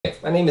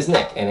My name is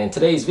Nick, and in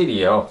today's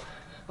video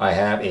I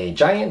have a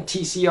giant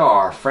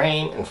TCR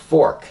frame and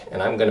fork,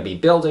 and I'm going to be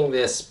building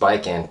this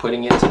bike and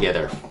putting it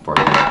together for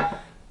you.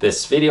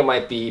 This video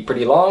might be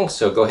pretty long,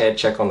 so go ahead,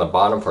 check on the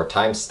bottom for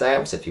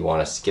timestamps if you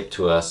want to skip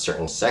to a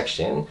certain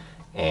section,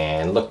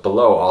 and look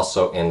below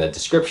also in the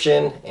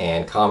description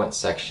and comment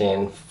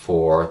section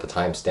for the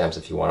timestamps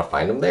if you want to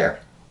find them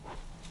there.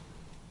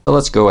 So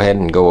let's go ahead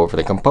and go over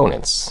the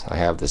components. I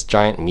have this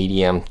giant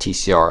medium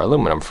TCR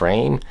aluminum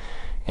frame,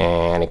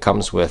 and it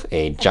comes with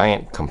a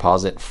giant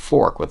composite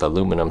fork with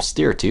aluminum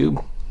steer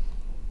tube.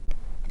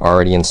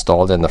 Already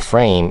installed in the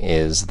frame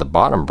is the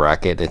bottom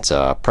bracket. It's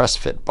a press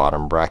fit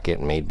bottom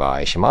bracket made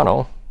by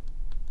Shimano.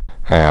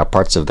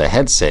 Parts of the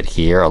headset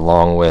here,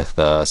 along with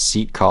the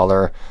seat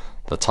collar,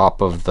 the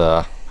top of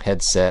the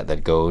headset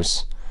that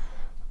goes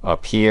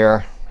up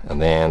here,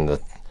 and then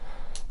the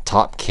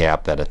top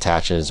cap that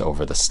attaches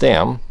over the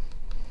stem.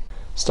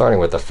 Starting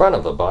with the front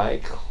of the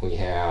bike, we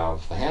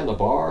have the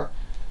handlebar,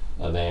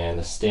 and then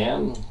the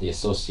stem, the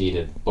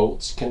associated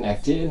bolts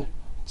connected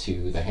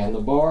to the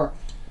handlebar.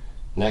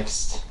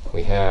 Next,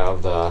 we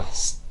have the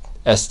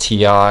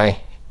STI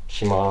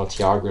Shimano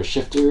Tiagra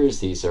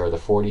shifters. These are the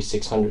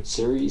 4600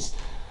 series.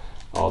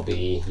 I'll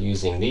be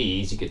using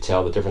these. You could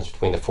tell the difference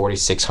between the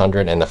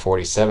 4600 and the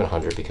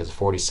 4700 because the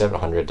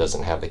 4700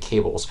 doesn't have the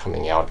cables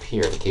coming out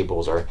here. The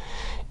cables are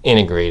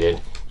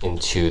integrated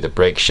into the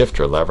brake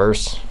shifter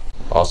levers.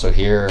 Also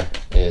here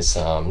is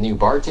some new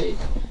bar tape,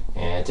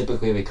 and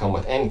typically they come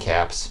with end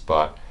caps,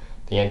 but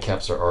the end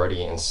caps are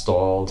already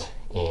installed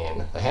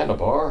in the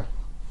handlebar,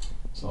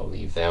 so I'll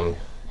leave them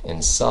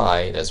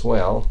inside as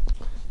well.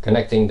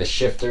 Connecting the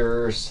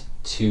shifters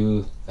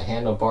to the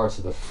handlebar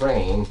to the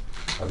frame,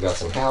 I've got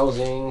some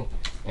housing,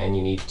 and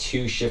you need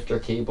 2 shifter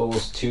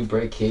cables, 2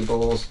 brake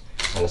cables,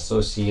 and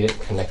associated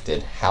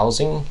connected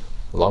housing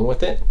along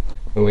with it.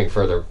 Moving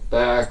further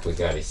back, we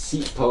got a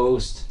seat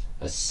post,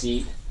 a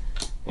seat,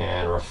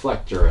 and a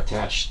reflector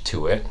attached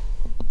to it.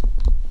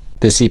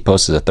 This seat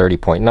post is a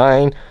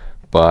 30.9,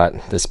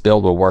 but this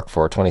build will work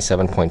for a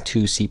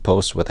 27.2 seat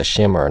post with a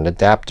shim or an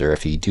adapter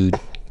if you do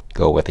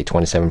go with a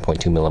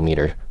 27.2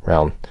 millimeter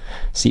round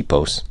seat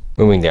post.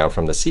 Moving down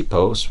from the seat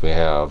post, we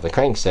have the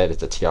crankset.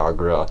 It's a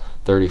Tiagra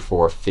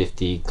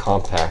 3450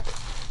 compact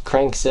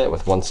crankset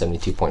with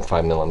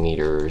 172.5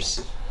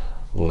 millimeters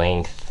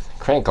length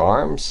crank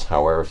arms.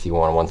 However, if you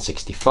want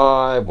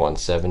 165,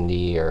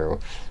 170, or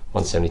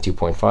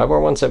 172.5 or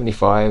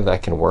 175,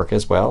 that can work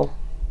as well.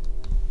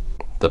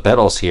 The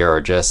pedals here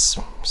are just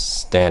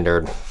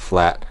standard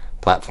flat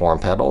platform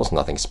pedals,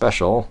 nothing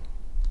special.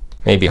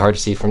 Maybe hard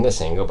to see from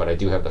this angle, but I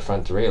do have the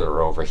front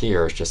derailleur over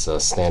here. It's just a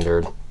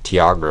standard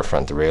Tiagra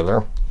front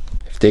derailleur.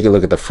 If you take a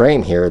look at the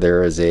frame here,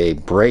 there is a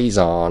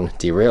braze-on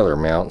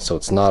derailleur mount, so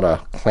it's not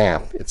a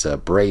clamp, it's a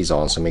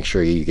braze-on, so make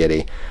sure you get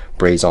a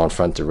braze-on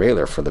front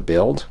derailleur for the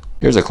build.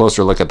 Here's a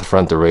closer look at the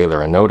front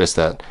derailleur, and notice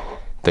that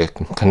the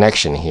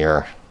connection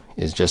here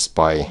is just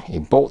by a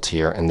bolt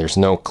here, and there's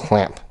no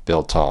clamp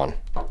built on.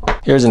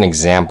 Here's an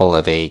example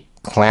of a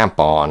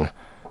clamp-on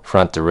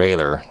front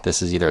derailleur.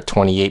 This is either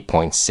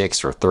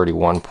 28.6 or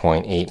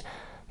 31.8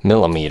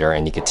 millimeter,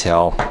 and you can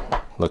tell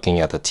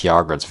looking at the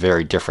Tiagra it's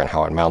very different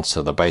how it mounts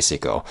to the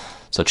bicycle.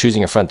 So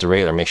choosing a front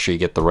derailleur, make sure you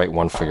get the right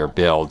one for your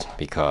build,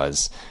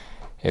 because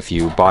if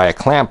you buy a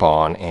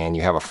clamp-on and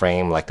you have a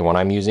frame like the one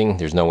I'm using,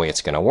 there's no way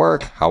it's going to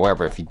work.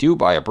 However, if you do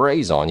buy a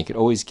braze-on, you could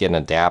always get an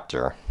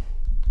adapter.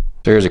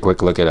 So here's a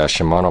quick look at a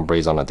Shimano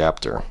braze-on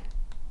adapter.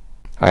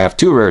 I have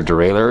 2 rear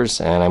derailleurs,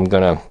 and I'm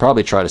going to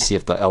probably try to see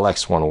if the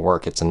LX one will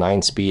work. It's a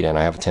 9-speed, and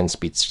I have a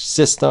 10-speed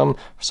system.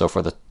 So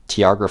for the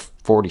Tiagra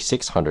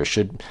 4600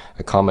 should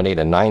accommodate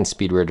a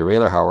 9-speed rear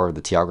derailleur. However,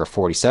 the Tiagra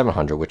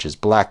 4700, which is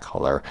black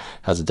color,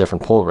 has a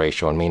different pull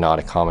ratio and may not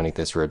accommodate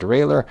this rear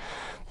derailleur.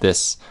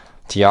 This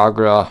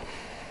Tiagra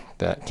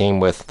that came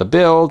with the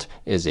build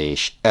is a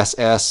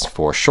SS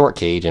for short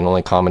cage and only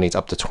accommodates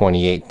up to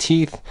 28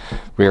 teeth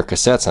rear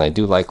cassettes, and I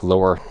do like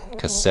lower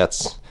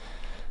cassettes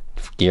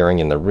gearing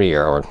in the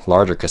rear, or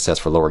larger cassettes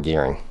for lower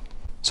gearing.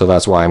 So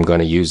that's why I'm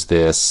going to use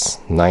this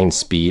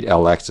 9-speed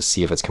LX to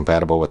see if it's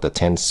compatible with the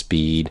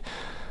 10-speed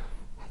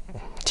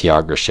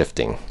Tiagra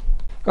shifting.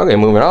 Okay,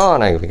 moving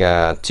on, we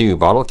got 2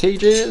 bottle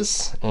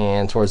cages,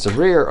 and towards the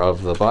rear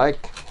of the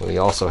bike we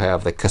also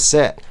have the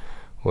cassette,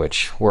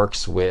 which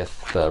works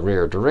with the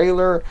rear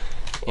derailleur,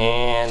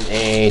 and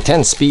a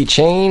 10-speed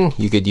chain.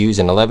 You could use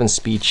an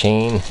 11-speed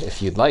chain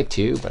if you'd like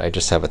to, but I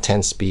just have a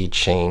 10-speed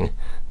chain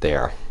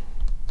there.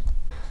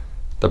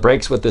 The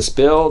brakes with this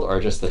build are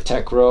just the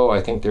Tecro.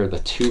 I think they're the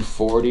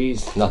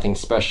 240s, nothing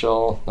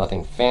special,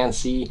 nothing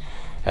fancy.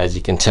 As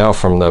you can tell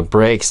from the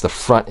brakes, the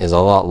front is a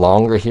lot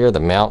longer here, the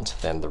mount,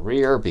 than the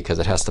rear, because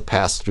it has to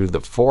pass through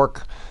the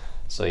fork.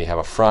 So you have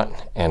a front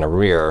and a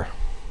rear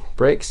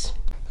brakes.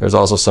 There's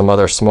also some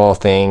other small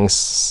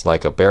things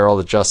like a barrel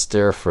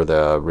adjuster for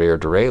the rear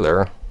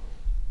derailleur.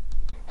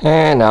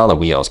 And now the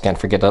wheels. Can't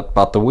forget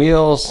about the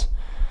wheels.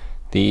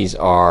 These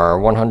are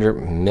 100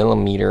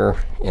 millimeter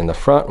in the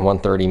front,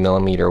 130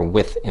 millimeter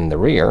width in the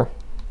rear.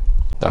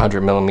 The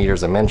 100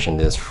 millimeters I mentioned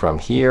is from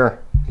here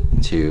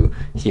to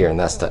here, and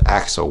that's the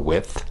axle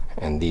width.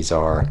 And these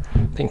are,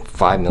 I think,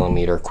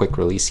 5mm quick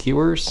release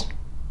skewers.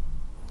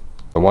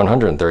 The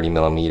 130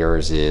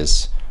 millimeters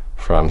is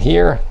from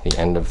here, the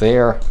end of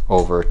there,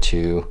 over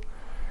to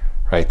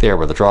right there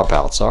where the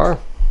dropouts are.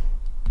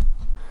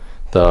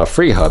 The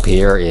free hub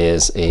here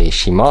is a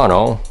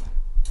Shimano.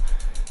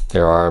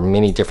 There are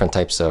many different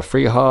types of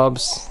free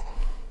hubs,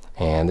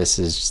 and this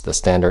is the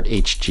standard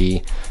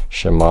HG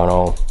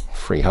Shimano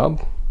free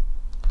hub.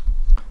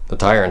 The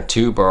tire and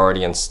tube are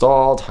already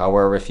installed.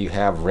 However, if you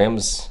have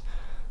rims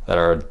that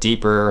are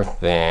deeper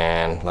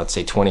than, let's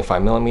say,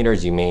 25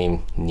 millimeters, you may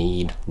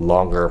need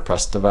longer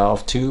press to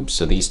valve tubes.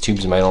 So these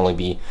tubes might only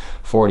be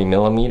 40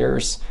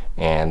 millimeters,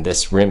 and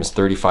this rim is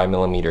 35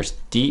 millimeters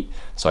deep.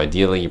 So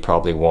ideally, you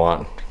probably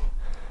want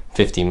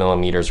 50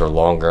 millimeters or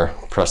longer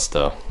press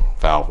to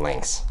valve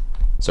lengths.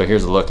 So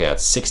here's a look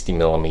at 60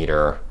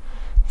 millimeter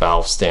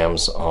valve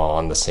stems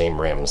on the same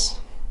rims.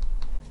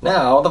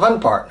 Now the fun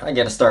part, I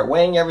get to start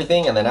weighing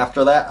everything, and then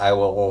after that I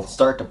will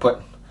start to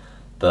put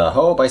the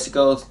whole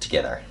bicycle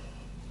together.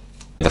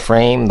 The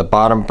frame, the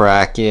bottom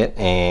bracket,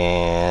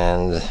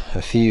 and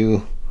a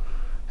few,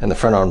 and the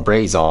front on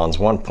brazons,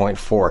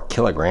 1.4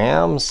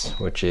 kilograms,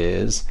 which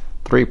is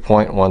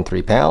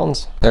 3.13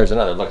 pounds. There's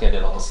another look at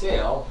it on the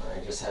scale.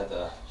 I just had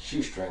the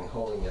shoestring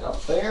holding it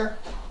up there.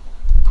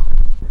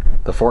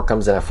 The fork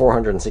comes in at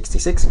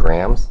 466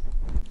 grams.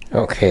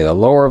 Okay, the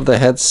lower of the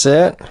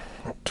headset,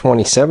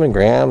 27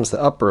 grams.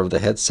 The upper of the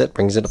headset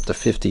brings it up to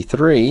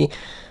 53.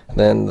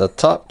 Then the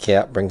top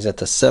cap brings it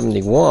to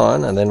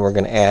 71, and then we're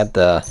going to add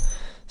the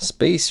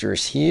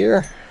spacers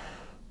here.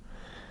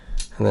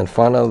 And then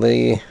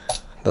finally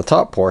the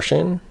top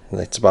portion,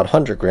 it's about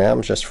 100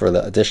 grams just for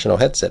the additional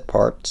headset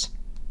parts.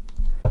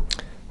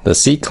 The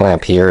seat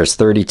clamp here is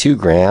 32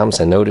 grams,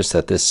 and notice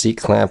that this seat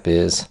clamp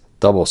is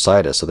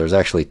double-sided, so there's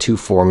actually two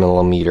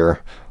 4mm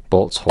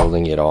bolts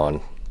holding it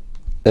on.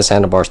 This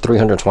handlebar is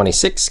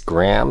 326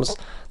 grams.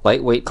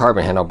 Lightweight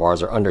carbon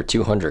handlebars are under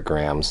 200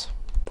 grams.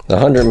 The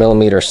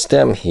 100mm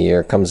stem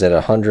here comes at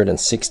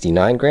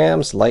 169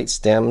 grams. Light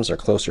stems are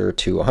closer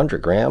to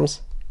 100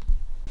 grams.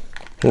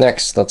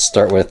 Next, let's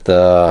start with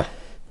the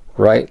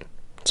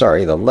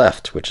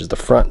left, which is the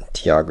front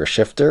Tiagra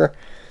shifter,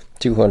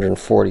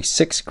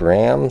 246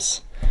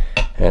 grams,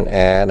 and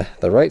add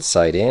the right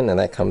side in, and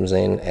that comes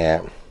in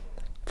at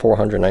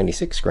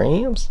 496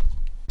 grams.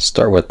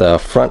 Start with the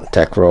front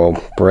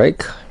Tecro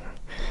brake,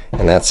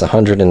 and that's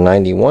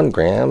 191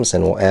 grams,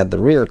 and we'll add the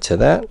rear to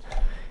that,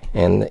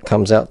 and it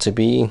comes out to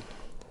be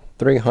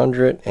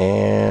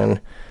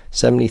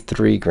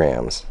 373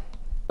 grams.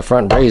 The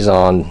front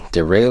brazon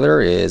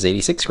derailleur is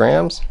 86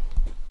 grams.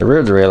 The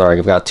rear derailleur,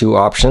 I've got two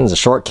options: a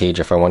short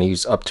cage if I want to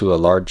use up to a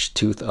large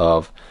tooth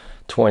of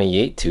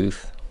 28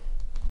 tooth.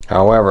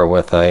 However,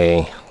 with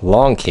a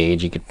long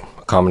cage, you could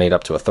accommodate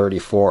up to a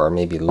 34 or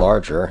maybe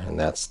larger, and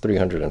that's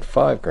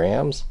 305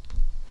 grams.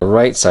 The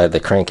right side of the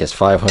crank is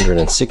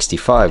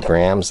 565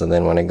 grams, and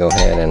then when I go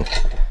ahead and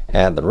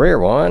add the rear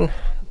one,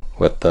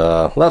 with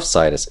the left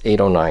side is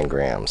 809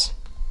 grams.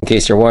 In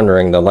case you're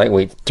wondering, the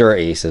lightweight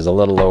Dura-Ace is a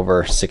little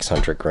over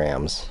 600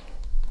 grams.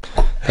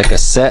 The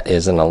cassette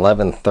is an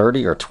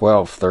 1130 or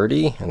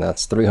 1230, and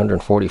that's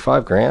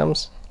 345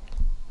 grams.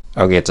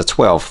 Okay, it's a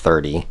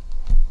 1230.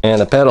 And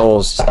the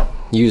pedals,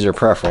 user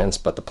preference,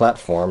 but the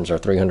platforms are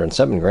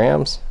 307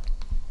 grams.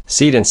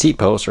 Seat and seat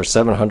posts are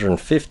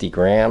 750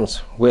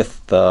 grams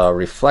with the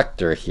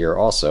reflector here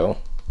also.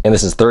 And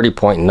this is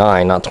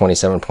 30.9, not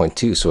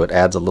 27.2, so it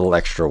adds a little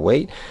extra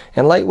weight.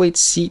 And lightweight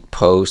seat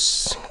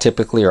posts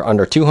typically are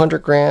under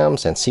 200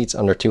 grams, and seats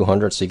under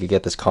 200, so you could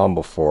get this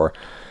combo for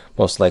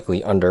most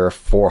likely under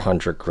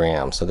 400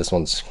 grams. So this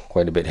one's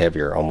quite a bit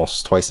heavier,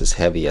 almost twice as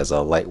heavy as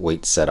a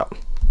lightweight setup.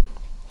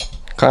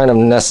 Kind of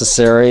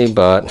necessary,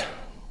 but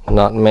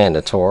not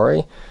mandatory.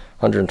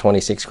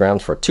 126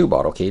 grams for two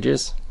bottle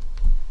cages.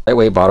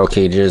 Lightweight bottle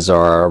cages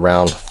are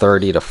around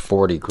 30 to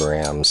 40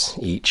 grams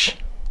each.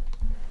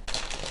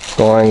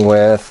 Going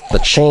with the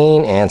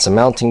chain and some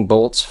mounting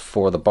bolts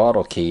for the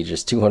bottle cage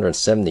is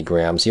 270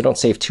 grams. You don't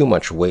save too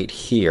much weight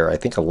here. I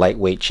think a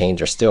lightweight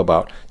chains are still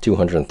about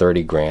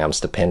 230 grams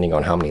depending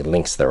on how many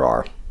links there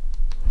are.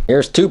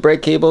 Here's two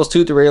brake cables,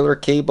 two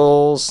derailleur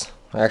cables.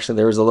 Actually,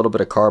 there is a little bit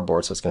of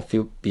cardboard, so it's going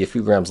to be a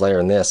few grams lighter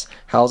than this.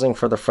 Housing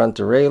for the front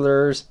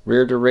derailleurs,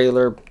 rear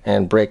derailleur,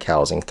 and brake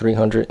housing,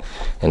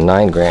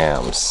 309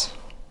 grams.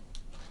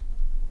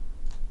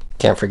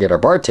 Can't forget our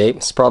bar tape.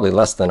 It's probably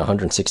less than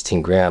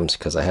 116 grams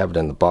because I have it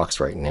in the box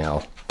right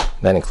now.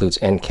 That includes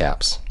end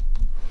caps.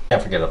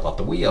 Can't forget about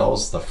the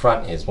wheels. The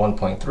front is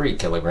 1.3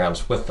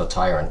 kilograms with the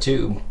tire and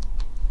tube.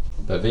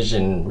 The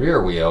Vision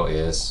rear wheel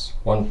is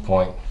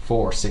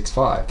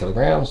 1.465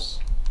 kilograms.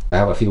 I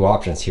have a few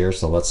options here,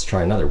 so let's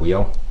try another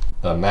wheel.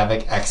 The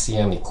Mavic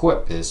Axiom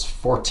Equip is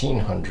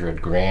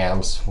 1400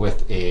 grams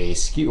with a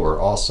skewer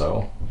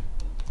also.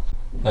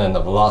 And the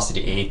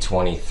Velocity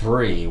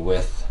A23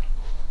 with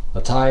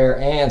the tire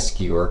and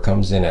skewer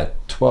comes in at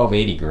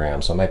 1280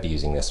 grams, so I might be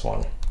using this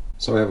one.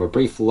 So we have a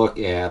brief look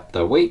at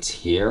the weights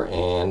here,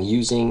 and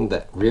using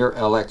the rear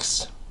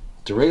LX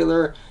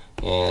derailleur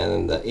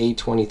and the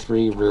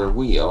A23 rear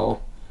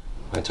wheel,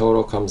 my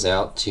total comes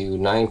out to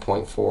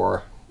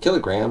 9.4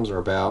 kilograms, or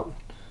about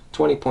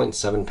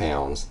 20.7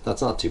 pounds.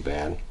 That's not too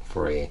bad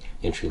for a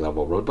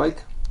entry-level road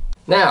bike.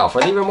 Now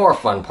for the even more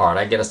fun part,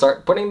 I get to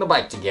start putting the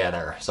bike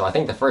together. So I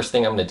think the first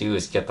thing I'm going to do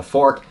is get the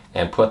fork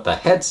and put the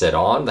headset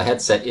on. The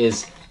headset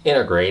is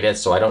integrated,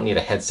 so I don't need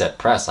a headset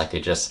press. I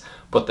could just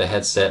put the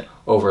headset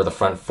over the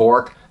front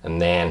fork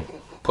and then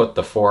put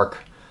the fork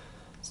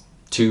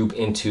tube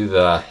into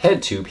the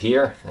head tube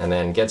here and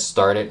then get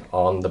started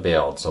on the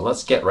build. So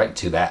let's get right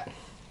to that.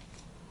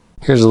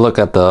 Here's a look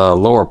at the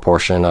lower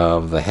portion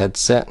of the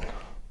headset,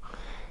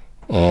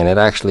 and it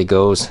actually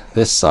goes,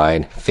 this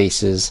side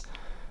faces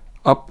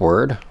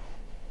upward.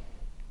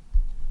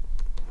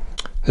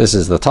 This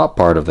is the top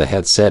part of the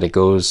headset. It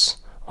goes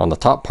on the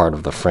top part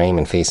of the frame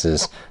and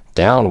faces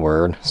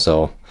downward,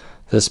 so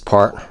this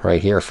part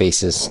right here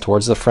faces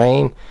towards the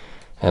frame,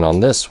 and on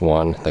this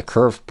one the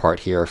curved part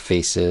here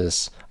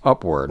faces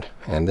upward,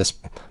 and this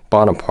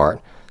bottom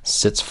part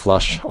sits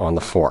flush on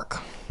the fork.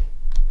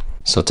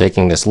 So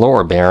taking this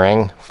lower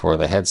bearing for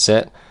the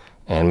headset,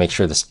 and make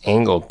sure this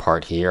angled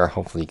part here,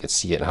 hopefully you can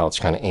see it how it's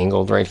kind of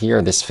angled right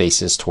here, this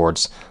faces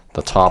towards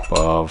the top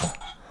of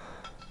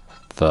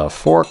the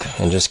fork,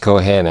 and just go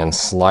ahead and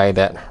slide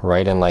that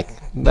right in like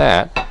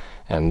that,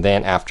 and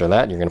then after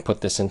that you're going to put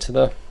this into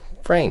the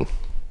frame.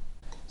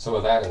 So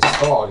with that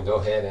installed, go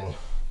ahead and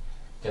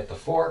get the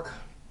fork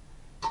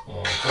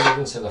and put it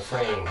into the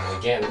frame. And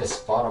again, this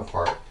bottom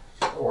part,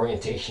 the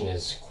orientation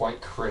is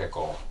quite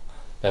critical.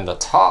 Then the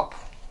top,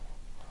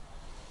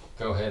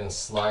 go ahead and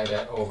slide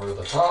that over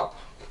the top,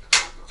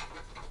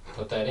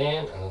 put that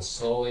in, and then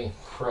slowly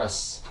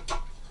press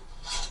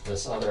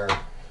this other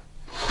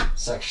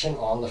section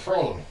on the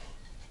frame,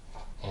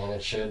 and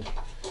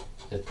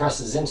it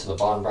presses into the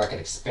bottom bracket,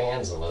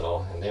 expands a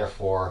little, and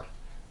therefore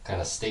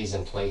kind of stays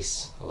in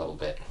place a little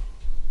bit.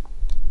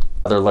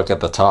 Another look at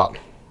the top.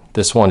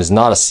 This one is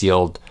not a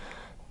sealed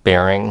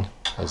bearing,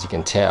 as you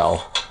can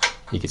tell.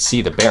 You can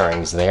see the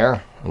bearings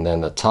there, and then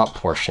the top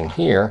portion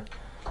here,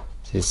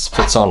 this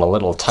fits on a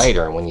little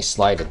tighter, and when you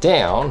slide it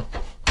down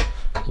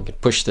you can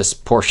push this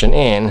portion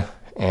in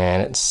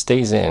and it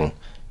stays in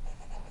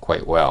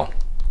quite well.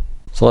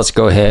 So let's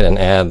go ahead and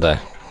add the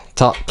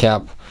top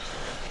cap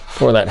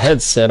for that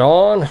headset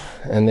on,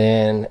 and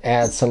then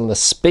add some of the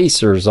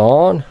spacers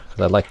on.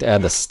 I'd like to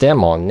add the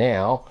stem on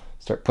now.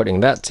 Start putting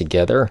that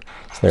together.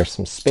 So there's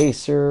some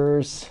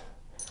spacers,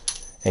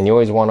 and you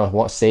always want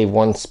to save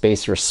one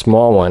spacer,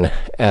 small one,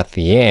 at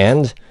the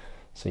end.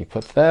 So you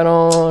put that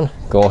on,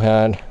 go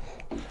ahead,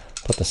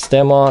 put the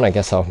stem on. I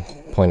guess I'll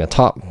point at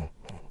top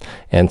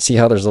and see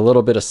how there's a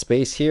little bit of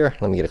space here.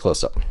 Let me get a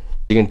close up.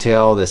 You can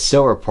tell the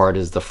silver part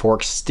is the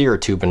fork steer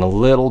tube, and a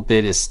little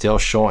bit is still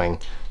showing.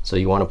 So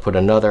you want to put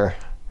another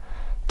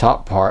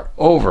top part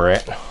over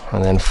it,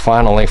 and then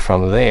finally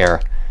from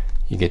there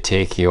you could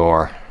take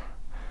your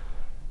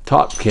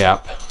top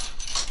cap,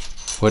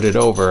 put it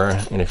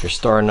over, and if your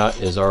star nut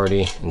is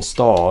already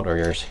installed or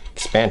your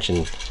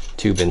expansion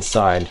tube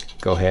inside,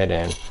 go ahead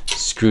and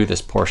screw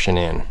this portion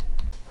in.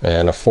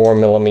 And a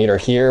 4mm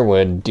here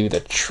would do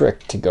the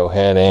trick to go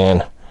ahead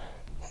and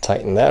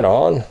tighten that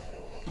on.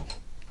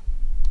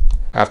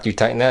 After you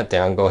tighten that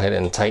down, go ahead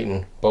and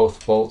tighten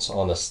both bolts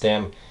on the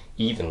stem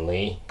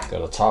evenly. Go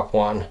to the top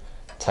one,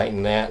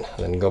 tighten that,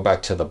 then go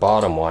back to the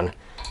bottom one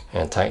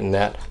and tighten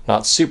that.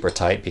 Not super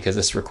tight because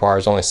this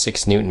requires only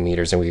 6 Newton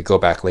meters, and we could go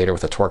back later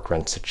with a torque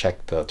wrench to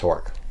check the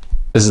torque.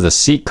 This is the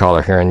seat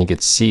collar here, and you can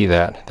see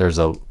that there's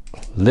a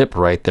lip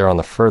right there on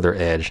the further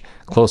edge.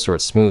 Closer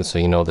it's smooth, so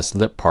you know this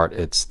lip part,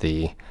 it's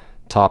the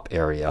top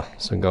area.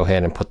 So go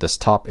ahead and put this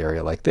top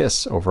area like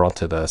this over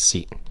onto the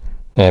seat.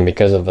 And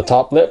because of the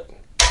top lip,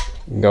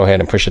 go ahead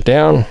and push it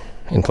down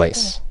in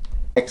place.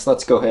 Next,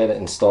 let's go ahead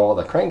and install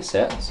the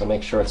crankset. So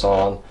make sure it's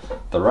on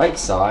the right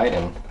side,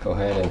 and go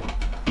ahead and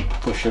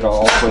push it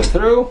all the way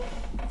through,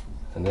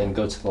 and then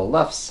go to the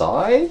left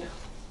side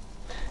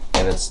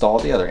and install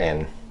the other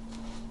end.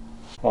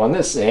 On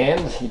this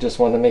end, you just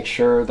want to make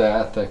sure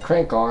that the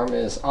crank arm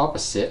is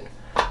opposite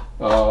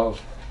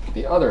of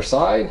the other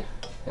side,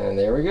 and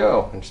there we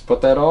go. And just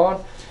put that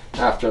on.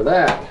 After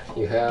that,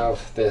 you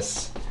have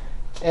this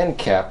end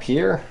cap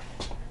here,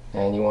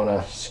 and you want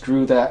to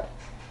screw that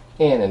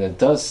in, and it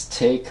does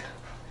take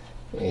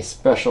a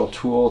special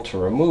tool to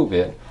remove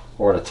it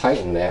or to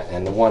tighten that,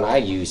 and the one I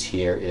use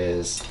here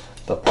is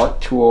the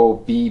Part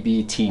Tool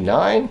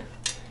BBT9,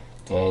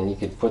 and you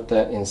could put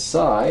that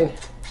inside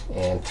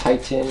and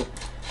tighten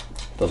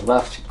the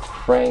left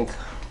crank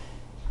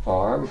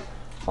arm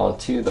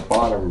onto the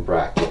bottom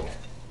bracket.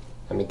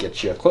 Let me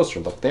get you a closer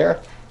look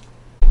there.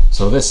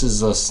 So this is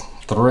the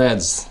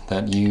threads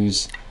that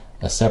use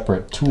a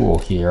separate tool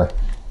here,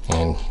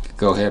 and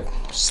go ahead,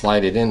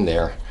 slide it in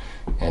there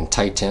and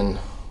tighten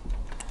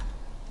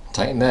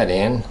that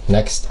in.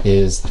 Next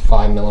is the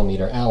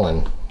 5mm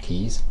Allen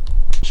keys.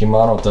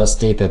 Shimano does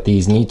state that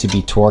these need to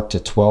be torqued to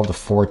 12 to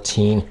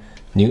 14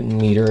 Newton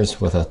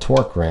meters with a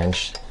torque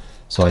wrench.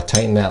 So I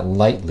tighten that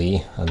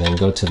lightly, and then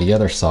go to the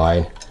other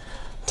side,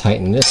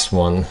 tighten this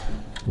one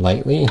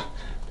lightly,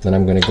 Then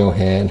I'm going to go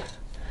ahead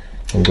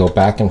and go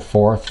back and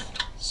forth.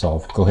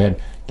 So go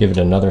ahead, give it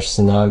another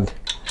snug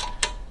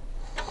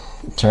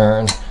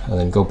turn, and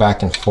then go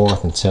back and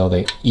forth until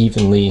they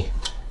evenly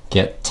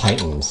get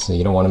tightened. So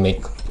you don't want to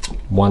make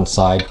one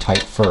side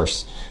tight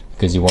first,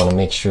 because you want to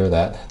make sure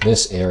that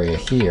this area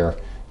here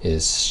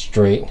is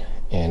straight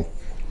and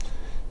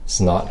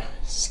it's not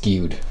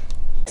skewed.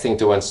 Next thing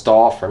to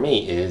install for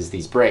me is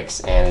these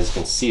brakes, and as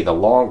you can see, the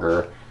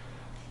longer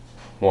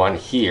one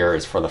here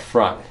is for the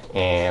front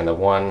and the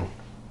one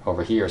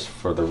over here is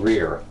for the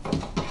rear.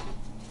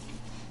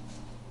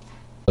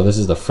 So this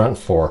is the front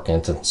fork,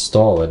 and to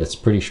install it, it's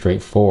pretty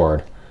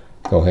straightforward.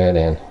 Go ahead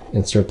and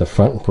insert the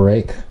front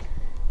brake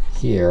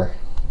here,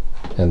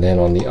 and then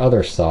on the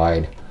other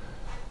side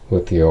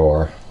with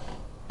your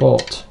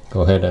bolt,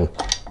 go ahead and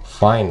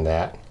find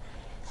that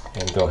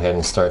and go ahead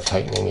and start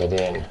tightening it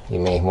in. You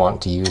may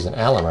want to use an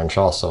Allen wrench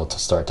also to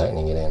start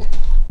tightening it in.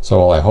 So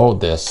while I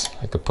hold this,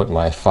 I could put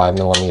my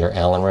 5mm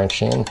Allen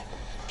wrench in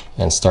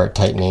and start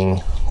tightening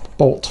the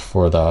bolt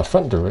for the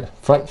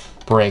front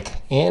brake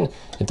in.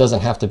 It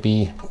doesn't have to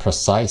be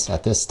precise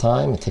at this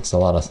time. It takes a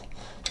lot of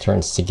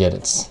turns to get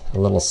it a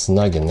little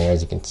snug in there.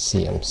 As you can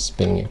see, I'm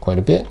spinning it quite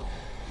a bit.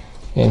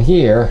 And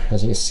here,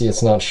 as you can see,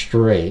 it's not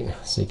straight,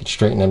 so you could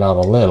straighten it out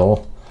a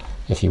little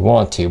if you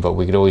want to, but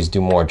we could always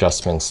do more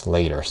adjustments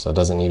later. So it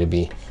doesn't need to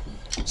be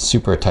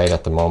super tight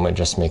at the moment,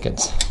 just make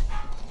it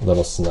a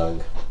little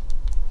snug.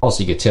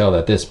 Also, you could tell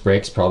that this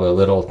brake's probably a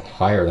little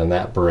higher than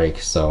that brake,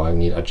 so I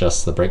need to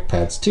adjust the brake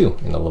pads too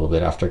in a little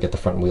bit after I get the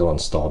front wheel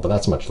installed, but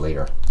that's much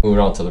later. Moving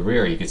on to the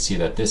rear, you can see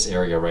that this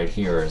area right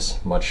here is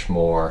much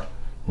more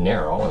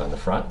narrow than the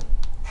front.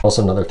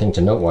 Also, another thing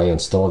to note while you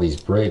install these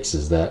brakes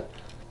is that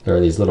there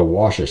are these little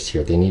washers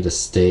here. They need to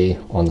stay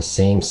on the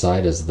same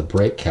side as the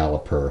brake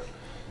caliper.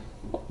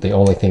 The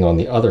only thing on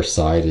the other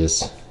side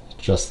is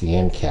just the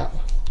end cap.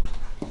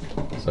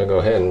 So go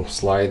ahead and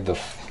slide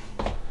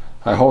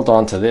I hold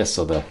on to this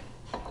so the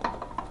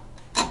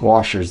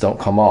washers don't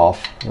come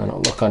off. And then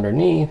I'll look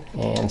underneath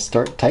and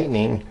start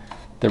tightening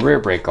the rear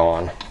brake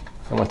on.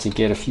 And once you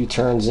get a few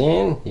turns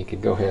in, you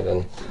could go ahead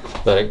and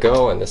let it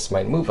go, and this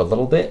might move a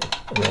little bit.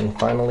 And then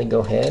finally go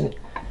ahead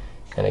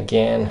and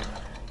again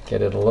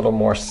get it a little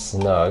more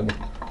snug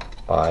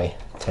by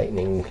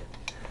tightening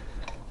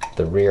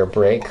the rear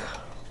brake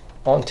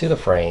onto the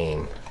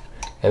frame.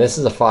 And this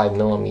is a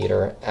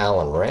 5mm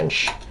Allen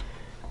wrench.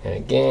 And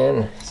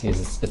again, see,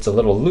 it's a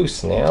little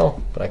loose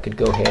now, but I could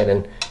go ahead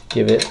and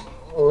give it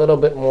a little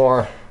bit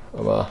more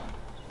of a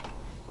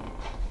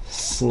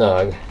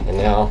snug, and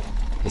now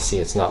you see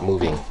it's not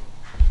moving.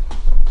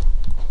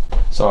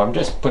 So I'm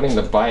just putting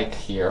the bike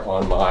here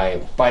on my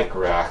bike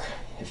rack.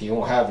 If you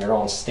don't have your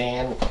own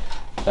stand,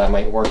 that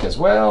might work as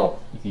well.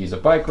 You can use a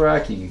bike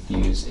rack, you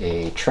can use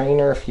a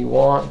trainer if you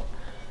want,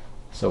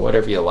 so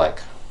whatever you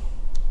like.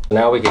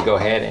 Now we could go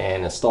ahead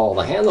and install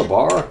the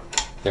handlebar.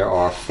 There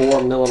are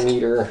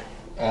 4mm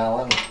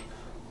Allen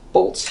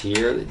bolts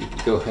here that you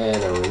can go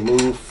ahead and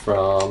remove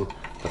from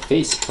the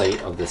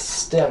faceplate of the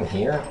stem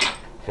here.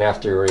 And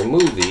after you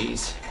remove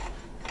these,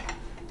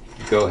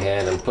 you go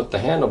ahead and put the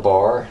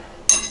handlebar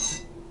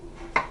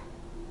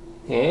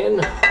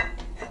in.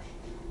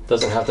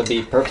 Doesn't have to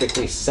be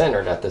perfectly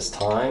centered at this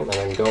time, and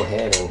then go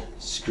ahead and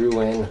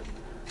screw in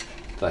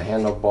the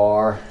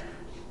handlebar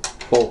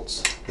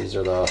bolts. These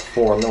are the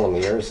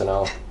 4mm, and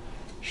I'll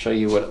show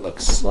you what it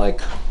looks like.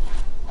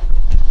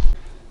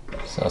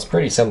 So it's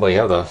pretty simple. You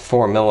have the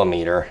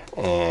 4mm,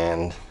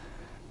 and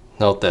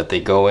note that they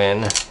go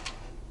in,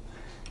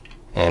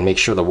 and make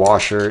sure the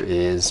washer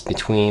is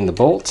between the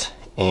bolt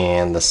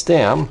and the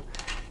stem,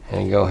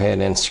 and you go ahead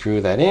and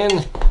screw that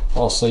in.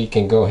 Also, you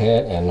can go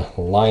ahead and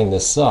line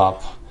this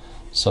up.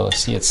 So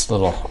see, it's a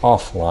little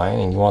off line,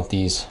 and you want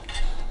these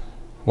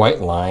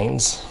white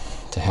lines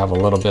to have a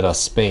little bit of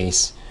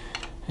space,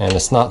 and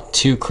it's not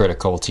too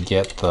critical to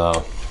get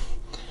the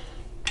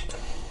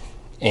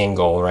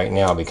angle right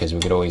now, because we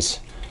could always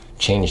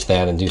change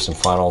that and do some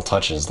final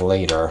touches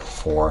later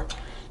for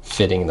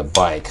fitting the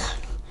bike.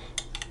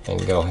 And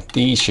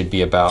these should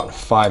be about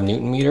 5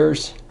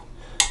 Nm.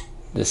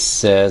 This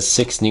says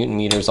 6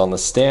 Nm on the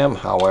stem,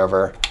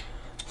 however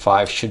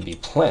 5 should be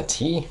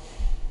plenty.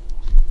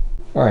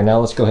 Alright, now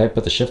let's go ahead and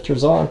put the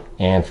shifters on.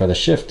 And for the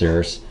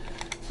shifters,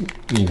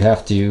 you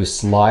have to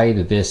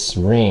slide this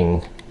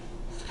ring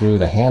through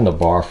the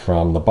handlebar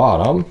from the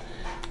bottom,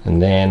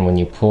 and then when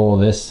you pull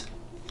this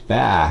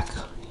back,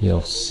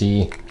 you'll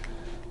see,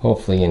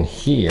 hopefully in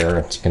here,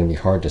 it's going to be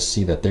hard to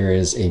see that there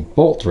is a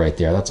bolt right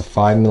there. That's a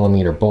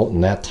 5mm bolt,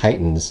 and that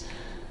tightens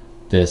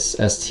this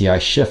STI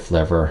shift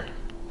lever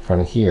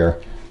from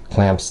here,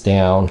 clamps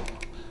down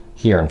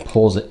here and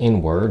pulls it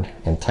inward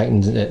and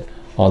tightens it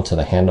onto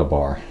the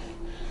handlebar.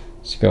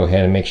 So go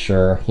ahead and make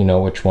sure you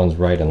know which one's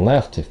right and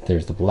left. If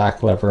there's the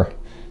black lever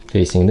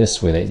facing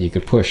this way that you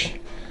could push,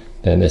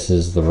 then this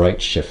is the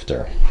right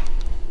shifter.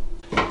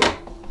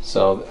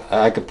 So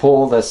I could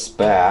pull this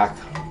back,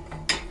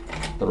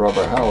 the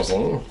rubber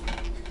housing,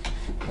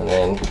 and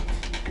then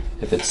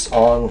if it's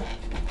on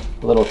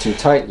a little too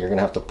tight, you're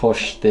gonna have to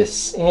push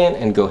this in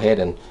and go ahead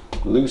and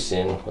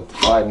loosen with the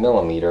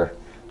 5mm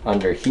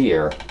under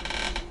here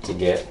to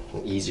get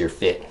an easier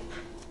fit.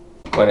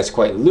 When it's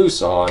quite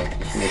loose on,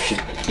 you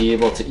should be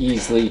able to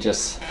easily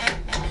just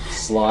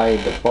slide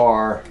the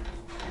bar,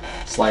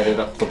 slide it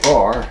up the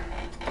bar,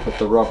 put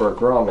the rubber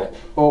grommet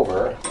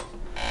over,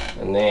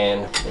 and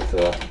then with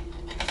the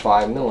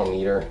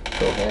 5mm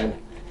go ahead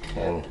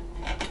and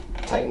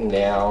tighten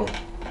down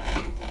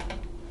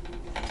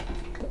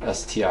the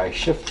STI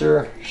shift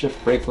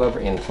brake lever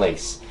in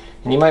place.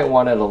 And you might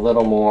want it a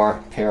little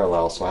more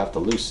parallel, so I have to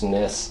loosen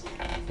this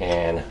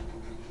and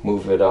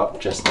move it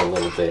up just a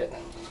little bit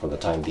for the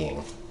time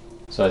being.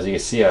 So as you can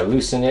see, I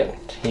loosen it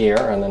here,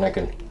 and then I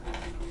can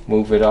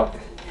move it up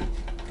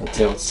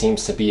until it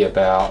seems to be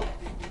about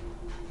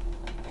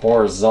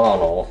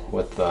horizontal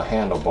with the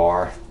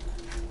handlebar.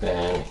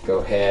 Then go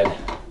ahead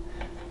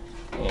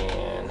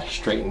and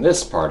straighten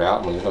this part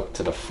out, and we look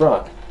to the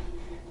front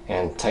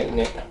and tighten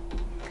it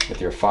with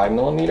your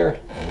 5mm,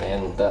 and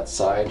then that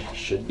side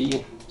should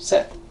be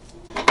set.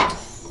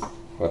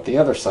 With the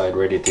other side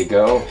ready to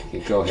go,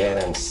 you go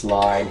ahead and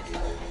slide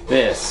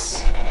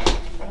this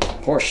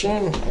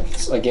portion. If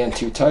it's again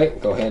too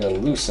tight, go ahead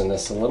and loosen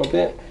this a little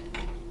bit.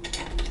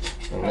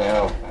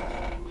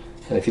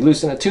 And if you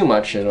loosen it too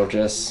much, it'll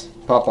just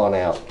pop on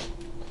out.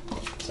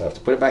 So I have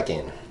to put it back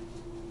in.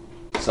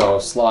 So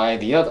slide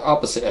the other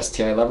opposite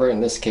STI lever,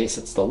 in this case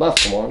it's the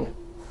left one,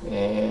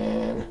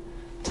 and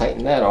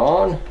tighten that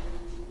on.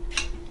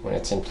 When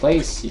it's in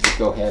place, you can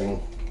go ahead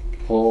and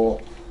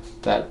pull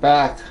that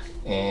back,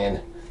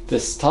 and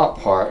this top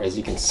part, as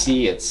you can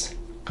see, it's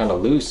kind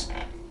of loose.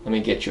 Let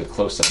me get you a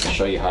close-up to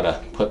show you how to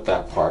put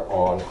that part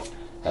on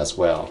as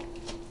well.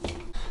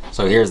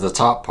 So here's the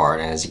top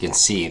part, and as you can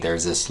see,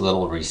 there's this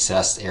little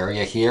recessed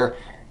area here,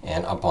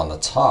 and up on the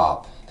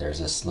top there's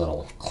this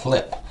little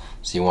clip.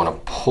 So you want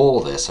to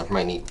pull this, I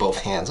might need both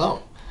hands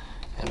on,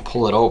 and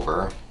pull it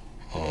over,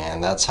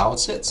 and that's how it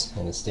sits,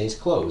 and it stays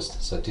closed.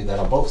 So do that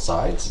on both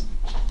sides.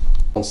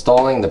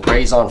 Installing the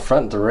braze-on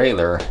front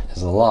derailleur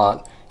is a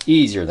lot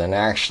easier than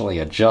actually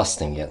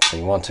adjusting it. So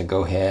you want to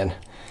go ahead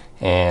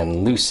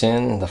and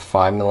loosen the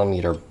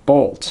 5mm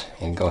bolt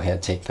and go ahead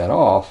and take that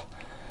off.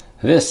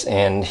 This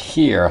end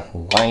here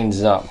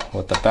lines up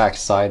with the back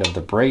side of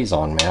the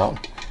braze-on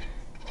mount,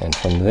 and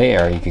from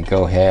there you can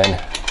go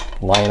ahead,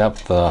 line up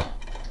the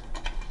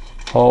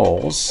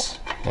holes,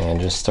 and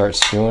just start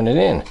screwing it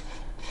in.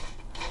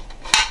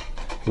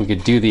 We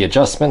could do the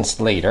adjustments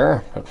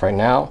later, but right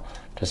now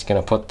just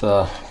gonna put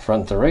the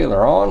front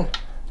derailleur on,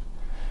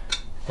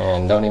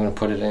 and don't even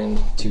put it in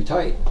too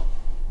tight.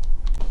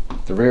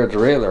 The rear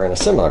derailleur in a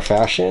similar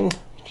fashion,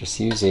 just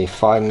use a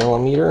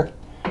 5mm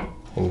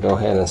and go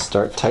ahead and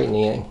start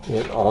tightening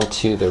it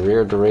onto the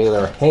rear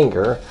derailleur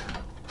hanger,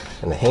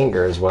 and the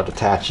hanger is what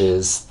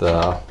attaches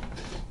the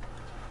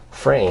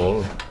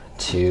frame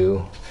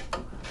to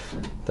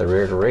the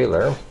rear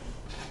derailleur,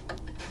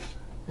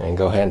 and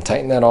go ahead and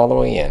tighten that all the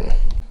way in.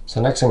 So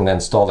next I'm going to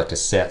install the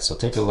cassette. So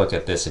take a look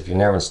at this. If you've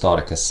never installed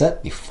a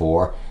cassette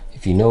before,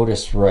 if you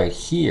notice right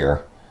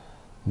here,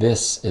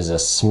 this is a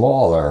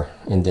smaller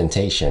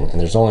indentation, and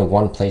there's only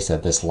one place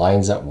that this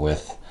lines up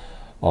with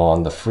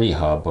on the free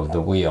hub of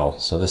the wheel.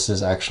 So this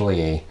is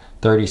actually a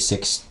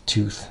 36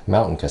 tooth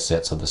mountain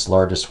cassette. So this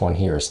largest one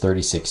here is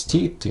 36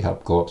 teeth to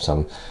help go up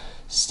some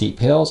steep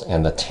hills,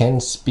 and the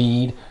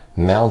 10-speed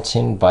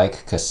mountain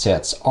bike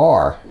cassettes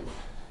are,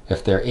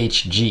 if they're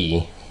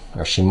HG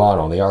or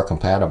Shimano, they are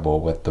compatible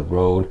with the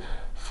road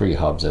free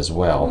hubs as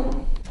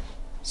well.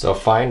 So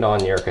find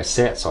on your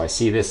cassette, so I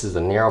see this is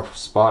the narrow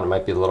spot, it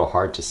might be a little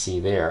hard to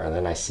see there, and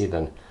then I see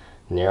the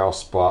narrow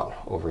spot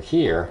over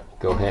here.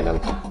 Go ahead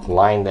and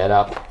line that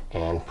up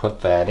and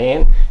put that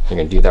in. You're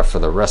going to do that for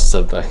the rest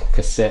of the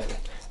cassette.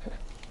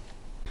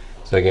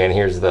 So again,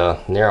 here's the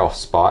narrow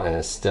spot, and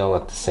it's still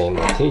at the same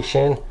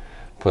location.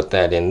 Put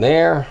that in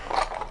there.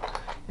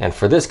 And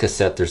for this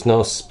cassette, there's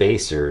no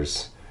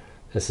spacers.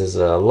 This is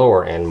a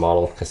lower end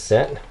model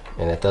cassette,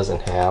 and it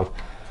doesn't have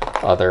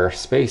other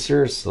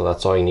spacers, so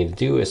that's all you need to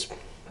do is,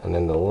 and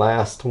then the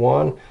last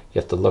one,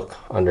 you have to look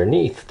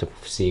underneath to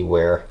see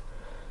where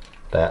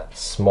that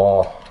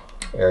small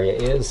area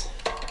is,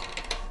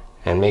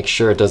 and make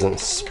sure it doesn't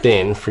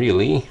spin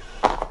freely.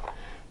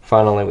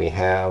 Finally, we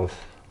have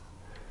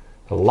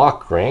the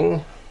lock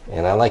ring,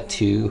 and I like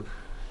to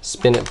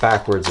spin it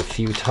backwards a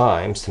few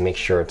times to make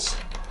sure it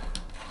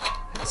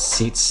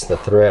seats the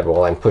thread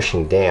while I'm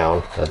pushing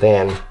down.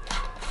 Then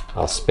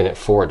I'll spin it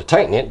forward to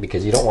tighten it,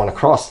 because you don't want to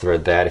cross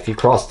thread that. If you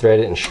cross thread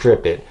it and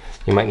strip it,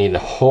 you might need a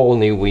whole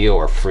new wheel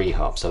or free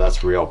hub, so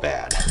that's real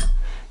bad.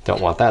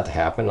 Don't want that to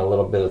happen. A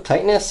little bit of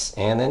tightness,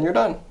 and then you're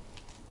done.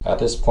 At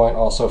this point,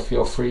 also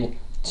feel free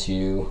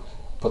to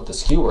put the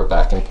skewer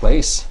back in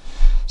place.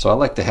 So I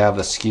like to have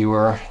the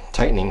skewer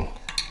tightening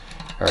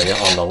area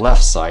on the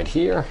left side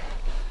here.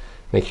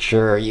 Make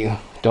sure you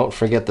don't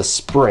forget the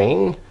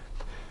spring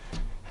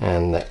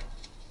and the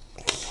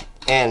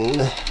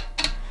end,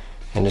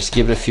 and just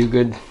give it a few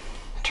good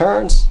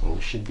turns, and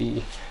you should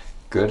be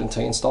good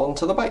until you install it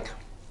into the bike.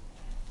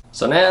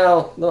 So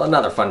now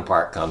another fun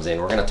part comes in.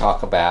 We're going to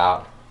talk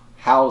about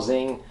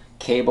housing,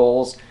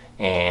 cables,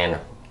 and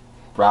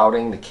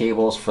routing the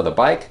cables for the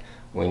bike.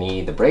 We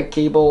need the brake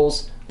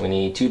cables, we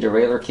need 2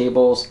 derailleur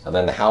cables, and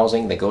then the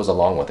housing that goes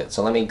along with it.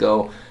 So let me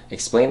go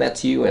explain that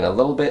to you in a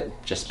little bit,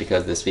 just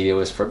because this video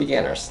is for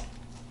beginners.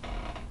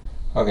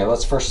 Okay,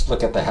 let's first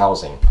look at the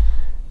housing.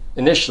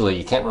 Initially,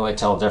 you can't really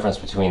tell the difference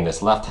between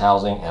this left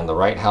housing and the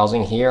right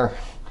housing here,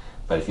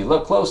 but if you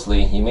look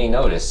closely, you may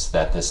notice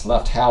that this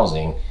left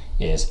housing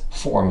is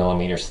 4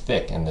 millimeters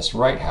thick and this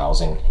right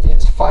housing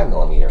is 5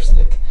 millimeters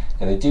thick,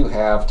 and they do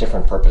have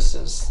different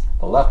purposes.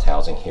 The left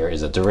housing here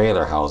is a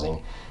derailleur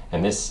housing,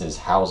 and this is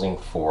housing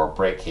for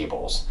brake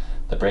cables.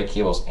 The brake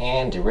cables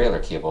and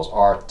derailleur cables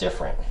are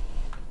different.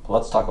 But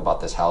let's talk about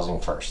this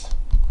housing first.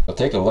 So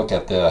take a look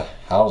at the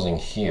housing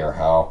here,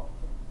 how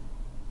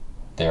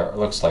there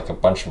looks like a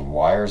bunch of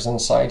wires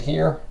inside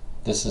here.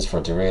 This is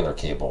for derailleur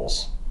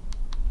cables.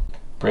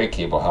 Brake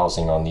cable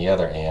housing on the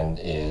other end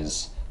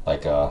is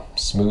like a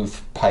smooth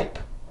pipe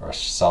or a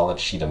solid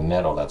sheet of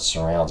metal that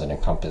surrounds and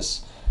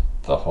encompasses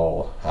the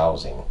whole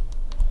housing.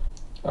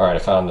 Alright, I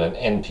found an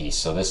end piece,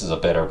 so this is a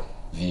better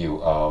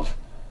view of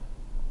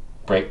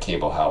brake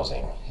cable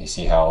housing. You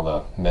see how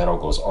the metal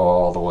goes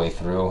all the way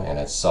through and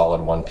it's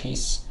solid one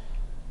piece.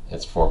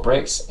 It's for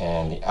brakes,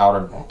 and the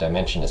outer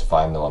dimension is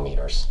 5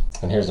 millimeters.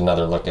 And here's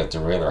another look at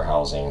derailleur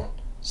housing.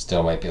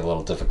 Still might be a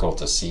little difficult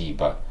to see,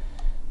 but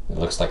it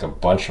looks like a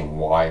bunch of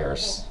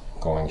wires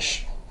going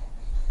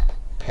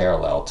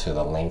parallel to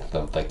the length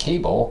of the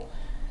cable,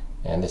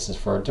 and this is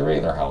for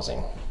derailleur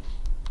housing.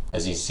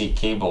 As you see,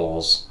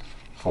 cables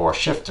for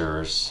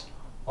shifters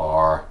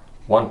are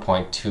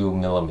 1.2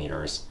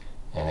 millimeters,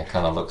 and it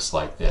kind of looks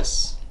like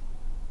this.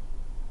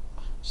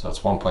 So it's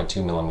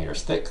 1.2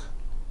 millimeters thick.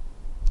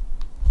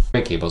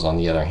 Brake cables, on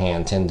the other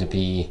hand, tend to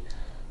be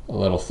a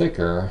little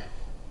thicker,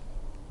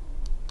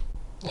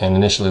 and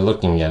initially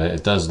looking at it,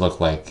 it does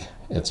look like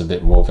it's a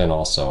bit woven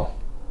also.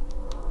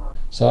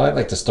 So I'd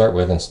like to start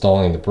with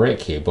installing the brake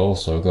cable,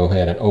 so go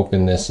ahead and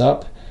open this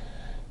up,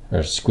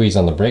 or squeeze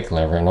on the brake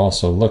lever, and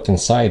also look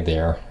inside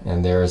there,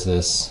 and there's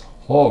this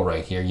hole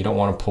right here. You don't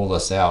want to pull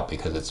this out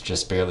because it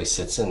just barely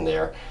sits in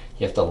there.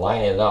 You have to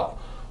line it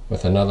up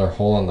with another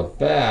hole in the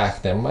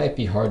back that might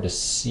be hard to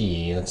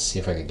see. Let's see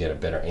if I could get a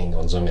better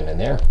angle and zoom in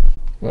there.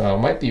 Well, it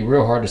might be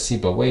real hard to see,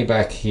 but way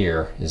back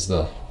here is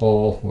the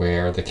hole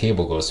where the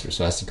cable goes through.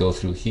 So it has to go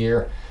through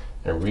here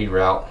and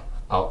reroute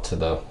out to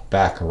the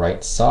back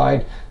right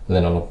side, and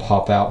then it'll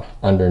pop out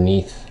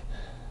underneath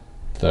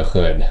the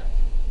hood.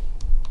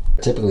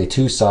 Typically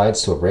 2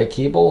 sides to a brake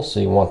cable, so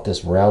you want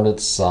this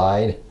rounded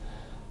side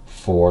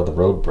for the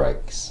road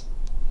brakes.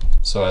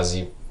 So as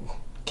you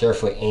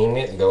carefully aim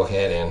it, go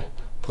ahead and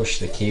push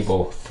the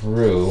cable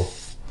through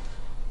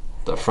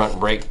the front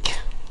brake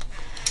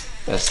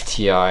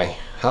STI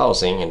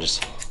housing and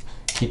just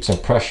keep some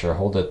pressure.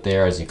 Hold it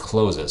there as you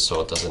close it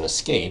so it doesn't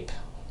escape.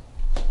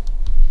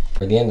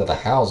 For the end of the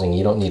housing,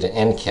 you don't need an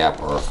end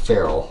cap or a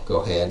ferrule. Go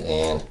ahead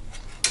and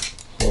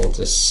hold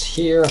this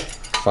here,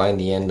 find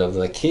the end of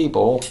the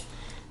cable,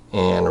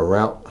 and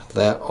route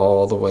that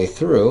all the way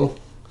through.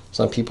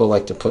 Some people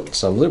like to put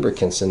some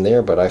lubricants in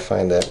there, but I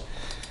find that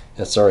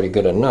that's already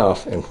good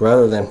enough. And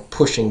rather than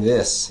pushing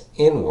this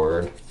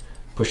inward,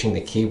 pushing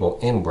the cable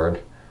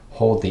inward,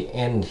 hold the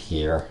end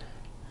here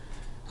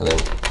and then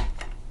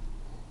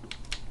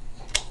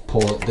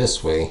pull it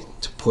this way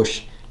to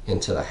push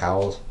into the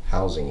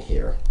housing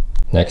here.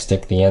 Next,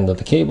 take the end of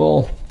the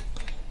cable,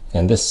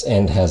 and this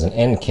end has an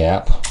end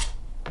cap.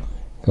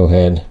 Go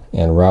ahead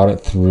and route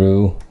it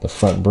through the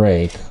front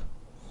brake,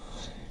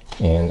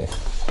 and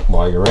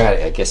while you're at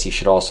it, I guess you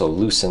should also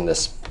loosen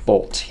this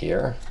bolt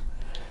here.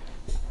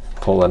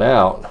 Pull it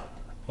out,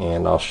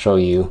 and I'll show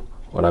you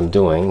what I'm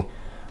doing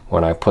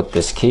when I put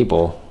this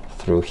cable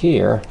through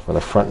here for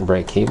the front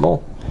brake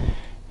cable.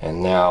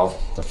 And now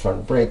the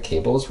front brake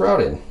cable is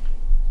routed.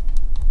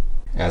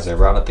 As I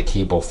routed the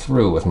cable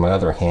through with my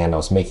other hand, I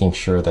was making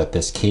sure that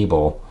this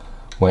cable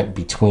went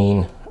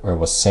between, or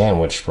was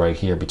sandwiched right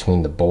here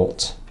between the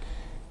bolt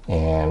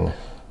and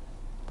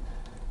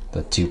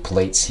the 2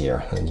 plates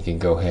here. And you can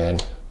go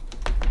ahead,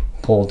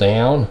 pull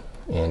down,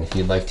 and if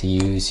you'd like to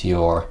use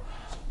your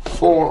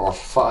 4 or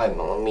 5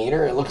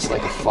 millimeter, it looks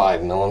like a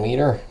 5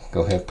 millimeter,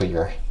 go ahead, put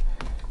your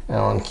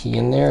Allen key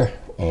in there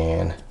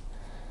and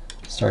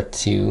start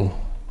to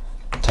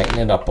tighten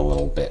it up a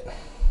little bit.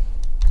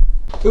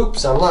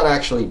 Oops, I'm not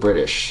actually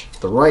British.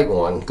 The right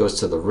one goes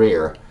to the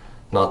rear,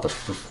 not the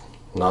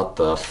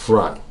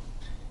front.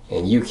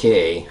 In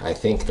UK, I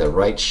think the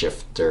right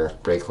shifter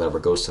brake lever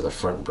goes to the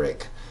front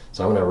brake.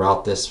 So I'm going to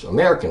route this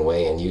American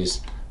way and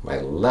use my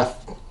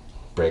left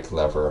brake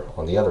lever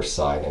on the other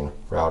side and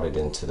route it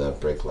into the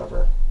brake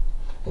lever,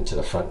 into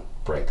the front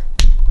brake.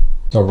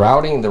 So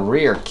routing the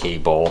rear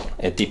cable,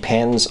 it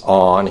depends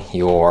on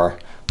your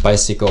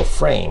bicycle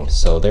frame.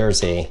 So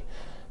there's a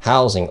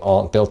housing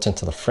all built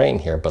into the frame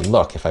here, but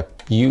look, if I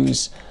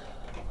use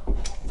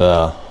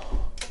the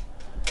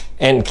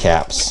end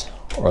caps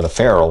or the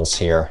ferrules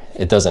here,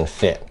 it doesn't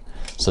fit.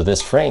 So this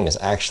frame is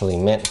actually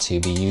meant to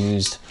be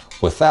used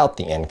without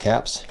the end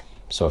caps,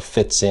 so it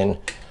fits in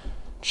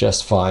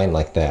just fine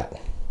like that.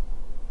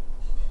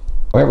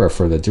 However,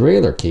 for the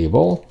derailleur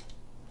cable,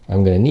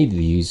 I'm going to need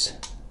to use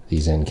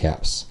these end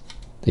caps.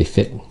 They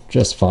fit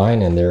just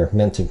fine and they're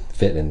meant to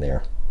fit in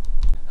there.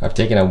 I've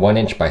taken a 1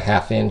 inch by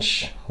 1/2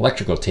 inch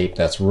electrical tape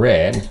that's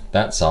red,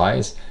 that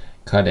size,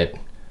 cut it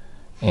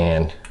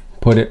and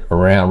put it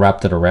around,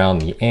 wrapped it around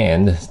the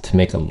end to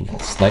make a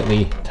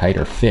slightly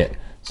tighter fit.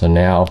 So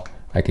now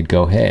I could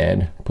go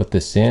ahead, put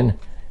this in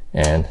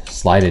and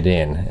slide it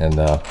in, and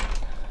the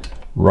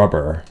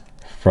rubber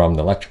from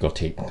the electrical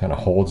tape kind of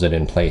holds it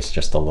in place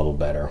just a little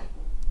better.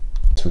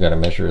 So we got to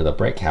measure the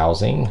brake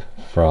housing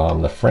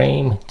from the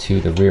frame to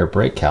the rear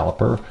brake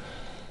caliper,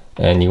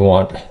 and you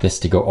want this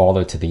to go all the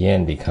way to the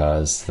end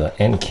because the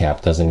end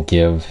cap doesn't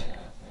give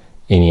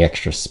any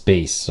extra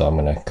space. So I'm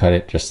going to cut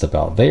it just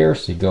about there.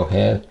 So you go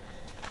ahead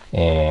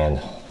and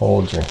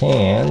hold your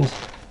hand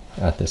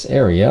at this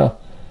area,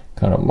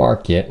 kind of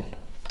mark it,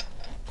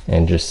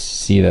 and just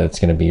see that it's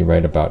going to be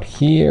right about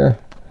here.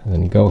 And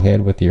then go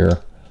ahead with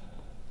your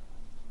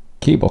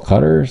cable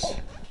cutters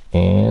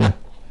and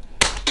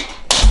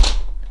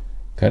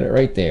cut it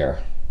right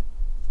there.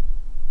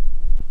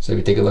 So if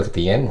you take a look at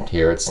the end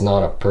here, it's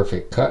not a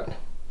perfect cut,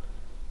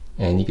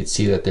 and you can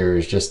see that there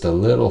is just a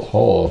little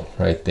hole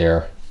right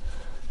there.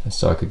 And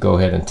so I could go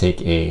ahead and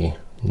take a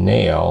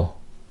nail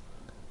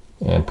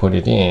and put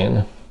it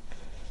in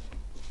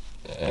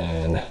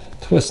and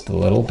twist a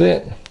little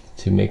bit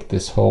to make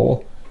this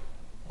hole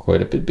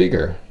quite a bit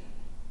bigger.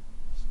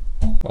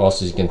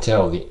 Also, as you can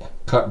tell, the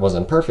cut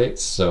wasn't perfect,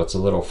 so it's a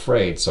little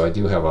frayed. So I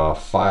do have a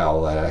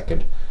file that I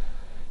could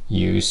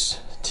use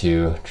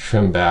to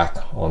trim back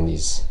on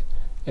these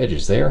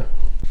edges there.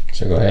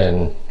 So go ahead,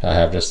 and I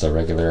have just a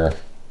regular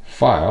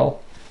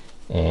file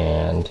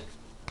and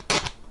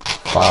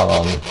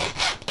file them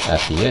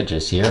at the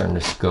edges here, and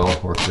just go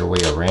work your way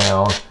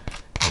around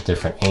at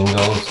different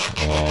angles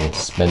and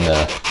spend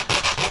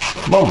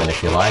a moment,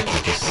 if you like,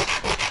 of just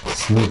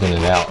smoothing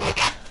it out.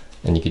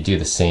 And you could do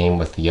the same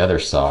with the other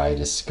side.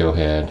 Just go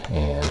ahead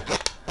and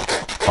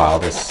file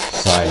this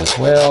side as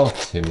well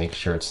to make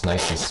sure it's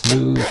nice and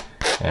smooth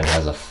and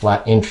has a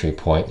flat entry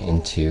point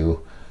into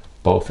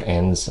both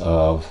ends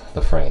of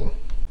the frame.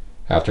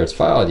 After it's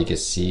filed, you can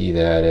see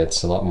that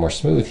it's a lot more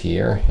smooth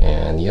here,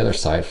 and the other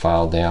side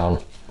filed down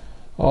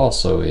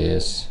also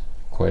is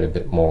quite a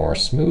bit more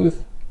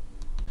smooth.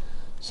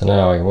 So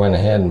now I went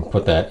ahead and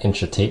put that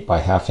inch of tape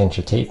by 1/2 inch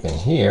of tape in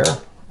here,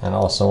 and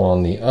also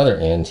on the other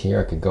end here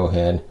I could go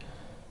ahead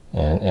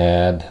and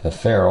add the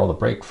ferrule, the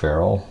brake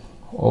ferrule,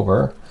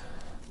 over,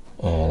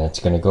 and it's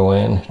going to go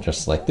in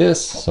just like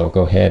this. So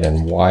go ahead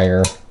and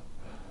wire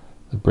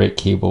the brake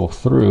cable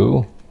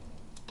through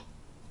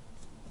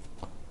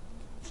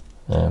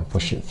and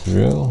push it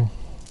through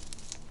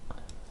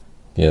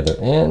the other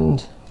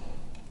end.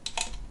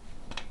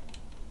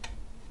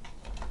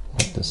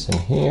 Put this in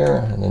here,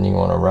 and then you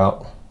want to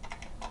route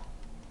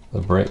the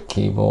brake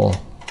cable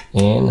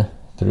in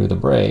through the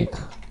brake.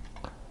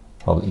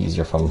 Probably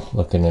easier if I'm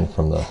looking in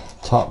from the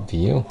top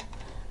view.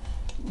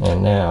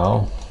 And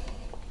now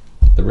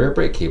the rear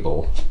brake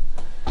cable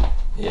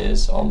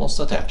is almost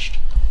attached.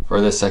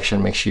 For this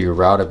section, make sure you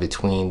route it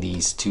between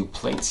these two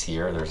plates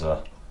here.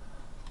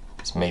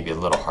 It's maybe a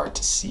little hard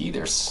to see.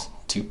 There's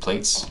two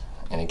plates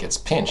and it gets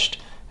pinched,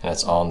 and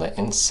it's on the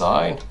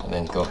inside. And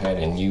then go ahead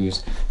and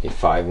use a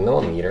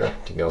 5mm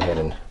to go ahead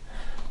and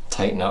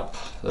tighten up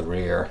the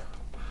rear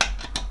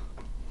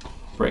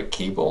brake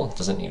cable. It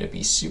doesn't need to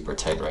be super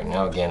tight right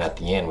now. Again, at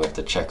the end we have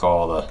to check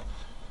all the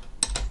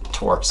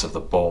torques of the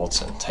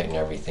bolts and tighten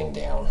everything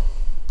down.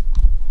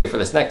 For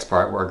this next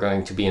part, we're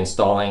going to be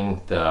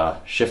installing the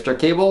shifter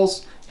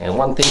cables, and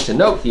one thing to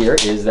note here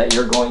is that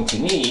you're going to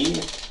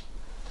need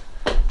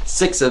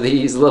 6 of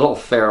these little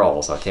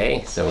ferrules.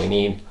 Okay, so we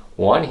need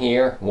one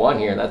here,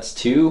 that's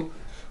 2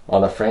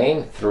 on the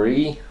frame,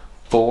 3,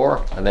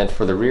 4, and then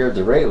for the rear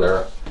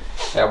derailleur,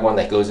 that one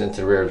that goes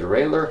into the rear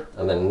derailleur,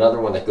 and then another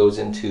one that goes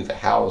into the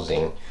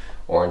housing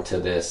or into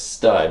this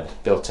stud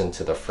built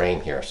into the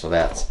frame here. So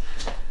that's,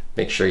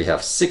 make sure you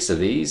have 6 of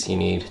these. You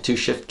need 2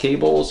 shift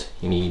cables,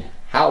 you need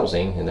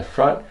housing in the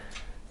front,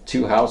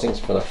 2 housings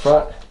for the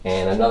front,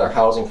 and another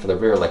housing for the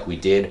rear, like we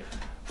did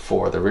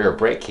for the rear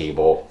brake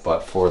cable,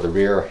 but for the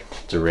rear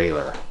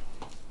derailleur.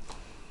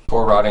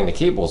 Before routing the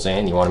cables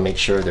in, you want to make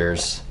sure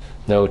there's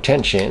no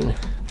tension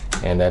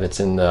and that it's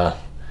in the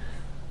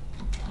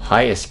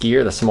highest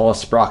gear, the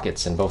smallest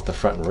sprockets in both the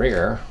front and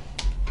rear,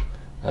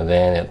 and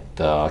then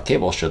the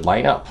cable should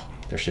line up.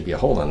 There should be a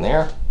hole in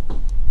there.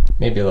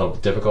 Maybe a little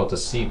difficult to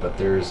see, but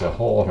there's a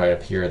hole right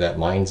up here that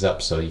lines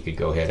up, so you could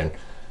go ahead and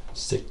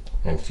stick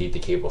and feed the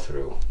cable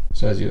through.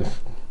 So as you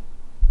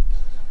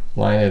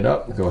line it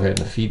up, go ahead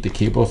and feed the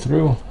cable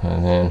through,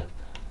 and then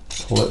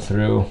pull it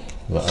through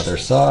the other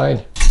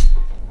side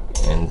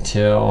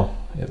until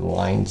it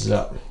lines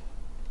up.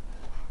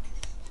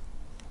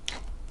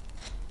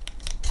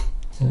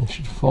 And it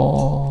should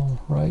fall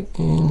right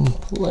in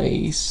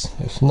place.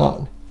 If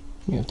not,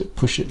 you have to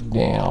push it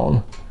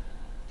down,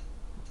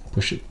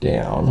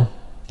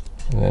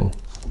 and then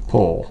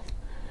pull.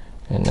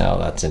 And now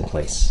that's in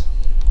place.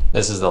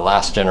 This is the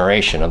last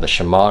generation of the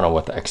Shimano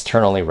with the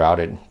externally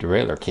routed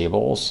derailleur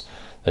cables.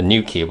 The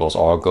new cables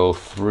all go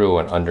through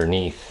and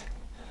underneath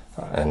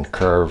and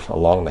curve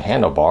along the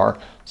handlebar.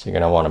 So you're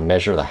going to want to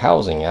measure the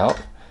housing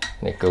out,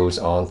 and it goes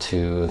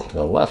onto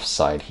the left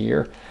side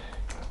here.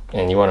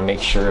 And you want to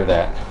make sure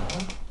that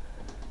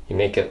you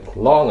make it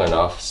long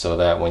enough so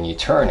that when you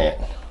turn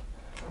it,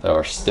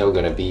 there's still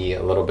going to be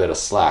a little bit of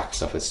slack.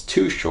 So if it's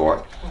too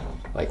short,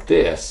 like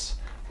this,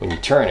 when you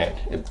turn it,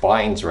 it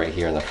binds right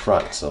here in the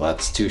front. So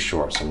that's too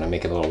short. So I'm going to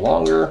make it a little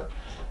longer,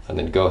 and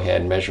then go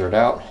ahead and measure it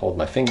out, hold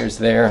my fingers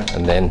there,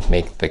 and then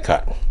make the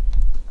cut.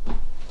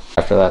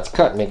 After that's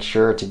cut, make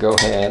sure to go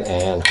ahead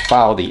and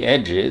file the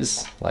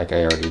edges like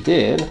I already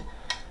did,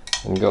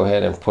 and go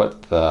ahead and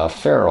put the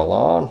ferrule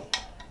on.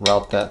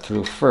 Route that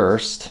through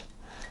first,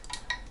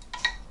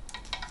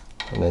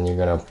 and then you're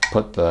going to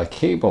put the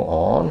cable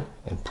on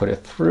and put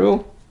it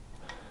through.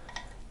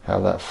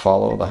 Have that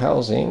follow the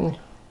housing,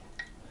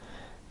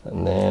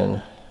 and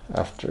then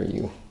after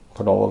you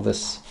put all of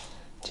this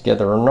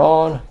together and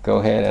on, go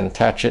ahead and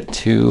attach it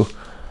to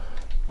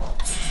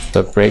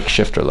the brake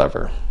shifter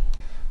lever.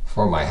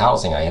 For my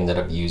housing, I ended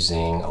up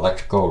using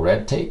electrical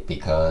red tape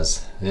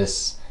because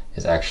this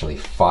is actually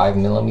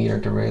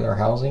 5mm derailleur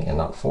housing and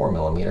not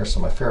 4mm, so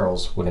my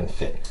ferrules wouldn't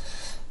fit.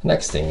 The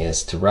next thing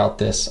is to route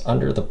this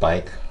under the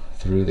bike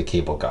through the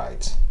cable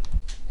guides.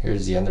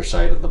 Here's the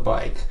underside of the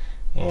bike,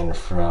 and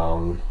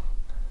from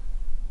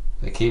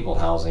the cable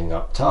housing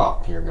up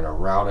top, you're going to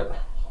route it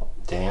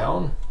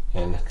down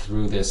and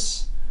through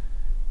this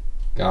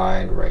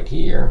guide right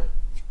here,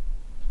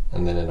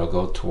 and then it'll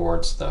go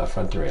towards the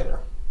front derailleur.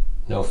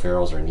 No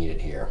ferrules are needed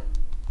here.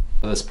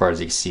 This part, as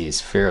you can see, is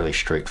fairly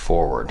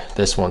straightforward.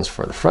 This one's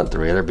for the front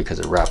derailleur because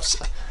it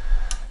wraps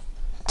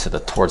to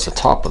towards the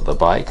top of the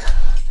bike,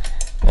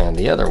 and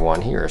the other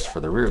one here is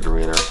for the rear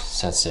derailleur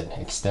since it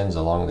extends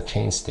along the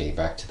chainstay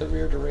back to the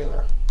rear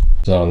derailleur.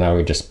 So now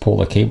we just pull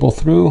the cable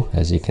through,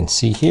 as you can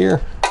see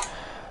here,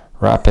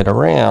 wrap it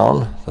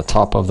around the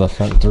top of the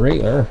front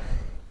derailleur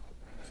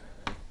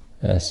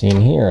as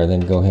seen here,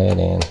 then go ahead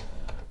and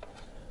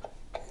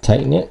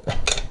tighten it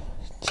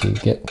to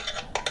get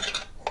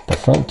the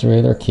front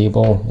derailleur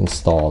cable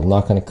installed. I'm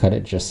not going to cut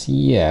it just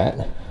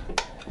yet.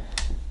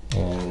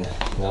 And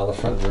now the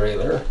front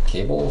derailleur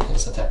cable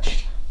is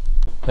attached.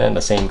 And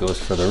the same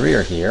goes for the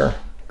rear here.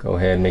 Go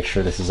ahead and make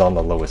sure this is on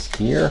the lowest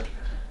gear,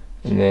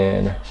 and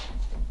then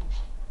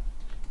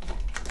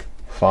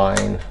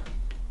find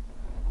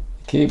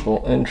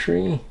cable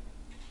entry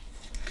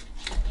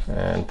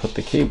and put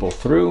the cable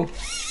through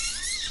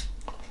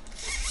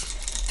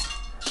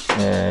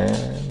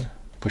and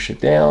push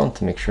it down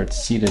to make sure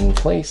it's seated in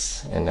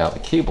place. And now the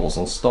cable's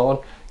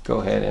installed,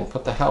 go ahead and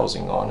put the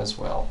housing on as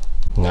well.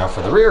 Now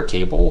for the rear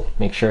cable,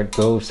 make sure it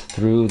goes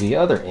through the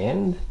other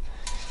end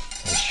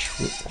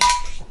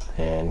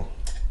and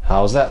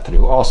house that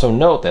through. Also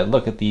note that,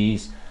 look at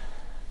these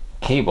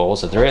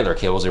cables, the derailleur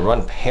cables, they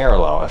run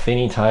parallel. If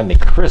any time they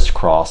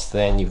crisscross,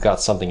 then you've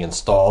got something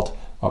installed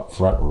up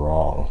front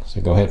wrong. So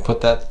go ahead and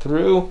put that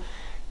through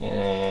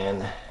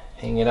and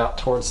hang it out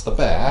towards the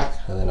back,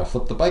 and then I'll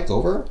flip the bike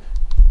over.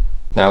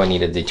 Now we need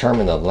to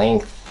determine the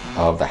length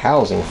of the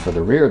housing for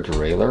the rear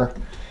derailleur,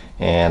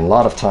 and a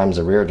lot of times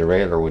the rear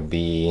derailleur would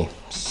be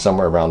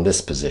somewhere around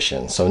this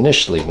position. So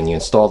initially when you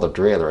install the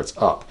derailleur, it's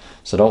up,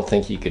 so don't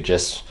think you could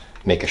just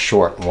make a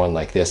short one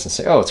like this and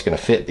say, oh, it's going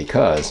to fit,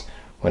 because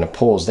when it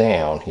pulls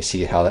down, you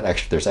see how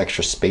that there's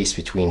extra space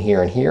between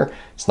here and here.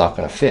 It's not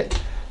going to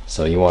fit.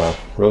 So you want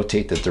to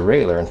rotate the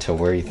derailleur until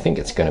where you think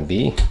it's going to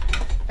be.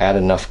 Add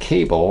enough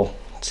cable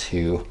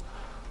to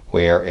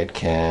where it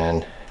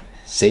can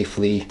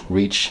safely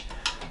reach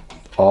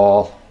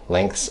all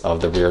lengths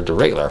of the rear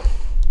derailleur.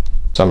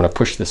 So I'm going to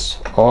push this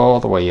all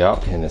the way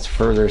up in its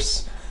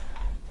furthest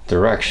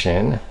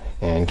direction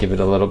and give it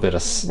a little bit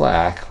of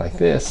slack like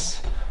this.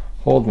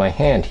 Hold my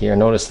hand here.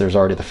 Notice there's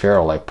already the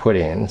ferrule I put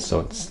in,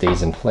 so it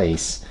stays in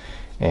place.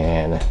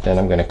 And then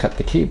I'm going to cut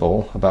the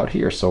cable about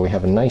here so we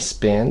have a nice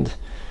bend.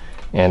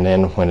 And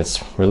then when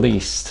it's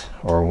released,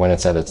 or when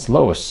it's at its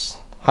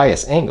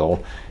highest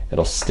angle,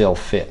 it'll still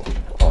fit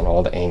on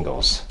all the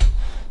angles.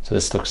 So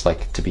this looks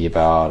like to be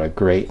about a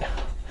great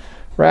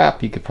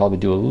wrap. You could probably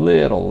do a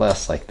little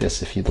less like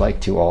this if you'd like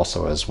to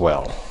also as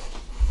well.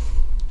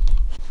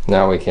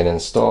 Now we can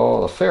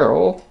install the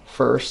ferrule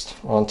first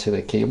onto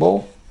the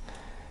cable.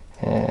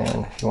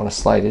 And if you want to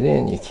slide it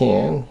in, you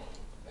can.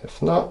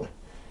 If not,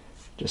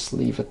 just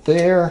leave it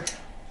there.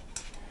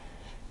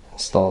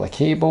 Install the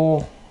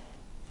cable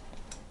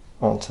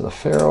onto the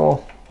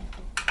ferrule.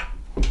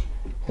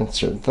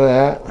 Insert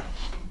that.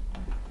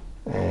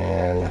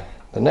 And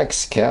the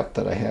next cap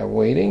that I have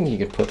waiting, you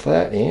could put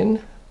that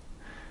in.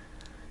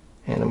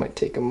 And it might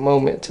take a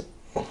moment to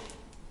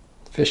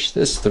fish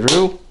this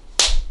through.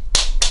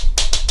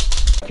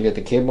 If you get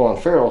the cable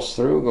and ferrules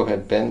through, go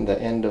ahead, bend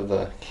the end of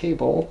the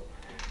cable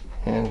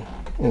and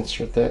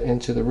insert that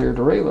into the rear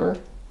derailleur.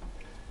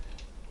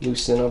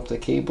 Loosen up the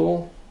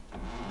cable,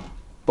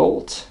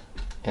 bolt,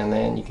 and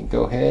then you can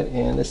go ahead,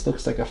 and this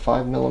looks like a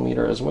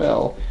 5mm as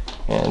well,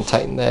 and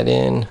tighten that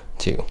in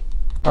too.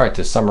 All right,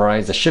 to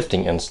summarize the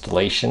shifting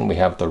installation, we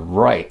have the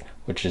right,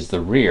 which is the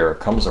rear,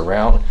 comes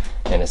around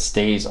and it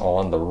stays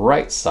on the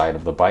right side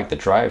of the bike, the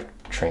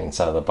drivetrain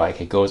side of the bike.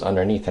 It goes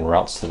underneath and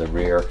routes to the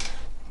rear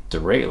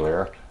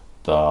derailleur.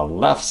 The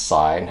left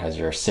side, as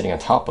you're sitting on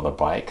top of the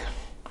bike,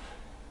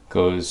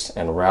 goes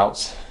and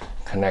routes,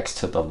 connects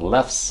to the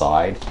left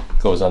side,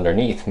 goes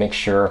underneath. Make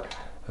sure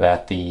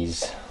that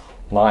these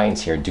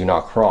lines here do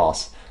not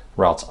cross,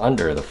 routes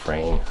under the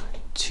frame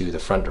to the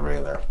front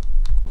derailleur.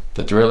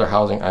 The derailleur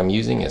housing I'm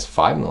using is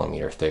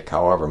 5mm thick.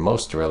 However,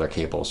 most derailleur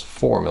cables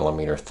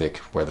 4mm thick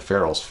where the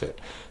ferrules fit.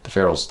 The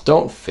ferrules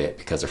don't fit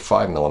because they're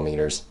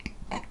 5mm.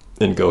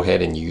 Then go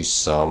ahead and use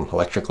some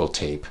electrical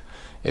tape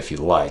if you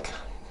like.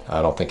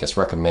 I don't think it's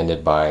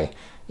recommended by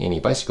any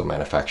bicycle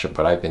manufacturer,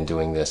 but I've been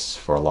doing this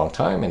for a long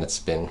time and it's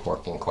been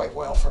working quite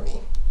well for me.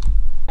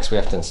 Next we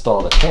have to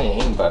install the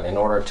chain, but in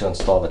order to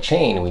install the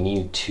chain we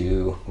need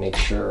to make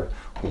sure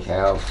we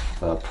have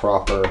the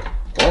proper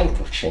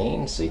length of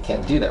chain, so you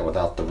can't do that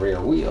without the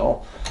rear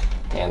wheel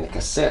and the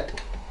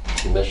cassette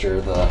to measure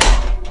the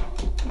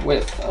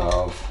width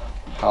of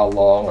how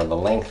long or the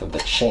length of the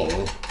chain.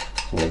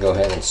 I'm going to go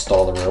ahead and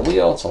install the rear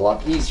wheel. It's a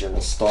lot easier to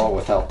install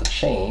without the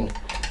chain,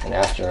 and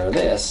after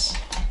this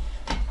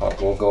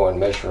we'll go and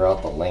measure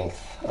out the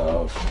length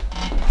of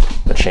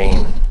the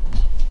chain.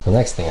 The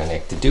next thing I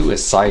need to do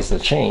is size the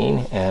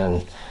chain,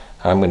 and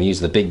I'm going to use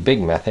the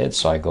big method,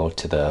 so I go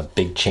to the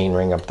big chain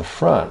ring up the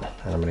front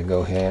and I'm going to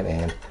go ahead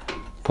and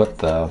put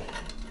the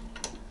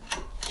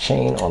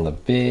chain on the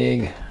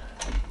big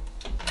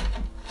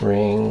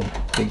ring,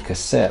 big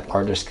cassette,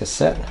 largest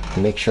cassette,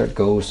 and make sure it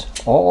goes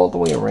all the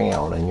way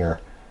around, and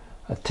you're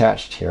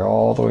attached here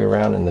all the way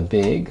around in the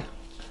big,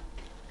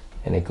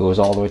 and it goes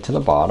all the way to the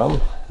bottom.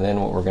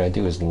 Then what we're going to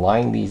do is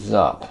line these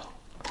up.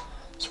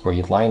 So where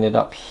you line it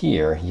up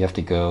here, you have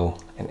to go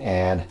and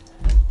add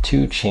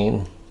two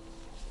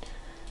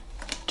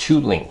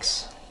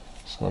links.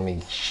 So let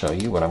me show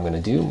you what I'm going to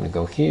do. I'm going to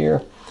go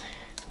here,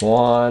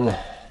 1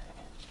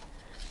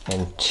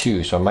 and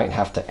 2, so I might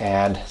have to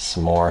add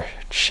some more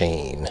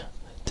chain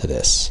to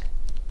this.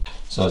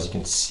 So as you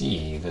can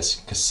see, this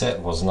cassette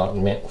was not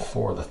meant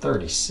for the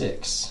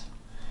 36.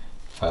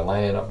 If I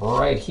line it up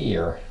right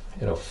here,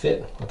 it'll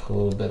fit with a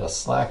little bit of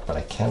slack, but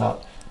I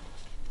cannot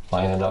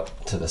line it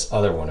up to this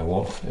other one. It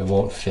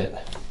won't fit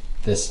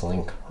this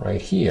link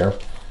right here,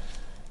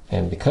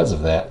 and because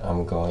of that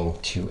I'm going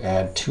to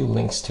add 2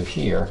 links to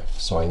here.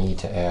 So I need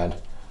to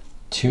add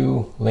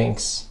 2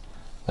 links.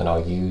 Then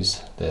I'll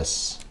use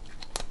this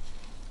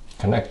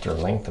connector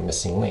link, the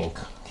missing link,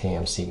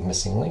 KMC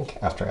missing link,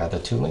 after I add the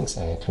 2 links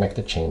and connect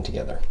the chain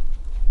together.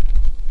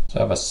 So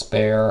I have a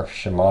spare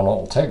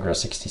Shimano Ultegra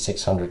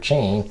 6600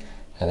 chain,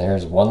 and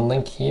there's 1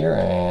 link here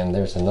and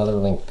there's another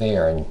link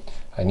there, and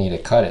I need to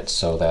cut it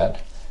so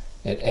that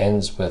it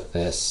ends with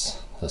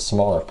this, the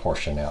smaller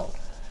portion out,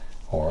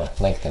 or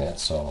lengthen it.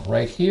 So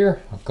right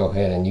here, I'll go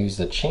ahead and use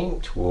the chain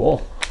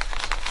tool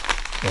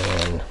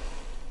and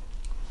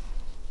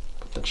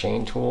the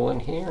chain tool in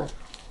here,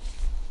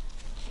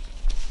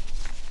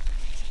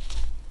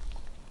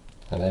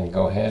 and then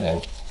go ahead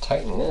and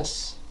tighten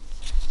this,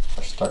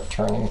 or start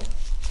turning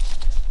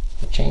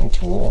the chain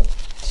tool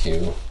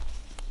to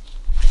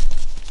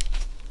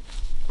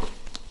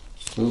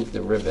move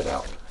the rivet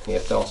out. You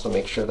have to also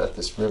make sure that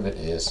this rivet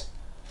is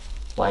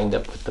lined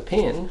up with the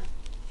pin.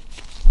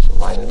 So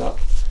line it up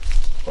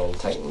and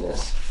tighten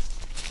this,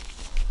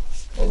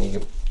 and you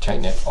can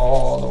tighten it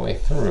all the way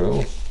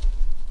through.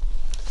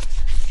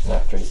 And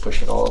after you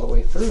push it all the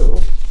way through,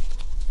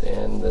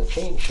 then the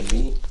chain should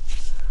be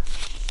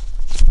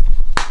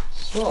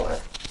smaller.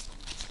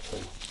 So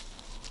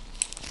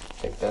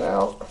take that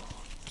out,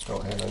 go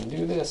ahead and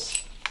undo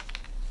this,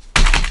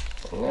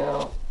 and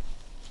now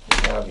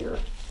you have your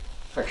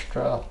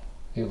extra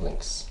few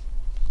links.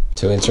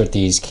 To insert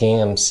these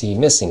KMC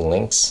missing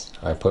links,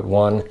 I put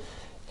one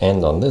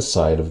end on this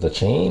side of the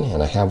chain,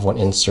 and I have one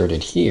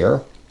inserted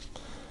here.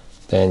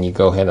 Then you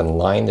go ahead and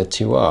line the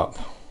 2 up,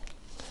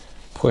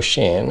 push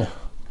in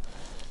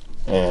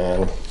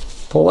and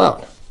pull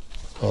out,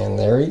 and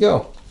there you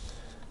go.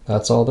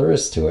 That's all there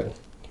is to it.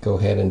 Go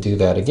ahead and do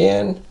that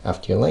again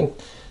after you link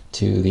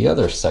to the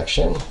other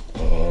section,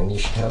 and you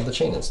should have the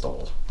chain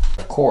installed.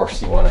 Of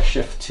course, you want to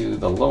shift to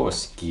the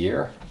lowest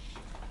gear,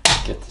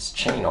 get this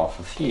chain off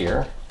of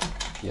here,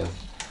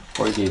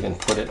 or you even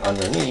put it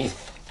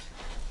underneath.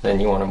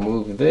 Then you want to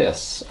move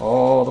this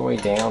all the way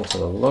down to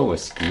the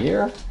lowest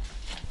gear.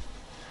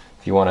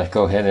 If you want to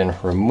go ahead and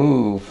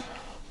remove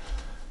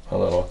a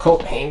little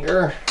coat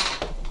hanger,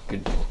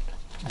 could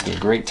be a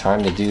great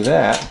time to do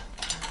that.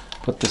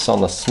 Put this on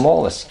the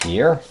smallest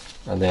gear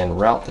and then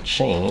route the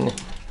chain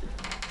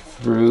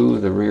through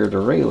the rear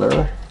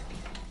derailleur,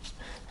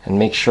 and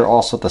make sure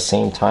also at the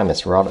same time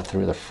it's routed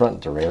through the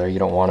front derailleur. You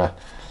don't want to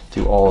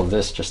do all of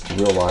this just to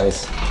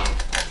realize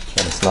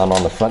that it's not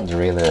on the front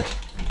derailleur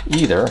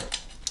either.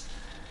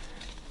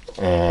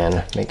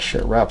 And make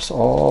sure it wraps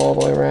all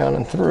the way around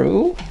and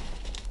through.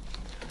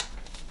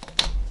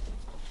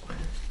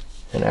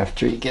 And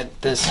after you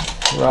get this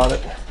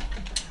routed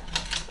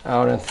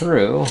out and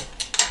through,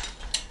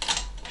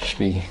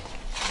 be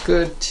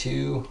good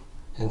to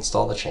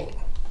install the chain.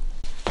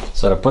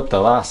 So to put the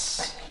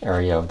last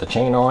area of the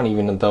chain on,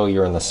 even though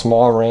you're in the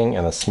small ring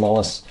and the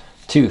smallest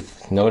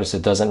tooth, notice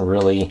it doesn't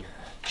really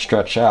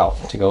stretch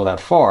out to go that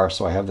far.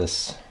 So I have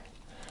this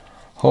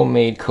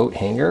homemade coat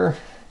hanger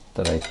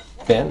that I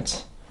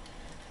bent,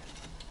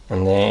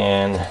 and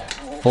then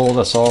pull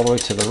this all the way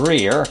to the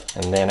rear,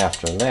 and then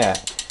after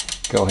that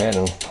go ahead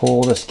and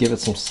pull this, give it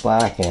some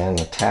slack, and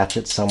attach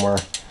it somewhere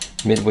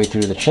midway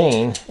through the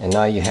chain, and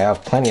now you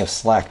have plenty of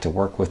slack to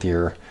work with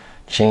your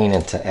chain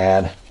and to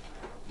add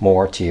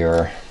more to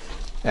your,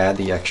 add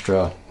the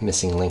extra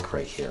missing link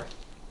right here.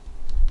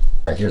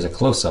 All right, here's a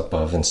close-up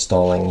of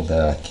installing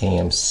the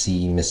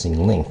KMC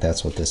missing link.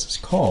 That's what this is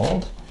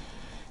called.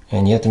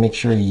 And you have to make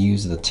sure you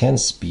use the 10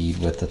 speed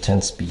with the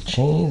 10 speed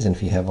chains, and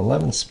if you have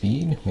 11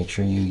 speed, make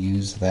sure you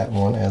use that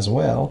one as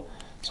well.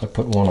 So I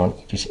put one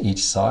on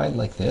each side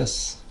like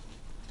this.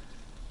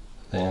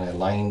 Then I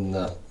line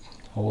the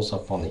holes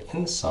up on the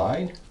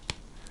inside,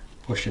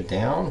 push it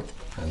down,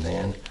 and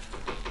then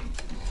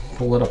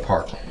pull it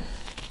apart.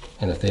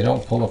 And if they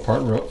don't pull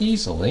apart real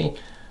easily,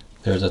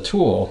 there's a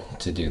tool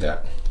to do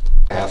that.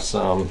 I have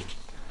some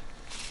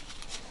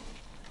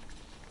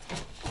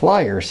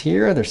pliers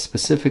here. They're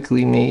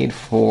specifically made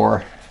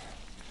for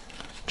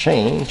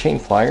chain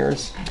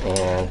pliers,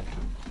 and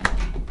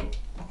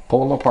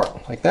pull them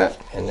apart like that,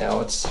 and now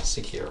it's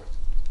secure.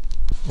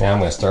 Now I'm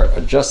going to start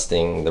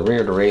adjusting the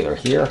rear derailleur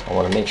here. I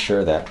want to make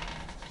sure that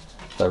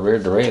the rear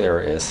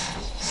derailleur is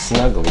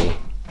snugly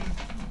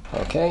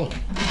okay.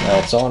 Now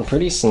it's on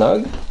pretty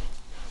snug,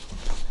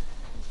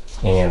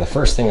 and the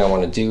first thing I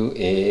want to do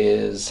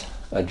is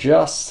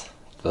adjust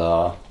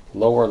the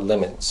lower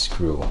limit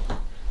screw.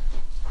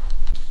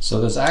 So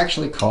this is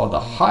actually called the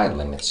high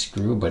limit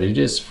screw, but it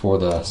is for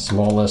the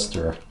smallest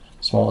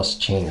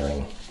chain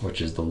ring,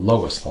 which is the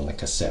lowest on the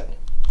cassette.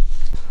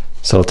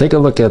 So take a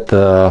look at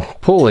the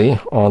pulley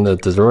on the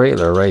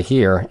derailleur right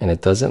here, and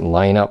it doesn't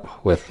line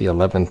up with the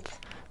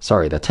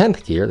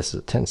 10th gear. This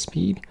is a 10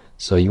 speed.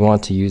 So you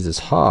want to use this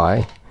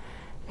high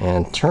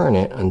and turn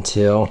it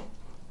until,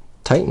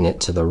 tighten it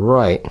to the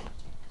right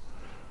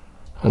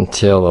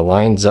until it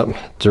lines up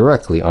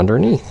directly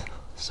underneath.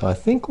 So I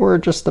think we're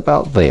just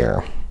about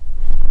there.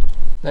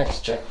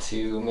 Next, check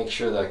to make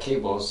sure the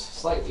cable is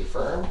slightly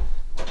firm,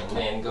 and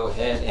then go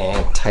ahead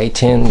and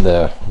tighten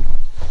the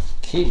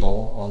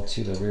cable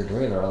onto the rear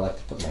derailleur. I like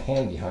to put my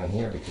hand behind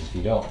here because if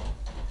you don't,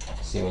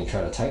 see when you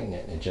try to tighten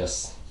it, it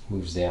just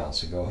moves down.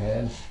 So go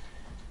ahead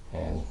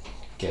and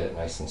get it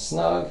nice and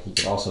snug. You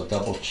can also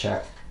double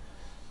check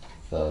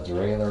the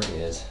derailleur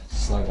is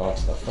snug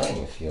onto the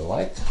frame if you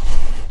like.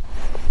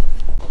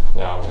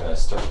 Now I'm going to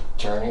start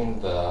turning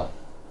the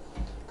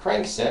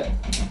crankset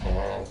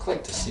and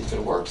click to see if it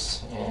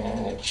works,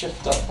 and it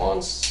shifts up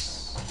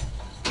once,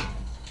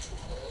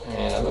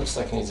 and it looks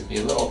like it needs to be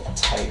a little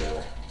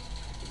tighter.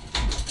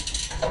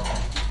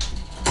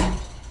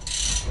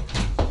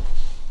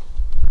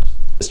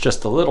 It's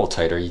just a little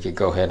tighter. You could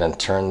go ahead and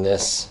turn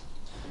this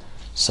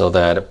so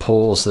that it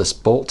pulls this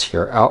bolt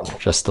here out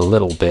just a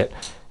little bit,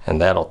 and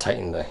that'll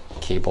tighten the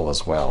cable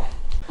as well.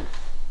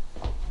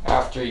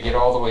 After you get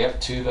all the way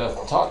up to the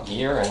top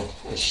gear and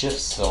it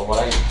shifts, so what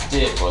I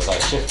did was I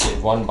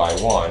shifted one by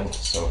one.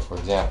 So for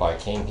example, I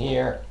came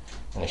here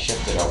and I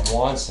shifted up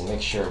once and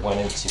make sure it went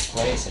into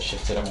place. I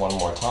shifted up one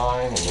more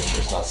time and make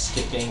sure it's not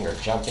skipping or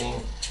jumping,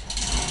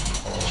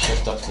 and then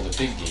shift up to the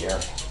big gear.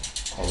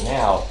 And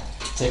now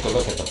take a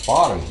look at the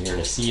bottom here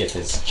to see if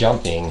it's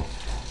jumping,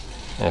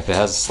 and if it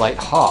has a slight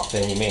hop,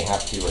 then you may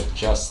have to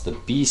adjust the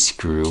B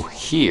screw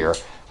here,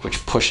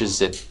 which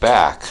pushes it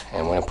back,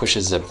 and when it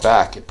pushes it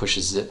back, it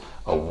pushes it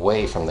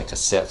away from the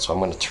cassette. So I'm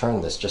going to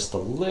turn this just a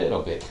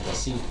little bit because I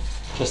see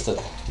just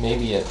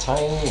maybe a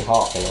tiny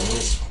hop, and it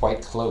is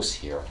quite close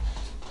here.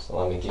 So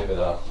let me give it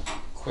a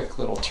quick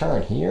little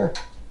turn here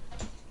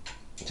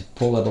to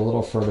pull it a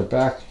little further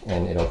back,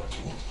 and it'll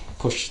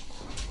push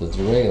the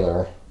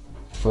derailleur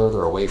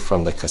further away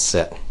from the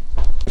cassette.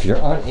 If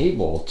you're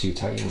unable to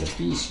tighten the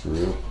B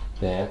screw,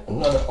 then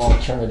another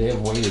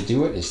alternative way to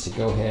do it is to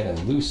go ahead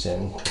and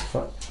loosen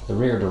the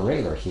rear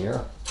derailleur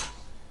here.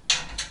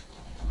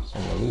 So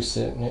I'm going to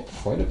loosen it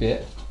quite a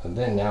bit, and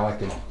then now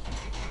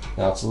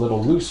it's a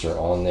little looser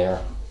on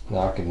there.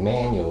 Now I can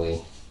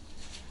manually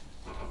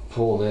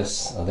pull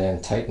this and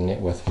then tighten it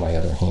with my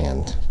other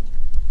hand.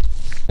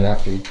 And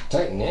after you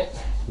tighten it,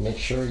 make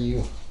sure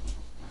you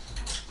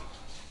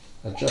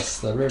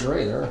adjust the rear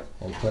derailleur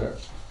and put it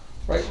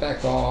right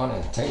back on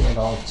and tighten it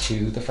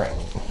onto the frame.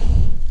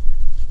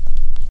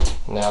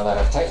 Now that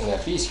I've tightened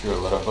that B screw a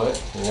little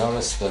bit, you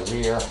notice the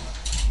rear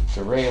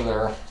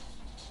derailleur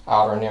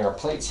outer and inner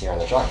plates here on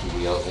the jockey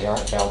wheels, they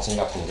aren't bouncing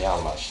up and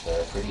down much.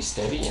 They're pretty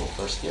steady in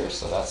first gear,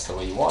 so that's the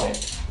way you want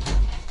it.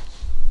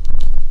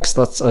 Next,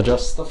 let's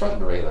adjust the front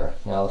derailleur.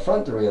 Now the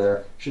front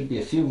derailleur should be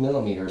a few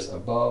millimeters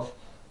above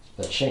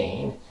the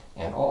chain,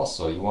 and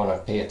also you want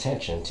to pay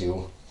attention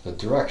to the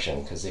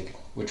direction because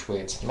which way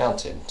it's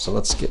mounted. So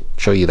let's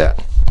show you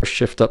that.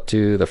 Shift up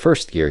to the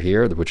first gear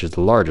here, which is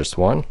the largest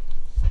one.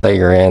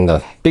 You're in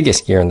the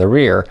biggest gear in the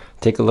rear,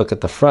 take a look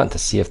at the front to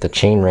see if the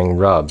chainring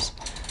rubs.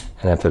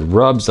 And if it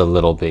rubs a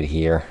little bit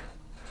here,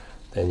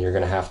 then you're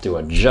going to have to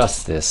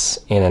adjust this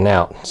in and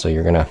out. So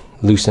you're going to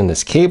loosen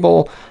this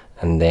cable,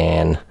 and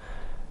then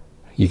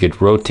you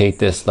could rotate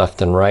this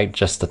left and right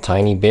just a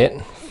tiny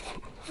bit,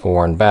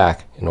 forward and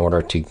back, in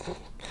order to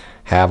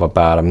have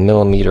about 1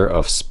 millimeter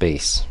of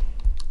space.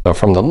 So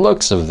from the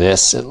looks of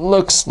this, it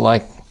looks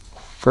like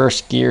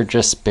first gear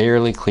just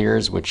barely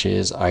clears, which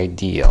is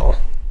ideal.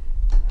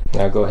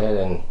 Now go ahead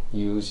and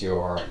use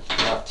your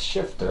left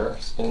shifter,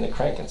 spin the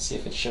crank and see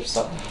if it shifts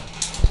up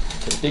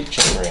to big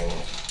chainring.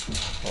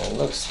 And it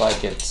looks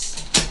like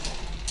it's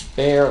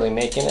barely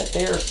making it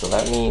there, so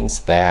that means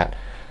that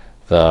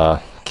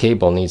the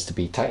cable needs to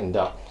be tightened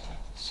up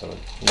so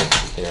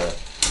it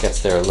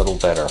gets there a little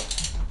better.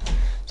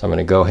 So I'm going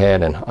to go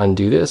ahead and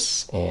undo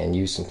this and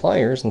use some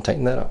pliers and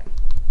tighten that up.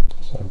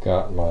 So I've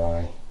got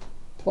my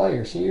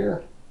pliers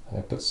here, and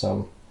I put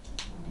some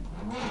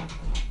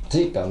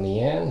tape on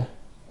the end.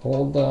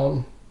 Hold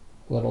them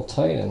a little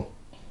tight and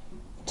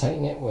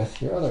tighten it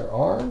with your other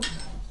arm.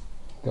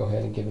 Go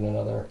ahead and give it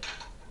another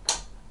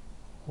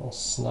little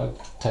snug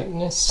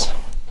tightness.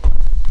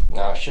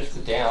 Now shift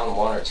it down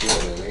 1 or 2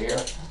 in the rear,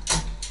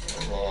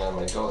 and then I'm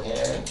going to go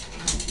ahead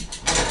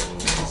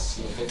and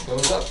see if it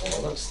goes up. And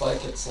it looks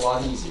like it's a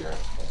lot easier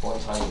at one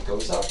time it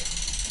goes up.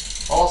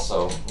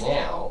 Also,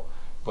 now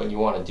what you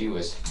want to do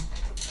is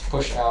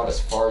push out as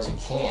far as you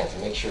can to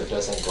make sure it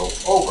doesn't go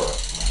over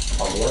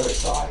on the other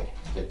side.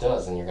 If it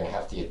does, then you're going to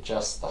have to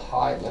adjust the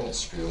high limit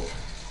screw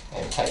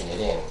and tighten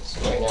it in.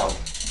 So right now,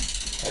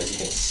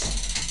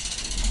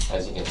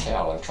 as you can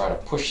tell, I'm trying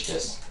to push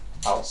this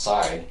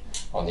outside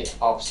on the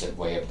opposite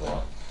way of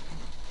the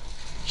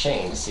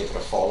chain to see if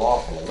it'll fall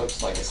off, and it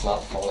looks like it's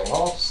not falling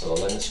off, so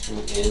the limit screw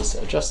is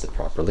adjusted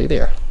properly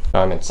there.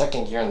 I'm in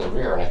second gear in the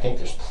rear, and I think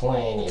there's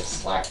plenty of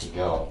slack to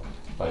go.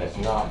 But if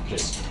not,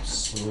 just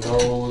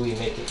slowly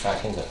make it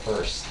back into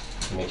first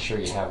to make sure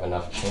you have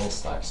enough chain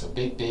slack. So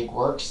big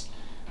works.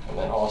 And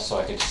then also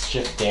I could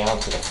shift down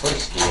to the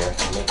first gear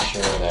and make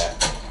sure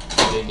that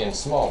big and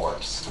small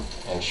works.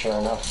 And sure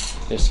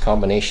enough, this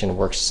combination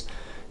works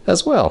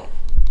as well.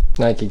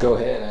 Now you could go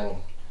ahead and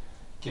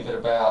give it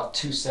about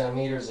 2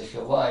 centimeters if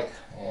you like,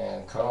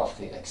 and cut off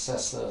the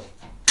excessive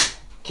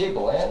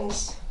cable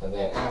ends. And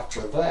then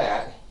after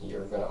that,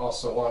 you're going to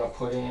also want to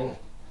put in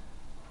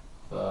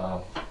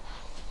the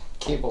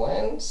cable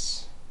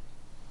ends.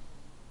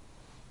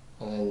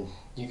 And then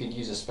you could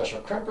use a special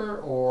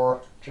crimper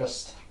or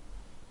just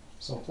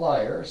some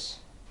pliers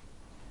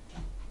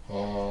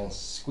and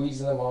squeeze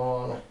them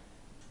on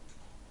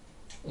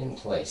in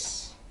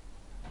place,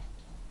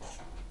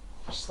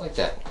 just like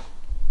that.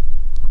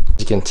 As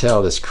you can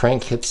tell, this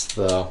crank hits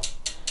the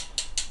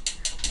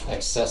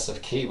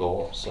excessive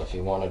cable, so if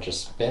you want to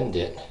just bend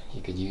it,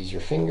 you could use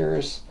your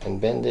fingers and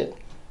bend it,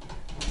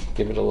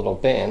 give it a little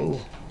bend,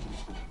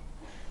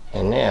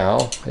 and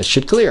now it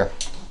should clear.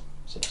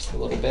 So just a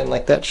little bend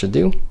like that should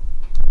do.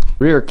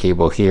 Rear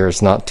cable here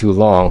is not too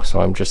long,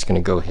 so I'm just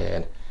going to go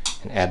ahead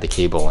and add the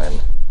cable in.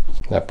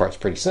 That part's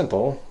pretty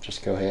simple.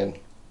 Just go ahead,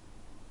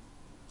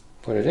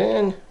 put it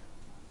in,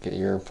 get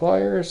your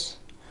pliers,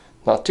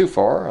 not too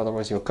far,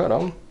 otherwise you'll cut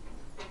them,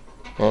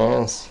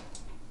 and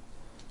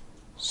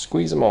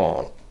squeeze them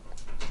on.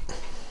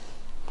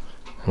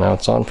 And now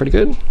it's on pretty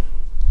good.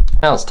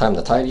 Now it's time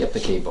to tidy up the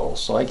cable.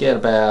 So I get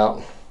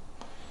about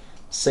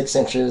 6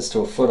 inches to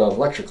 1 foot of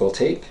electrical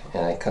tape,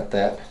 and I cut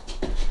that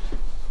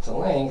to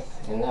length.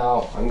 And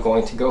now I'm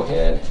going to go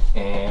ahead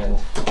and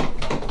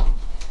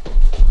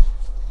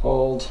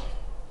hold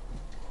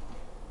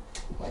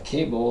my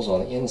cables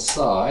on the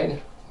inside.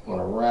 I'm going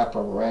to wrap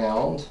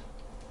around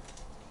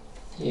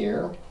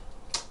here,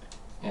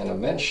 and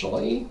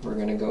eventually we're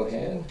going to go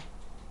ahead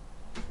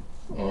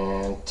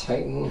and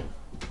tighten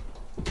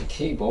the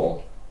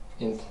cable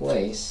in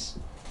place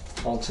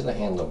onto the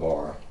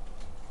handlebar.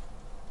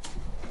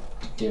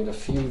 Give it a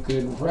few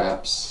good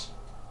wraps.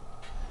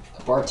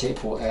 The bar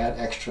tape will add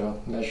extra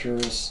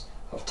measures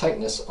of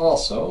tightness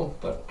also,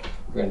 but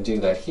we're going to do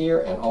that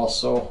here and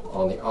also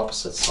on the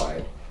opposite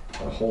side. I'm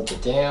going to hold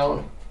it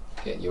down,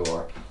 get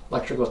your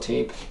electrical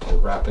tape,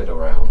 and wrap it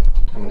around.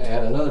 I'm going to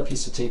add another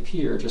piece of tape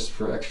here just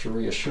for extra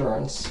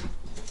reassurance.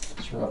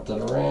 Just wrap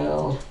that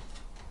around,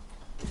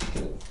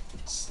 get it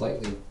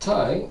slightly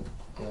tight,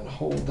 and then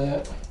hold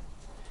that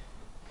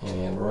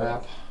and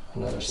wrap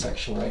another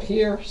section right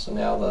here. So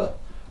now the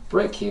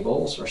brake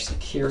cables are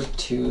secured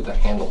to the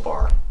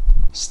handlebar.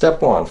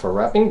 Step 1 for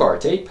wrapping bar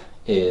tape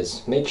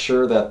is make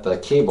sure that the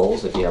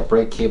cables, if you have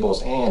brake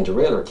cables and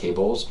derailleur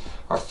cables,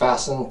 are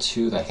fastened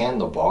to the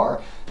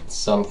handlebar.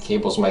 Some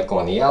cables might go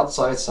on the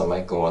outside, some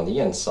might go on the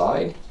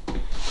inside.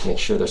 Make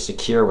sure they're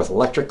secure with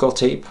electrical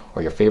tape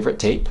or your favorite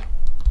tape.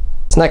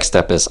 This next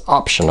step is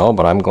optional,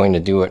 but I'm going to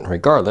do it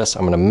regardless.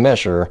 I'm going to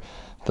measure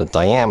the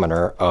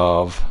diameter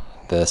of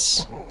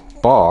this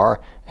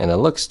bar, and it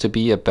looks to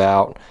be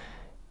about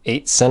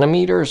 8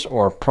 centimeters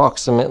or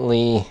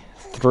approximately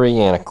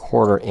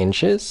 3¼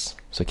 inches.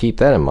 So keep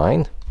that in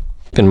mind.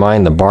 Keep in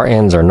mind the bar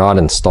ends are not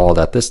installed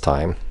at this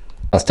time.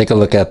 Let's take a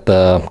look at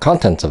the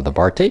contents of the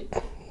bar tape.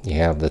 You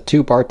have the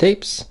 2 bar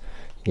tapes,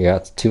 you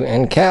got 2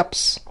 end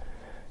caps,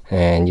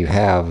 and you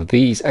have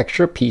these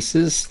extra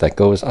pieces that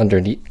goes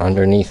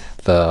underneath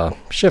the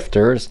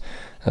shifters,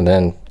 and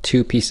then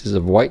 2 pieces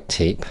of white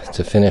tape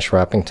to finish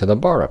wrapping to the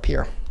bar up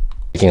here.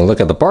 Taking a look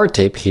at the bar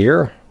tape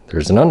here,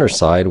 there's an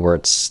underside where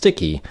it's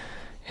sticky,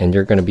 and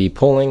you're going to be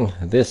pulling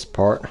this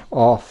part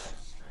off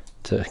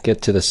to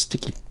get to the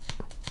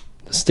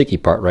sticky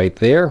part right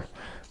there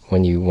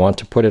when you want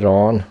to put it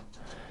on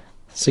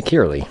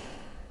securely.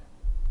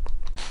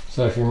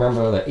 So if you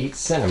remember the 8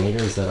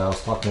 centimeters that I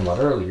was talking about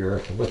earlier,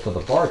 the width of the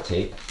bar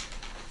tape,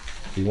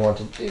 if you want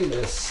to do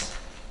this,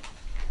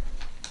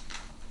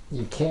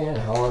 you can.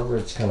 However,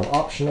 it's kind of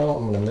optional.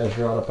 I'm going to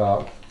measure out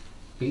about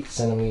 8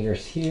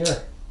 centimeters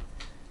here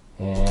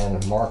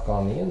and mark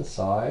on the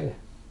inside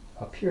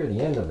up here at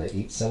the end of the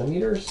 8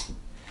 centimeters.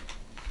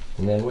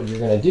 And then what you're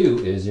going to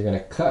do is you're going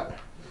to cut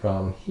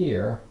from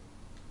here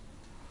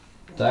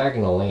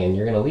diagonally, and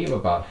you're going to leave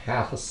about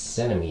 1/2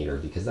 centimeter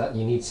because that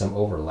you need some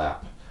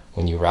overlap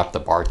when you wrap the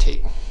bar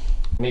tape.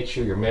 Make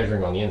sure you're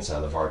measuring on the inside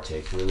of the bar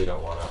tape. You really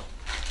don't want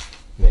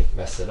to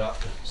mess it up.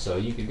 So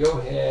you could go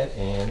ahead,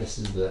 and this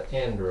is the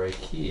end right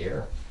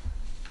here.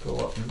 Go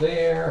up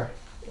there,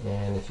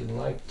 and if you'd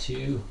like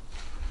to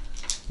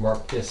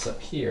mark this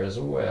up here as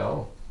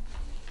well.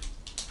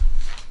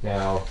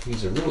 Now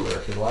use a ruler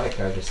if you like.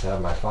 I just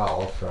have my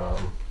file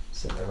from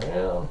sitting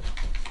around,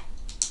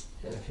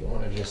 and if you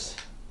want to just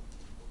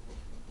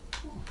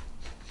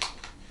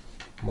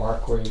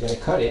mark where you're going to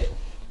cut it,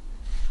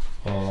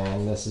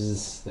 and this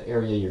is the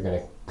area you're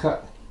going to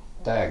cut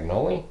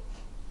diagonally.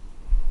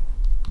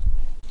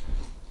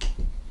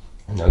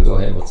 Now go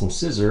ahead with some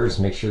scissors,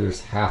 make sure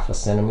there's 1/2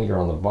 centimeter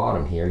on the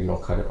bottom here. You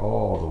don't cut it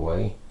all the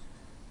way,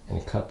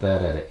 and cut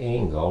that at an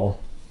angle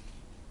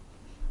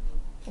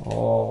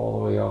all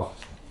the way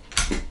off.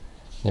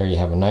 There you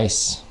have a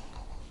nice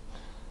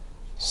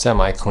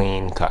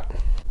semi-clean cut.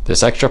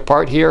 This extra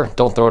part here,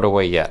 don't throw it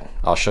away yet.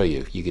 I'll show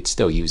you. You could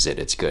still use it.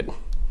 It's good.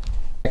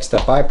 Next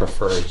step I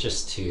prefer is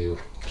just to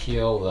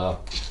peel the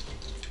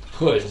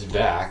hoods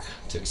back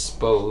to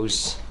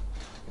expose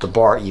the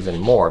bar even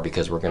more,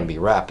 because we're going to be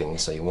wrapping,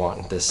 so you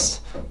want this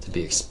to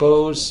be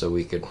exposed so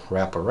we could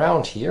wrap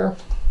around here.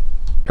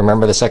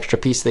 Remember this extra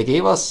piece they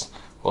gave us?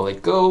 Well,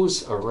 it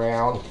goes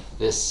around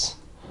this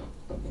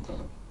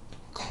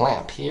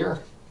clamp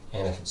here,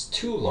 and if it's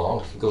too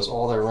long, if it goes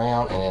all the way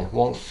around and it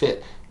won't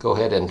fit, go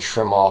ahead and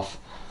trim off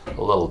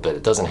a little bit.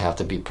 It doesn't have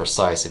to be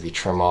precise. If you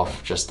trim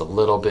off just a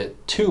little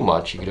bit too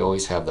much, you could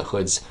always have the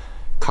hoods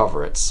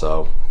cover it,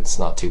 so it's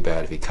not too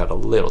bad if you cut a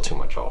little too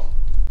much off.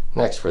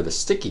 Next, for the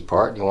sticky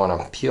part, you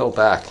want to peel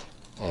back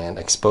and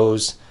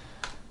expose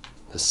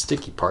the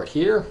sticky part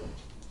here,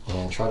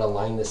 and try to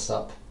line this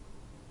up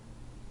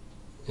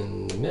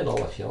in the middle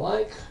if you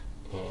like,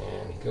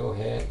 and go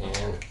ahead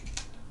and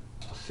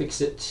affix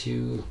it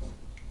to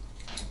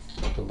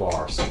the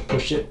bar. So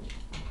push it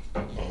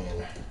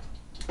and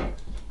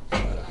try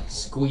to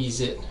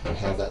squeeze it and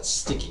have that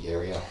sticky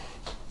area.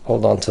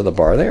 Hold on to the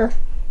bar there.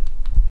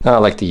 Now I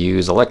like to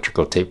use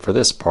electrical tape for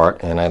this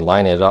part, and I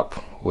line it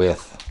up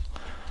with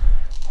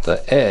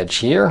the edge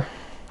here,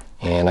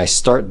 and I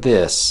start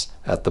this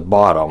at the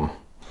bottom.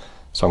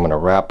 So I'm going to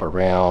wrap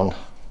around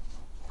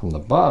from the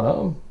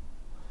bottom,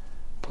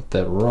 put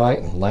that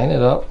right, line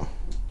it up,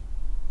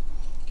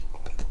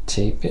 put the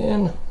tape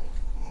in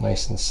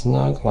nice and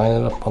snug, line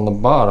it up on the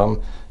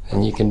bottom,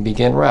 and you can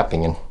begin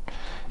wrapping.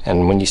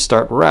 And when you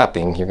start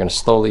wrapping, you're going to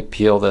slowly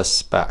peel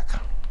this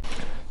back.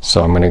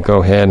 So I'm going to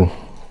go ahead and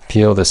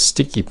peel the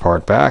sticky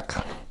part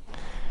back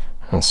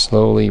and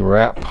slowly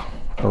wrap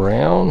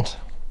around.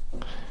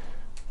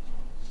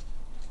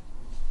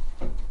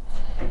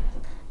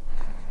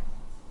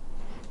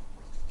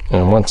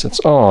 And once it's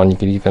on, you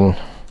can even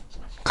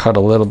cut a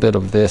little bit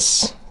of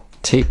this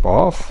tape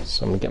off.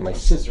 So I'm going to get my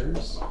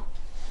scissors,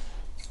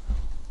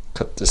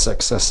 cut this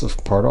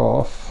excessive part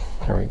off.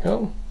 There we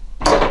go.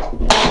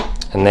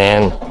 And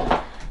then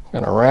I'm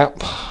going to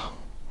wrap.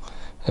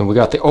 And we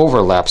got the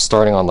overlap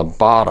starting on the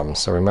bottom.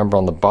 So remember,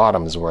 on the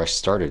bottom is where I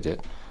started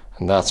it.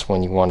 And that's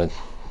when you want to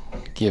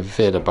give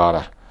it about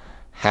a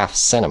 1/2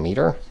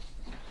 centimeter.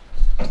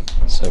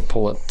 So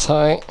pull it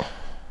tight,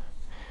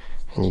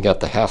 and you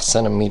got the 1/2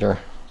 centimeter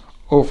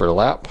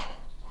overlap,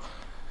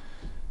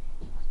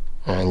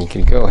 and you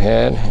can go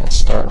ahead and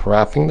start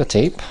wrapping the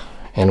tape.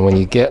 And when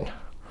you get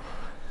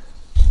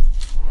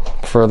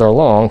further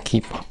along,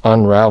 keep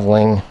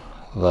unraveling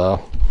the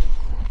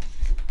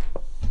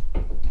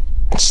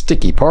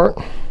sticky part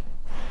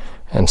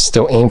and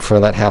still aim for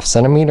that 1/2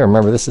 centimeter.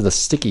 Remember, this is the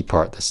sticky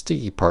part. The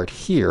sticky part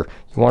here,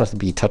 you want it to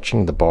be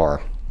touching the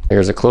bar.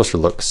 Here's a closer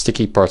look.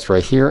 Sticky part's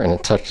right here, and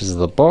it touches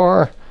the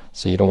bar,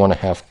 so you don't want to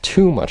have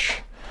too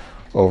much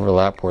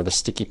overlap where the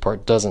sticky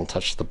part doesn't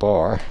touch the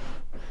bar.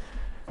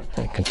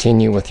 And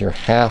continue with your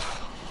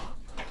 1/2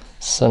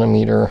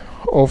 centimeter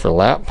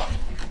overlap.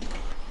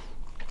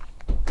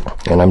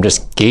 And I'm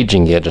just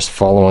gauging it, just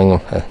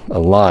following a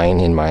line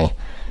in my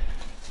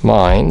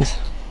mind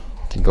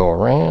to go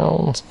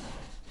around.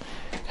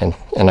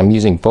 and I'm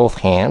using both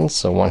hands,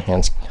 so one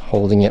hand's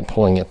holding it,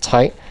 pulling it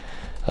tight,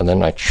 and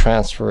then I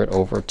transfer it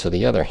over to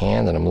the other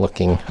hand, and I'm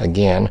looking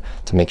again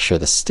to make sure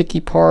the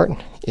sticky part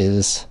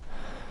is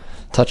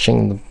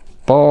touching the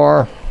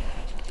bar,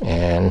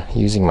 and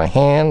using my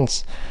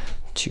hands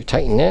to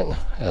tighten it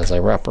as I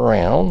wrap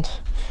around.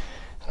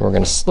 And we're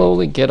going to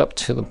slowly get up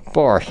to the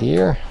bar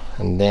here,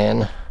 and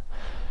then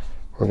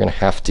we're going to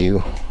have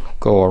to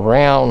go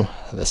around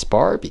this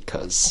bar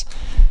because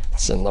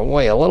it's in the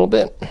way a little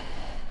bit.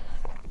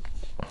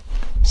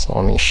 So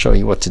let me show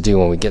you what to do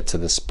when we get to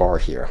this bar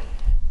here.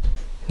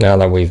 Now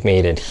that we've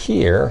made it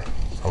here,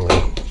 I'm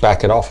going to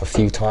back it off a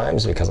few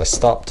times because I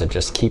stopped to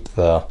just keep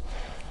the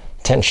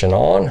tension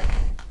on.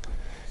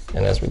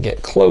 And as we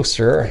get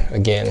closer,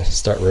 again,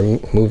 start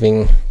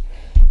removing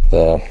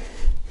the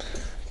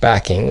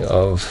backing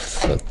of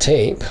the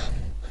tape.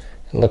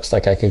 It looks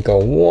like I could go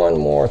one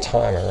more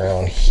time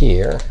around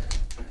here,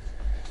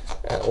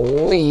 at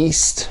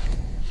least.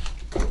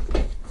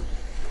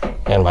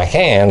 And my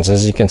hands,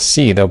 as you can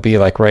see, they'll be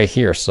like right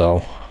here,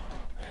 so,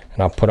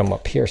 and I'll put them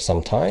up here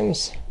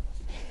sometimes.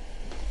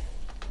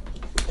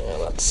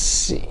 And let's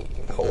see,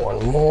 go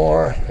one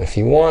more. If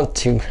you want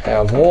to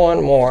have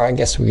one more, I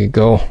guess we could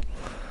go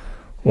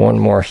one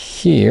more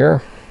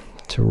here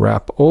to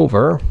wrap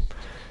over.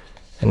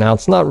 And now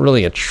it's not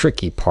really a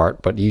tricky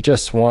part, but you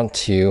just want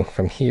to,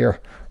 from here,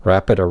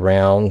 wrap it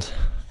around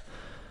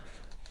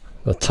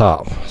the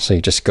top. So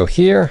you just go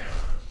here,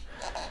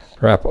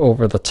 wrap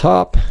over the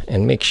top,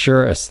 and make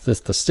sure as the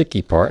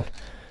sticky part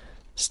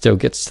still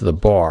gets to the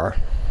bar.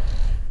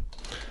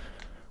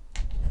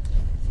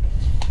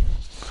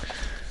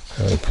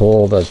 And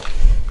pull the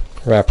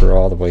wrapper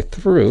all the way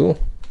through,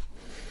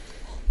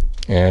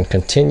 and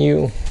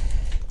continue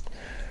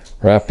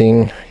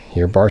wrapping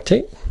your bar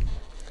tape.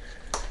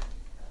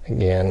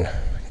 Again,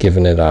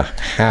 giving it a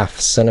 1/2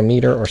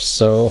 centimeter or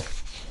so.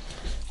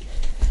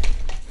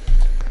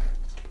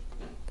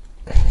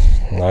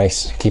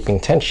 Nice, keeping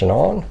tension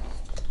on,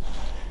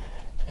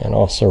 and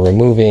also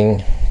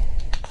removing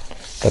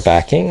the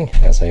backing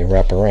as I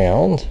wrap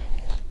around.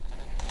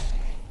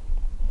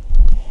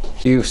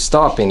 If you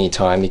stop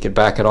anytime, you could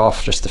back it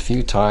off just a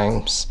few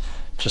times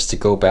just to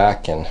go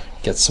back and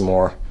get some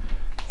more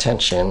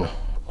tension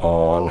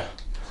on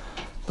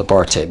the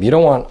bar tape. You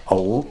don't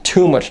want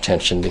too much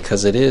tension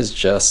because it is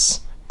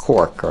just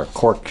cork or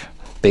cork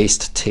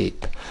based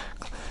tape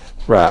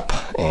wrap,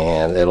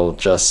 and it'll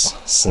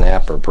just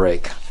snap or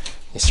break.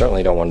 You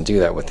certainly don't want to do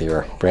that with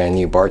your brand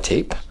new bar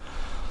tape.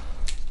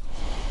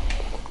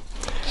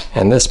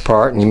 And this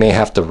part, you may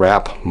have to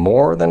wrap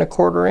more than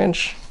 1/4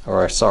 inch,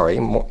 or sorry,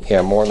 more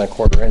than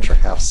 1/4 inch or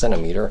 1/2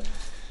 centimeter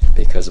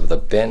because of the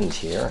bend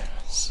here.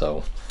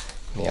 So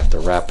you have to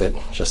wrap it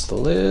just a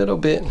little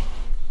bit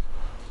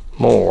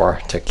more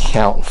to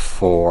count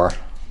for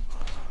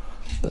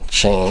the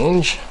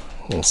change.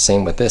 And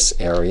same with this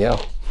area,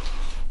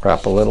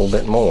 wrap a little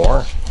bit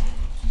more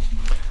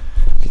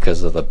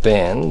because of the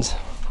bend.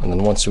 And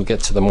then once we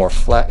get to the more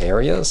flat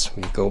areas,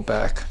 we go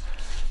back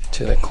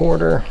to the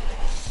 1/4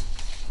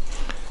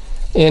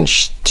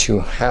 inch to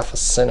 1/2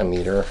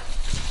 centimeter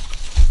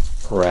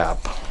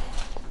wrap.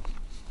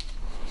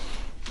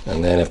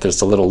 And then if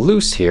there's a little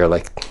loose here,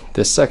 like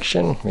this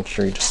section, make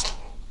sure you just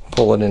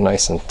pull it in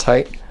nice and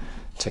tight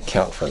to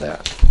count for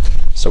that.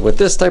 So with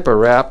this type of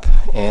wrap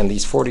and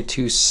these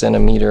 42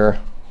 centimeter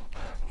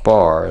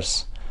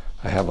bars,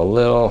 I have a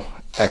little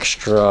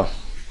extra,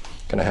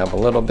 gonna have a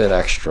little bit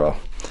extra.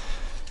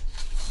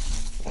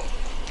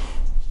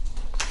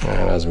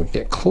 And as we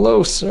get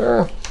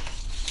closer,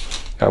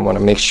 I want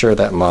to make sure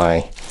that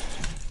my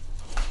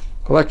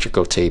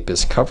electrical tape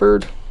is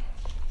covered.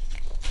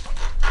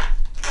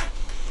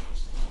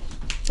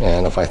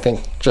 And if I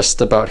think just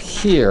about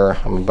here,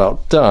 I'm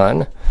about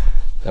done,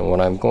 then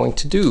what I'm going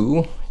to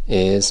do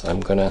is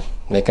I'm going to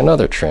make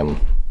another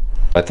trim.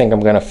 I think I'm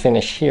going to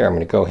finish here. I'm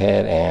going to go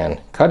ahead and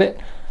cut it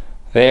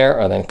there,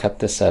 or then cut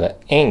this at an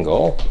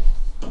angle.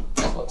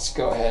 Let's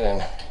go ahead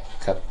and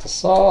cut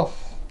this off.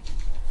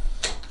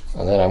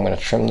 And then I'm going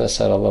to trim this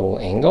at a little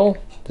angle.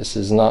 This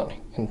is not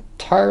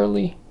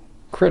entirely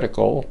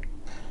critical.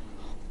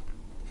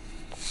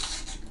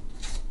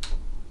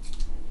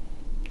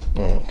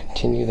 And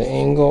continue the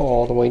angle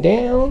all the way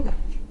down.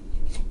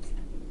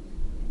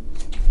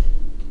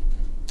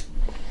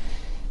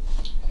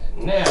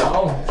 And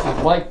now, if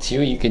you'd like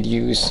to, you could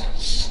use,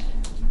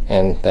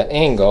 and that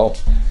angle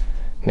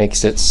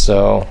makes it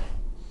so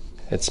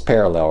it's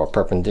parallel or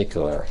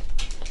perpendicular.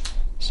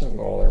 So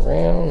go all the way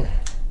around.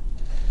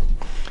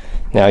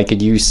 Now you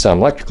could use some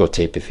electrical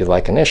tape if you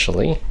like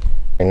initially.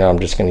 Right now I'm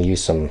just going to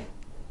use some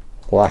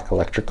black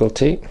electrical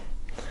tape.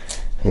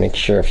 And make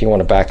sure, if you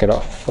want to back it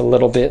off a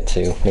little bit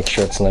to make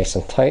sure it's nice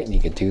and tight, you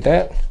could do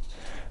that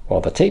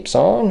while the tape's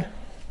on.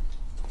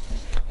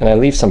 And I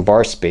leave some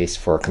bar space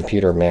for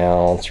computer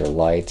mounts or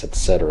lights,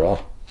 etc.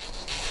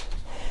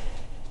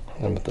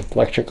 And with the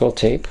electrical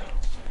tape,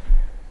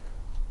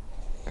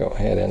 go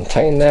ahead and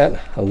tighten that.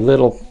 A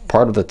little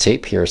part of the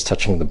tape here is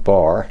touching the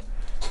bar.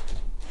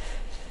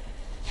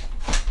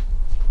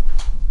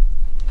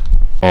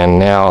 And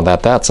now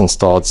that that's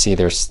installed, see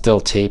there's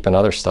still tape and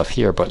other stuff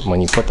here, but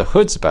when you put the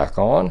hoods back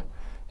on,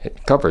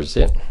 it covers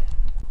it.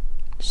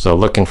 So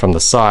looking from the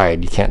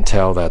side, you can't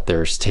tell that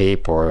there's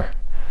tape or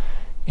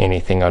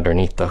anything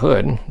underneath the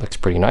hood. Looks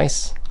pretty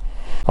nice.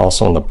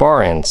 Also on the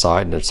bar end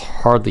side, it's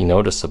hardly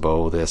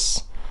noticeable,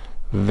 this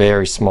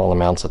very small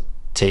amounts of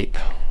tape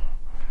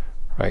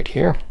right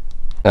here.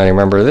 Now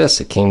remember this,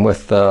 it came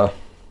with the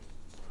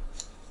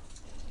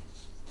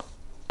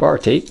bar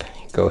tape.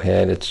 Go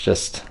ahead, it's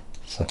just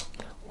some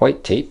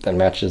white tape that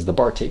matches the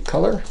bar tape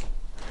color.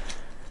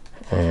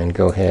 And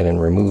go ahead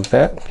and remove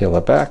that, peel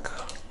it back,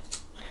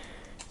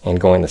 and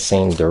go in the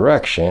same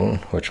direction,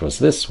 which was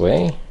this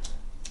way. You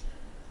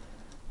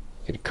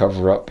could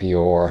cover up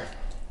your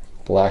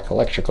black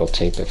electrical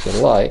tape if you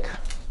like,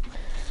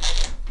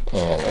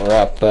 and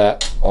wrap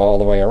that all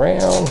the way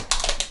around.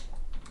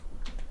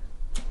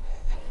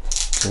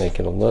 Make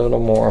it a little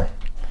more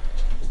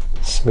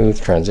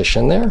smooth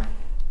transition there.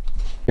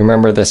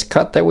 Remember this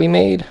cut that we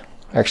made?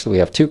 Actually, we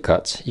have two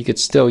cuts. You could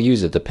still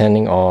use it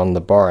depending on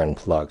the bar end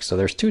plug. So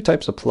there's two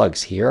types of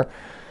plugs here.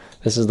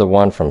 This is the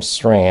one from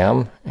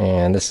SRAM,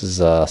 and this is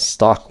a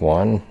stock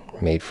one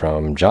made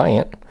from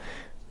Giant.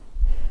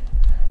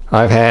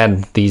 I've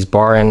had these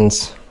bar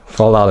ends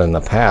fall out in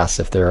the past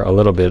if they're a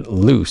little bit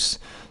loose.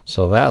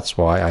 So that's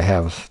why I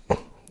have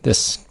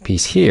this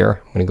piece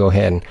here. I'm going to go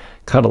ahead and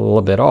cut a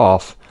little bit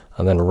off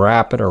and then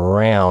wrap it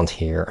around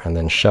here and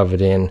then shove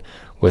it in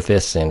with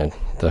this in it.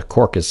 The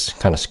cork is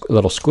kind of a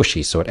little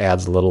squishy, so it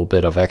adds a little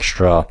bit of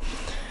extra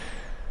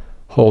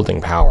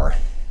holding power.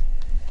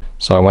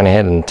 So I went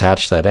ahead and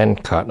attached that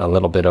end cut a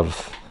little bit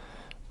of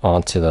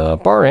onto the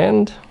bar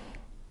end.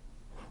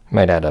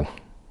 Might add a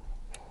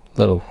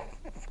little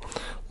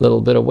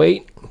bit of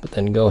weight, but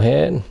then go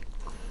ahead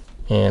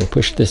and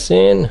push this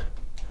in,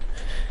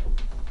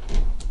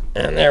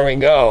 and there we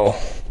go.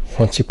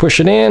 Once you push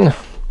it in,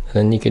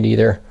 then you could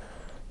either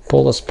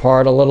pull this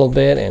apart a little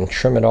bit and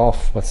trim it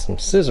off with some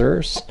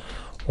scissors,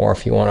 or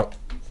if you want to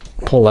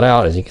pull it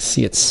out, as you can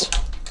see it's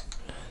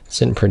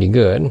in pretty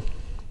good. You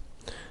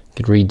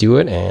could redo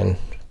it and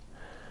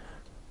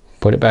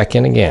put it back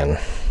in again.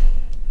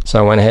 So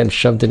I went ahead and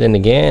shoved it in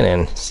again,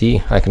 and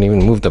see, I can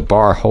even move the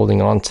bar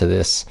holding on to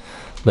this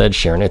ledge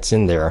here, and it's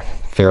in there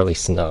fairly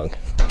snug.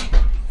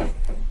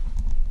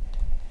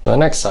 The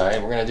next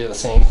side, we're going to do the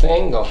same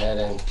thing. Go ahead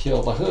and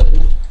peel the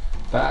hood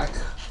back.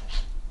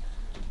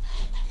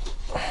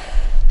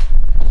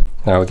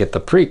 Now we get the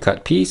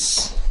pre-cut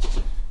piece.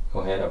 Go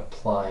ahead and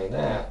apply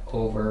that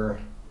over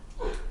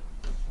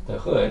the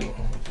hood.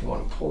 If you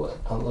want to pull it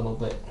a little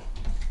bit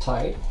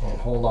tight and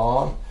hold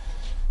on,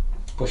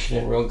 push it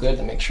in real good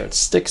to make sure it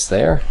sticks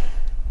there.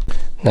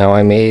 Now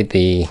I made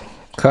the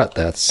cut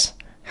that's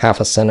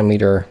 1/2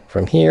 centimeter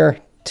from here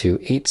to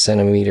 8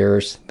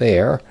 centimeters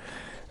there,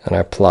 and I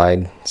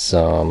applied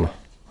some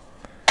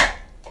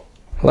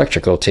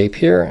electrical tape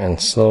here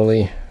and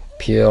slowly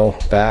peel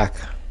back.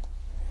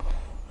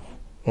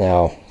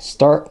 Now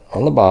start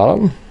on the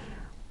bottom.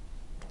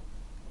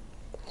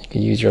 You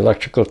can use your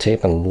electrical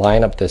tape and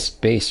line up this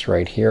base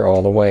right here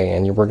all the way,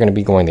 and we're going to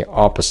be going the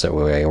opposite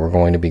way. We're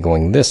going to be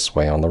going this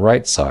way on the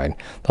right side.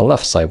 The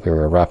left side we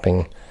were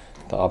wrapping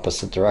the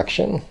opposite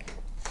direction.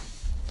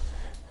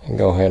 And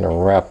go ahead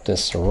and wrap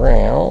this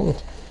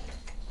around,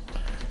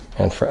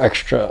 and for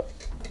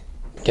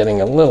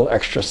getting a little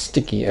extra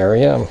sticky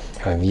area,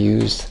 I've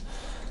used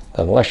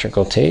the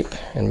electrical tape,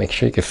 and make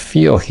sure you can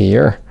feel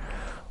here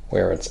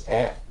where it's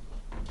at.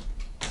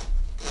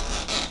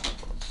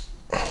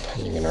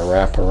 And you're going to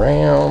wrap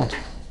around,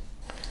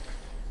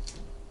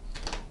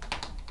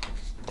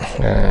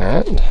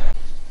 and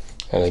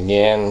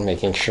again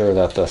making sure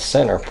that the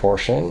center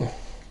portion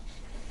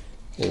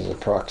is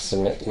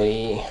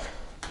approximately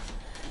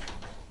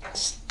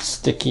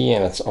sticky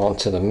and it's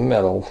onto the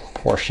metal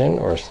portion,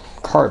 or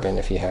carbon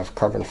if you have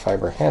carbon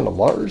fiber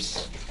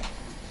handlebars.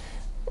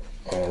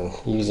 And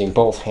using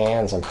both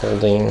hands, I'm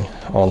holding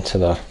onto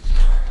the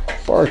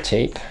bar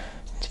tape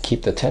to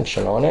keep the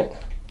tension on it.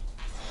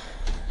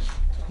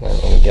 And then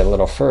when we get a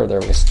little further,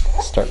 we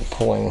start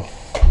pulling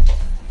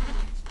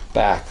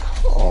back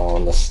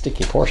on the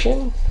sticky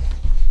portion.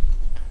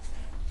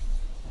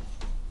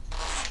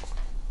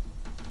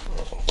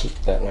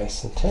 Keep that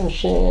nice in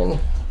tension.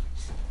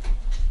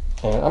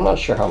 And I'm not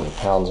sure how many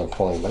pounds I'm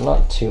pulling, but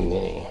not too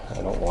many.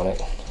 I don't want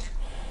it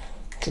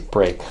to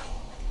break.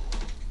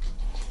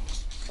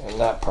 And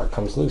that part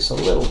comes loose a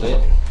little bit.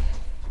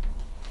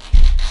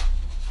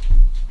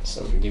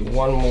 So we do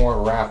one more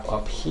wrap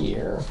up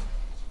here.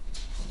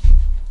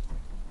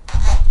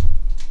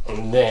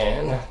 And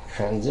then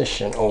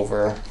transition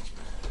over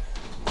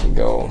to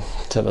go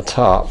to the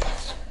top.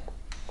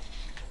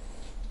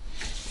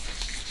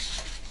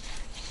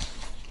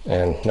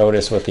 And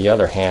notice with the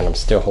other hand, I'm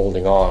still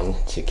holding on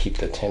to keep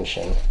the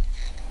tension.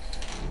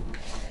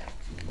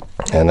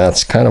 And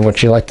that's kind of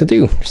what you like to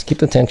do. Just keep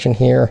the tension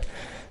here,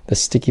 the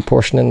sticky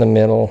portion in the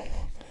middle,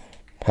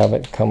 have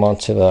it come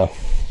onto the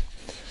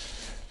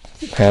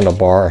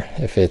handlebar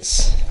if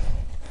it's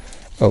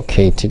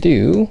okay to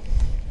do.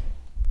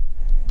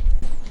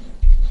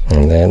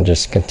 And then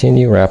just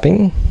continue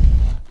wrapping.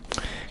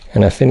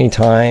 And if any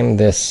time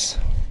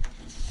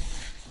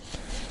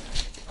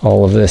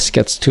all of this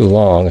gets too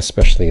long,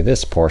 especially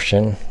this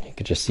portion, you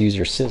could just use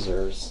your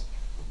scissors.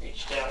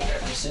 Reach down,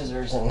 grab your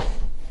scissors, and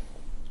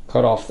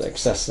cut off the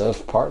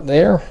excessive part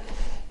there.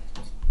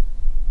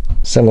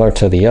 Similar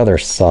to the other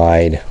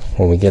side,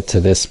 when we get to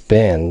this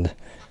bend,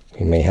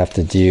 we may have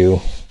to do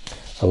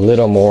a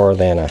little more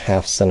than a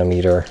 1/2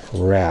 centimeter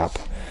wrap.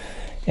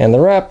 And the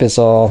wrap is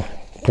all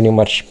pretty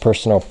much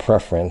personal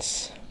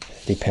preference.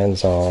 It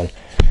depends on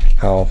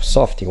how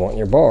soft you want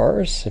your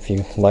bars. If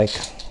you like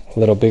a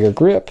little bigger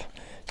grip,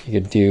 you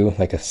could do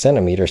like 1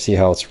 centimeter, see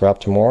how it's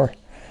wrapped more.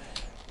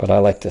 But I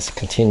like to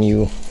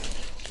continue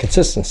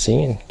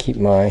consistency and keep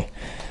my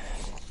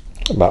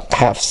about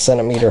 1/2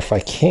 centimeter if I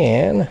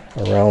can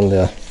around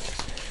the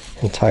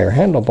entire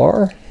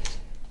handlebar.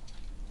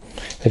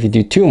 If you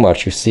do too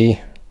much, you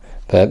see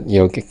that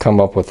you'll come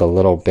up with a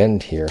little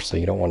bend here, so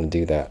you don't want to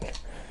do that.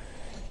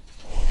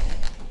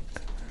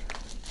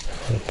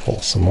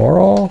 Pull some more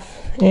off,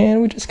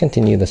 and we just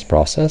continue this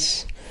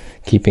process,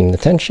 keeping the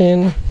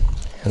tension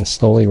and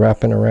slowly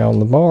wrapping around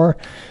the bar.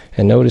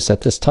 And notice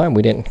at this time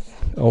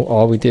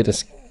all we did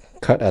is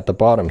cut at the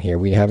bottom here.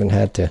 We haven't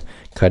had to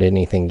cut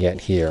anything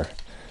yet here.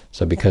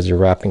 So because you're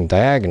wrapping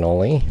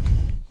diagonally,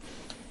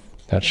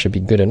 that should be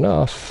good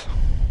enough.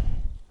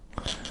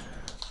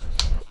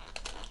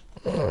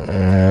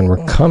 And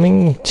we're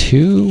coming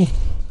to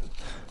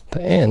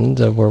the end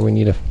of where we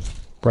need to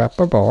wrap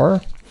our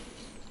bar.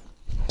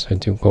 So I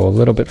do go a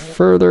little bit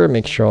further,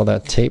 make sure all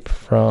that tape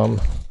from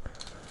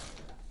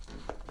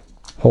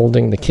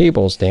holding the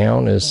cables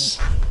down is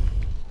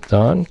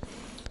done.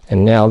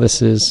 And now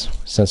this is,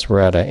 since we're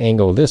at an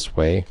angle this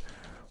way,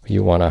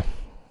 you want to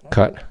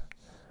cut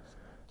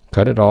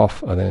it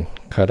off and then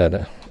cut at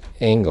an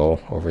angle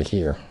over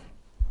here.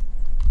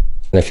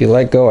 And if you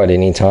let go at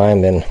any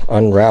time, then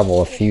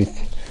unravel a few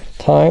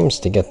times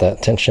to get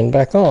that tension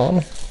back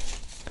on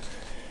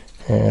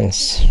and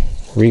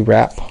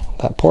rewrap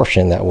that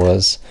portion that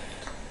was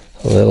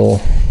a little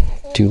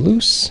too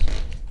loose.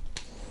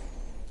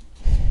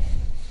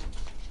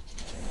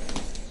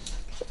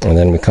 And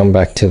then we come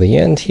back to the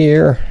end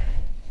here,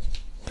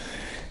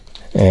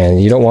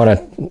 and you don't want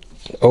to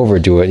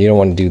overdo it. You don't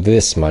want to do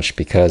this much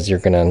because you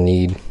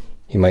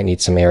might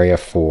need some area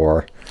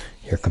for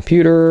your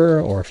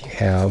computer, or if you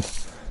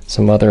have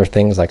some other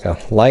things like a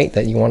light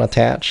that you want to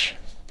attach.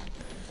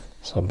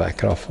 So I'll back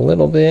it off a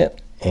little bit,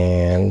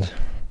 and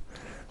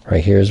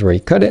right here is where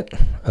you cut it,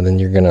 and then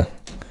you're gonna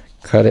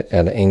cut it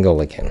at an angle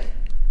again.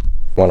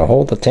 You want to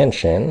hold the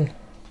tension,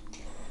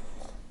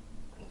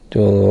 do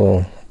a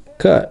little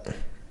cut,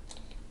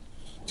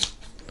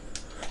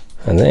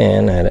 and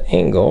then at an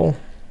angle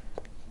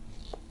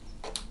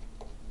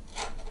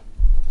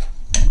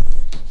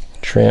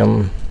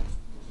trim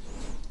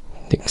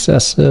the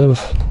excessive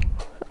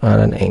on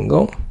an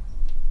angle.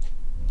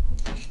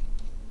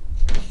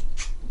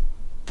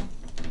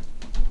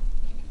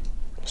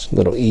 It's a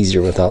little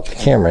easier without the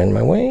camera in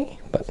my way,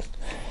 but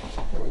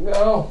there we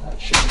go. That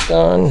should be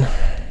done.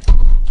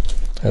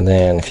 And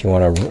then if you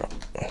want to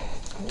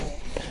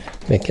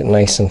make it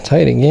nice and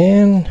tight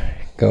again,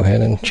 go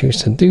ahead and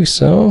choose to do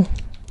so.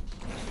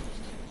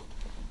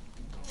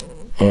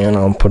 And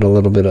I'll put a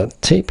little bit of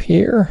tape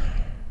here.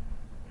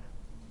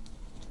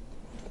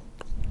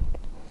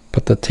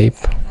 Put the tape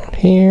on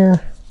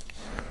here.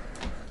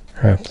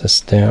 Wrap this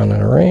down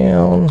and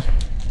around.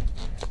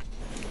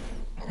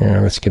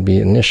 And this could be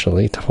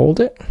initially to hold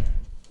it.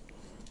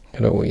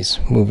 Could always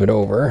move it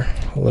over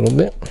a little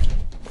bit.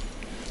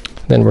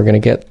 Then we're going to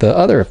get the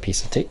other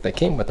piece of tape that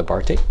came with the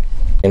bar tape.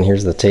 And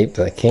here's the tape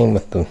that came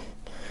with the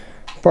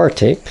bar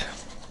tape.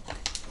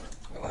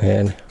 Go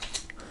ahead,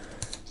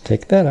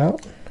 take that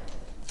out.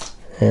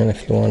 And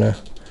if you want to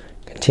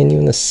continue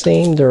in the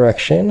same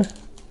direction,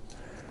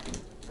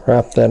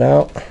 wrap that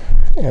out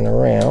and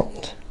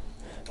around.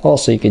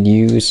 Also, you could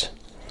use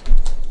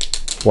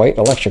white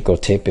electrical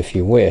tape if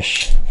you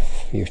wish,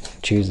 if you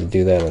choose to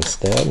do that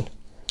instead.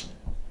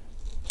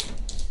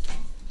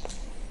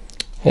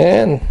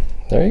 And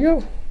there you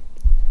go.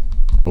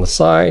 On the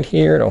side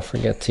here, don't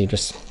forget to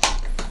just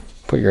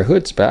put your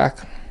hoods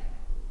back.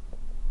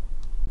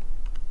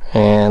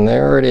 And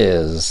there it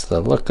is,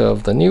 the look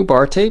of the new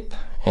bar tape.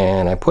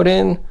 And I put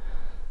in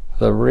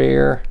the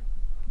rear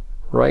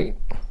right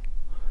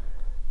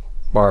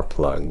bar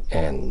plug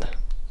end.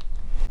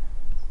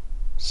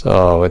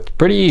 So it's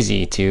pretty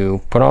easy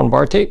to put on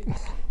bar tape.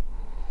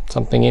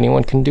 Something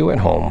anyone can do at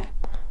home.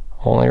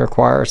 Only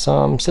requires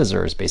some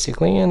scissors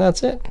basically, and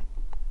that's it.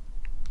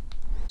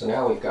 So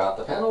now we've got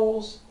the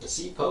pedals, the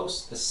seat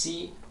post, the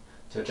seat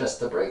to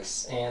adjust the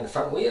brakes, and the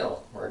front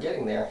wheel. We're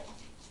getting there.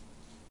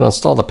 To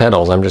install the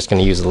pedals, I'm just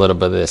going to use a little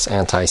bit of this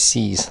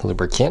anti-seize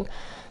lubricant.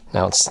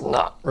 Now it's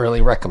not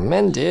really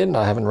recommended.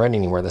 I haven't read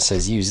anywhere that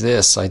says use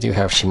this. I do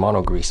have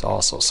Shimano grease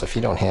also, so if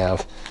you don't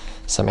have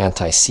some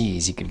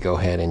anti-seize, you could go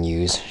ahead and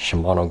use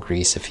Shimano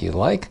grease if you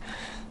like.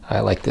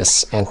 I like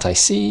this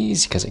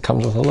anti-seize because it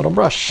comes with a little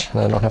brush and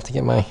I don't have to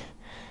get my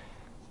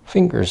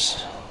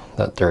fingers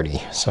that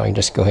dirty. So I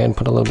just go ahead and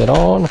put a little bit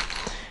on,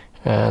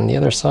 and the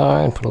other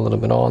side put a little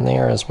bit on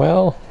there as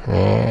well,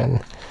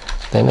 and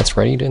then it's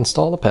ready to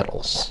install the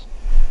pedals.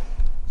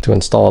 To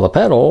install the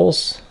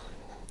pedals,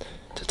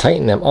 to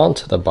tighten them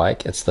onto the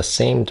bike, it's the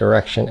same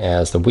direction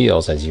as the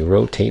wheels as you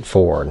rotate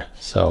forward.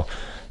 So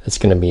it's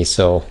going to be,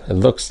 so it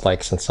looks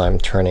like, since I'm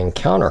turning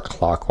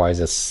counterclockwise,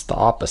 it's the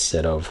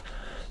opposite of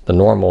the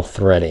normal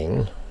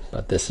threading,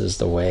 but this is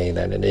the way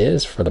that it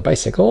is for the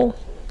bicycle.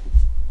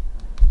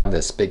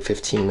 This big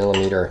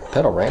 15mm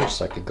pedal wrench,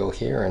 so I could go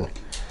here and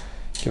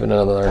give it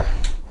another,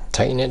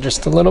 tighten it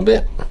just a little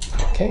bit.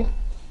 Okay.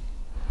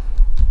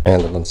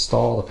 And to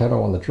install the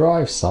pedal on the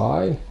drive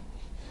side,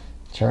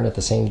 turn it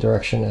the same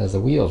direction as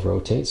the wheels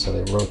rotate, so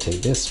they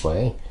rotate this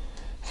way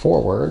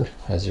forward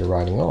as you're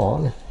riding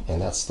on,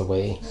 and that's the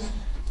way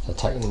to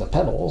tighten the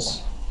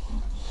pedals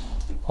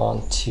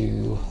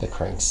onto the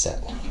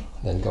crankset.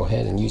 Then go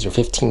ahead and use your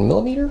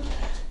 15mm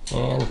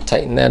and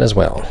tighten that as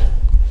well.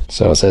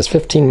 So it says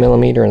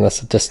 15mm, and that's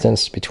the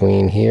distance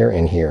between here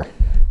and here.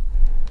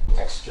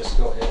 Next, just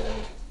go ahead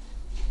and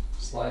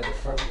slide the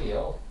front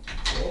wheel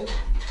in.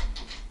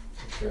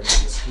 Make sure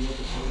it's the speed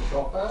between the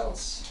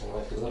dropouts. It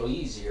might be a little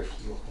easier if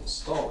you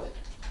install it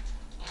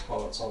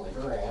while it's on the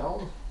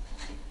ground,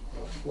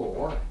 on the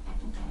floor.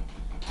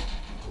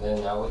 And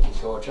then now we can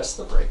go adjust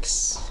the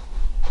brakes.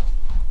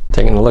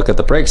 Taking a look at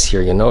the brakes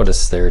here, you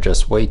notice they're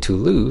just way too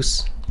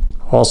loose.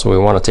 Also, we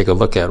want to take a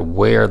look at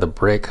where the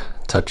brake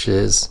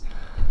touches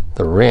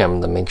the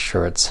rim to make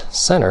sure it's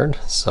centered.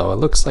 So it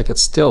looks like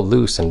it's still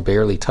loose and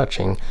barely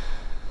touching.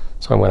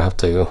 So I'm going to have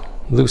to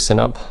loosen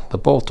up the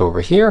bolt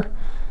over here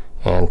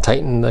and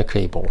tighten the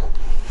cable.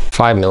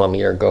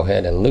 5mm, go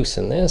ahead and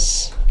loosen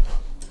this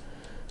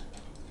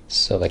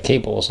so the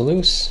cable is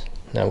loose.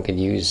 Now we could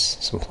use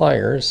some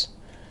pliers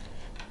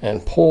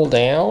and pull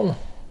down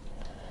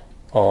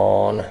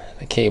on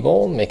the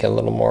cable, make it a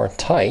little more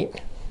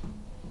tight.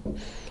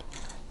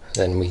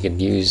 Then we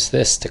could use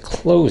this to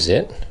close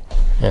it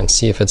and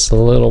see if it's a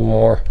little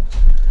more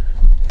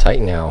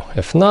tight now.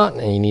 If not,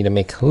 and you need to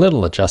make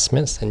little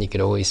adjustments, then you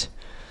could always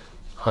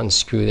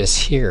unscrew this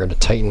here to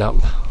tighten up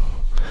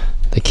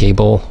the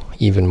cable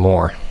even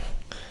more.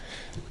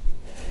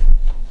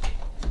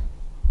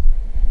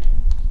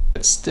 If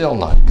it's still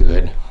not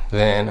good,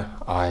 then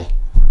I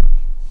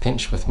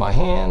pinch with my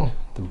hand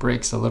the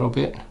brakes a little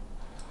bit,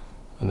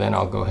 and then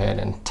I'll go ahead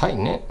and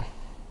tighten it.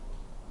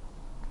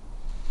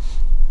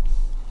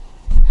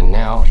 And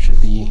now it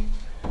should be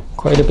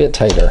quite a bit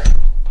tighter.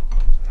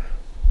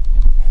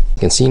 You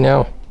can see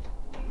now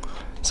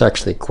it's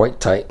actually quite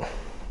tight.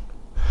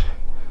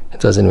 It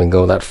doesn't even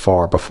go that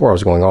far. Before I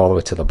was going all the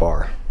way to the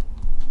bar.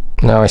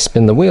 Now I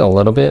spin the wheel a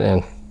little bit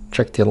and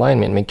check the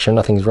alignment, make sure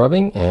nothing's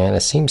rubbing, and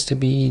it seems to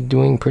be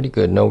doing pretty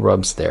good. No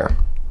rubs there.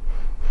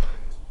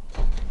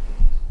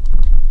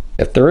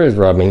 If there is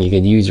rubbing, you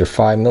could use your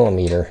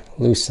 5mm,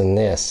 loosen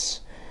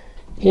this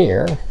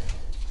here,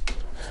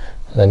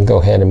 then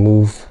go ahead and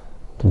move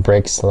the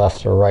brakes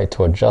left or right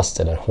to adjust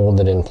it and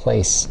hold it in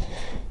place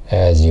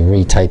as you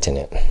retighten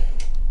it.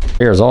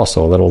 Here is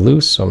also a little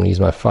loose, so I'm going to use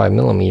my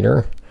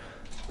 5mm,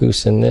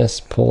 loosen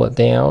this, pull it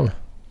down,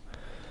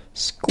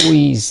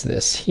 squeeze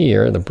this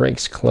here, the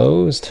brake's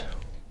closed,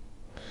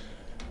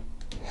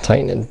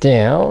 tighten it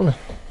down,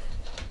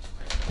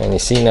 and you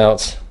see now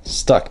it's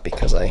stuck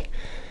because I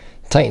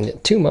tightened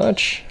it too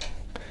much.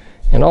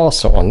 And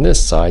also on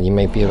this side, you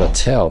might be able to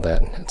tell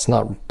that it's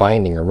not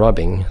binding or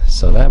rubbing,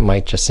 so that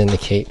might just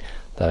indicate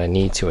that I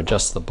need to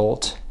adjust the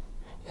bolt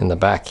in the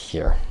back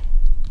here.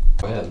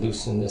 Go ahead and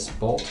loosen this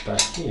bolt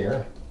back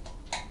here,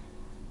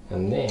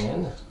 and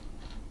then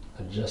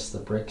adjust the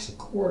brakes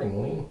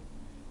accordingly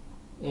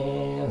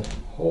and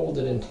hold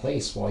it in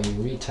place while you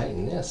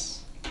retighten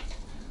this,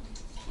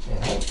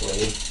 and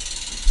hopefully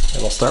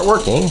it'll start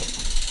working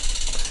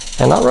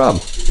and not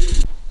rub.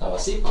 Now the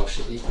seat post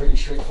should be pretty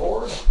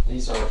straightforward.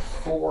 These are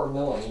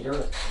 4mm.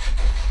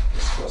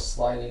 Just go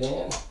slide it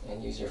in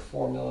and use your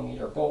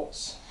 4mm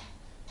bolts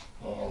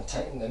and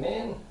tighten them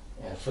in.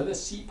 And for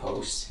this seat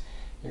post,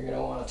 you're going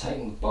to want to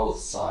tighten both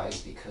sides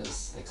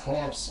because the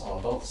clamps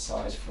on both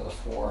sides for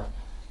the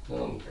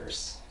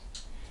 4mm.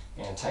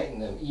 And tighten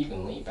them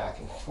evenly back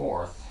and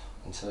forth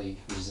until you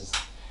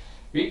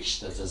reach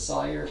the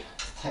desired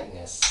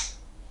tightness.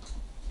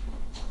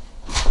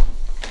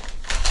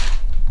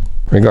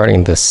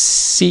 Regarding the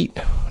seat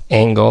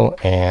angle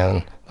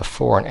and the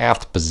fore and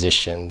aft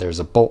position, there's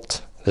a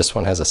bolt. This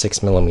one has a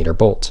 6mm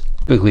bolt.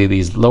 Typically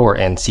these lower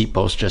end seat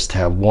posts just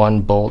have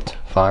one bolt,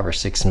 5 or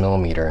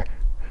 6mm,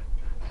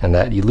 and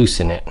that you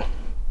loosen it.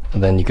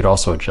 And then you could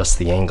also adjust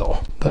the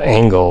angle. The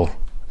angle,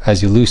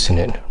 as you loosen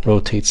it,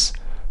 rotates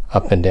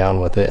up and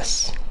down with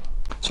this.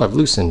 So I've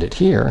loosened it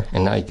here,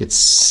 and now you could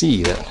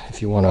see that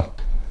if you want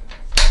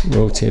to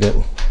rotate it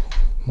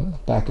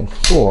back and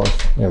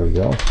forth, there we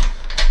go.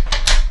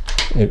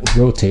 It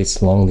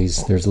rotates along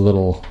these, there's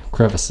little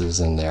crevices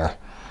in there.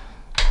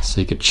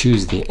 So you could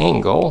choose the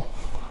angle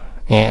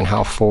and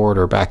how forward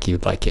or back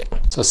you'd like it.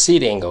 So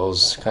seat angle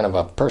is kind of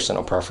a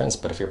personal preference,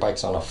 but if your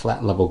bike's on a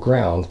flat level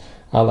ground,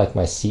 I like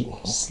my seat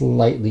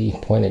slightly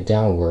pointed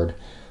downward,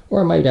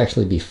 or it might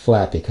actually be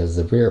flat because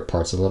the rear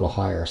part's a little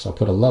higher. So I'll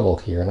put a level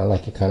here, and I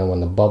like it kind of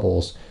when the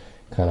bubble's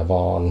kind of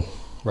on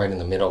right in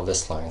the middle of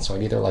this line. So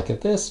I'd either like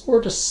it this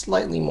or just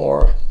slightly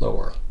more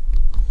lower.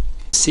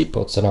 Seat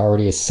belt's an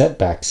already a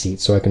setback seat,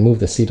 so I can move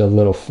the seat a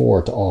little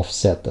forward to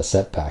offset the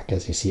setback.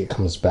 As you see, it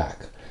comes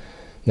back.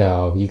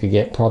 Now you could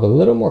get probably a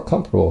little more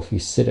comfortable if you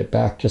sit it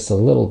back just a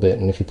little bit,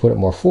 and if you put it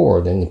more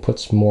forward, then it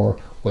puts more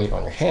weight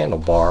on your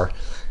handlebar,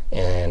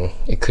 and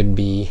it could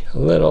be a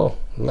little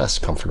less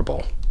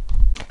comfortable.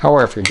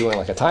 However, if you're doing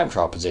like a time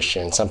trial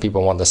position, some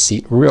people want the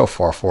seat real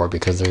far forward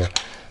because they're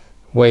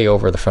way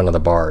over the front of the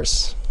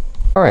bars.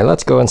 All right,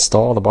 let's go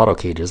install the bottle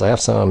cages. I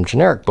have some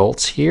generic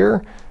bolts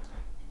here,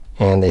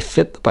 and they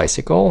fit the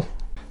bicycle.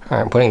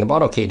 All right, putting the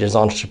bottle cages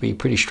on should be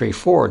pretty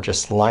straightforward.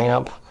 Just line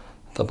up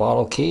the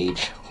bottle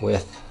cage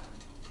with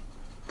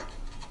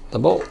the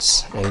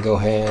bolts and go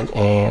ahead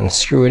and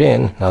screw it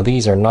in. Now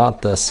these are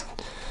not the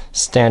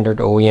standard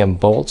OEM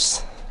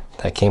bolts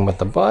that came with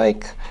the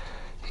bike.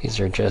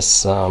 These are just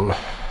some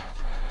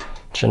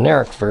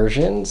generic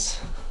versions.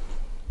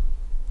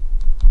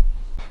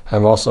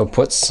 I've also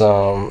put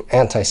some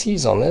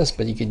anti-seize on this,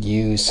 but you could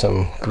use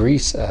some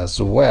grease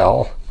as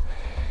well.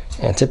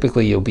 And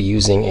typically you'll be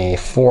using a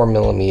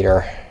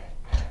 4mm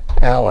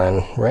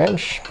Allen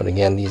wrench, but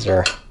again, these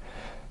are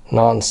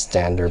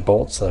non-standard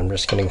bolts that I'm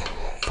just going to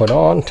put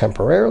on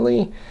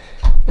temporarily,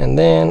 and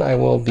then I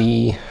will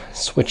be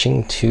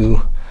switching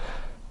to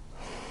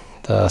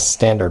the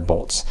standard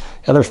bolts.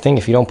 The other thing,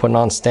 if you don't put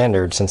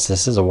non-standard, since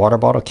this is a water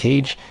bottle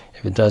cage,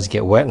 if it does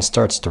get wet and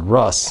starts to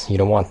rust, you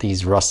don't want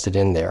these rusted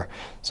in there.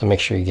 So make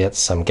sure you get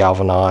some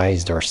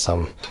galvanized or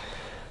some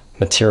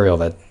material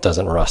that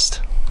doesn't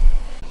rust.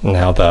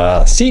 Now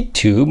the seat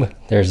tube,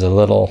 there's a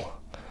little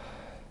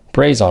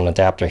braze-on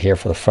adapter here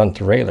for the front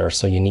derailleur,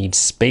 so you need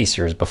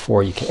spacers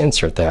before you can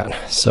insert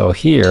that. So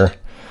here,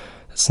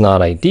 it's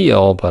not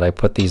ideal, but I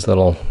put these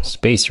little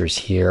spacers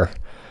here,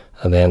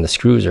 and then the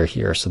screws are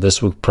here, so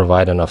this will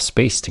provide enough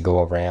space to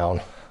go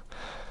around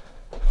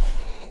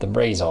the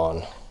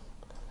braze-on.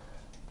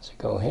 So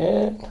go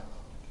ahead,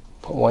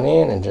 put one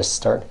in, and just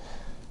start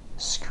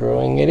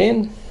screwing it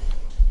in.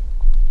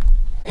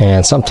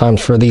 And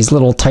sometimes for these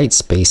little tight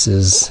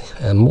spaces,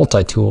 a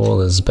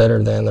multi-tool is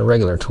better than the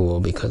regular tool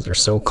because they're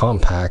so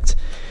compact,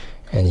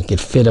 and you could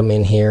fit them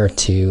in here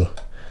to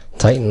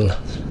tighten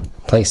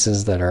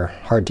places that are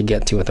hard to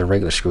get to with a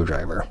regular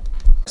screwdriver.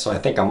 So I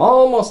think I'm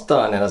almost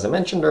done, and as I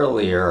mentioned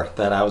earlier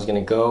that I was going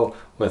to go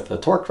with the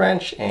torque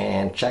wrench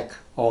and check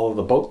all of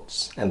the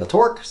bolts and the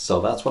torque, so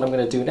that's what I'm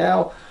going to do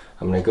now.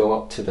 I'm going to go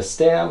up to the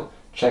stem,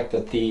 check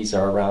that these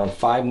are around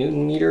 5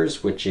 Newton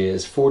meters, which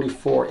is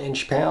 44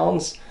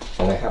 inch-pounds.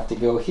 And I have to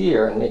go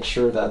here and make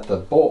sure that the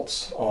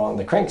bolts on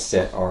the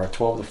crankset are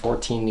 12 to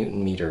 14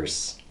 Newton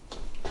meters.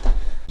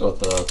 So with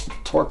the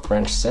torque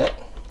wrench set,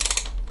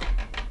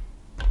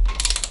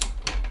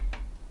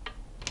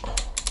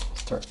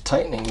 start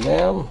tightening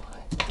them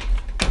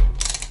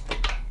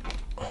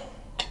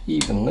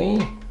evenly.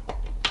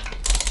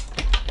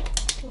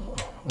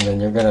 And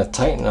then you're going to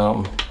tighten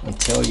them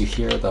until you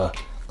hear the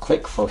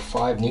click for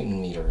 5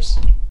 Newton meters.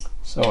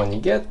 So when you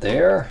get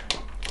there,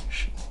 you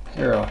should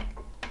hear a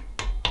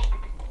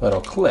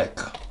little click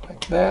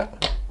like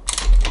that.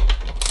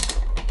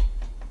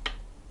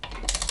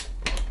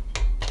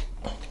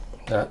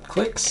 That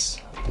clicks.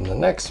 And the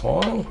next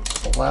one,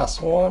 the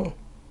last one.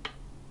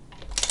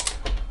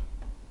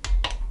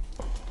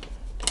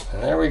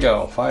 And there we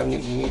go, 5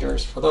 Newton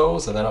meters for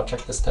those, and then I'll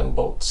check the stem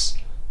bolts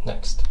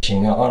next.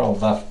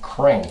 Shimano left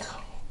crank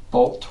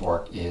bolt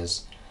torque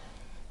is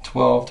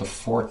 12 to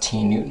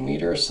 14 Newton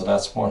meters, so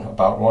that's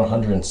about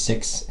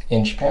 106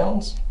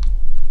 inch-pounds.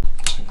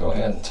 So go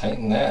ahead and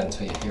tighten that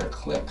until you hear a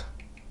click.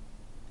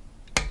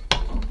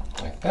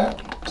 Like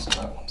that.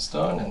 So that one's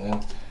done, and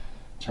then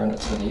turn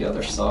it to the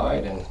other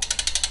side and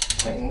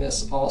tighten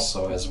this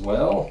also as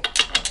well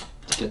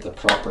to get the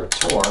proper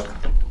torque.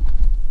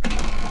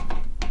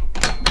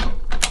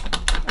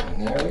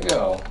 And there we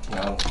go.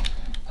 Now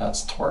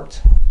that's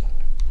torqued.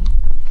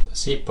 The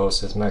seat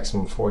post is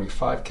maximum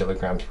 45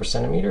 kilograms per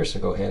centimeter, so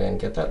go ahead and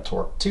get that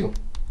torqued too.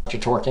 After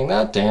torquing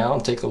that down,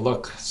 take a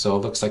look. So it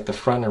looks like the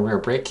front and rear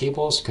brake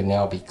cables could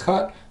now be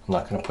cut. I'm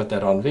not going to put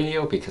that on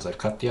video because I've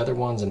cut the other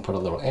ones and put a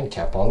little end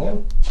cap on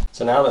them.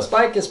 So now this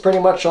bike is pretty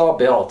much all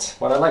built.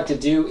 What I like to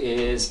do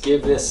is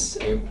give this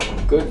a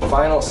good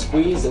final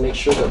squeeze and make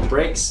sure the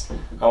brakes,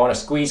 I want to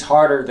squeeze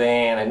harder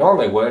than I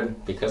normally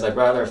would, because I'd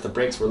rather, if the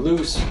brakes were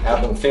loose,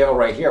 have them fail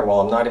right here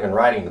while I'm not even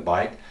riding the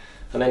bike.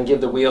 And then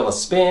give the wheel a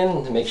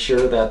spin to make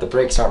sure that the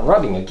brakes aren't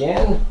rubbing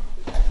again.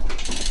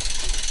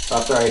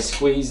 After I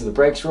squeeze the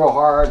brakes real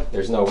hard,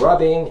 there's no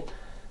rubbing.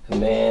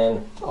 And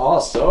then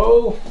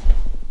also,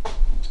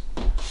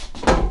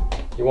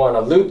 you want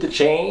to lube the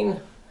chain,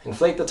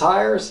 inflate the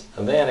tires,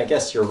 and then I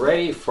guess you're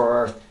ready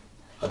for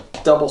a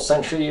double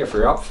century if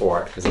you're up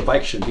for it, because the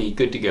bike should be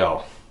good to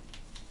go.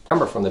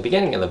 Remember from the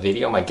beginning of the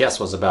video, my guess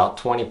was about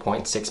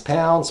 20.6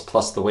 pounds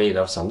plus the weight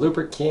of some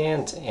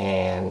lubricant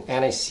and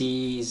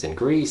anti-seize and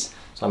grease.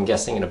 So I'm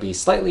guessing it'll be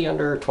slightly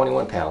under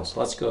 21 pounds.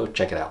 Let's go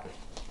check it out.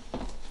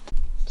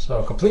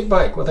 So complete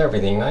bike with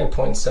everything,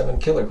 9.7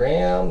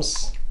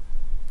 kilograms,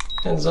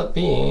 ends up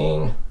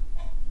being,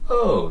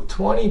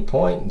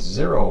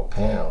 20.0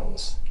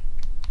 pounds.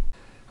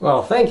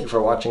 Well, thank you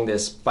for watching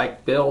this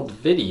bike build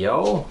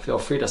video. Feel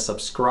free to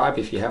subscribe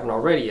if you haven't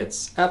already.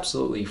 It's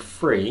absolutely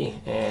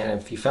free.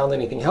 And if you found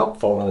anything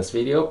helpful in this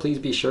video, please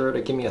be sure to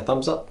give me a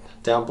thumbs up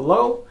down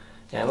below.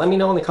 And let me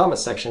know in the comment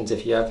sections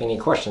if you have any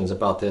questions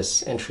about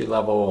this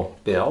entry-level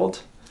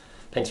build.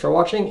 Thanks for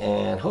watching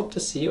and hope to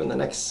see you in the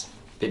next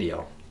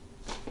video.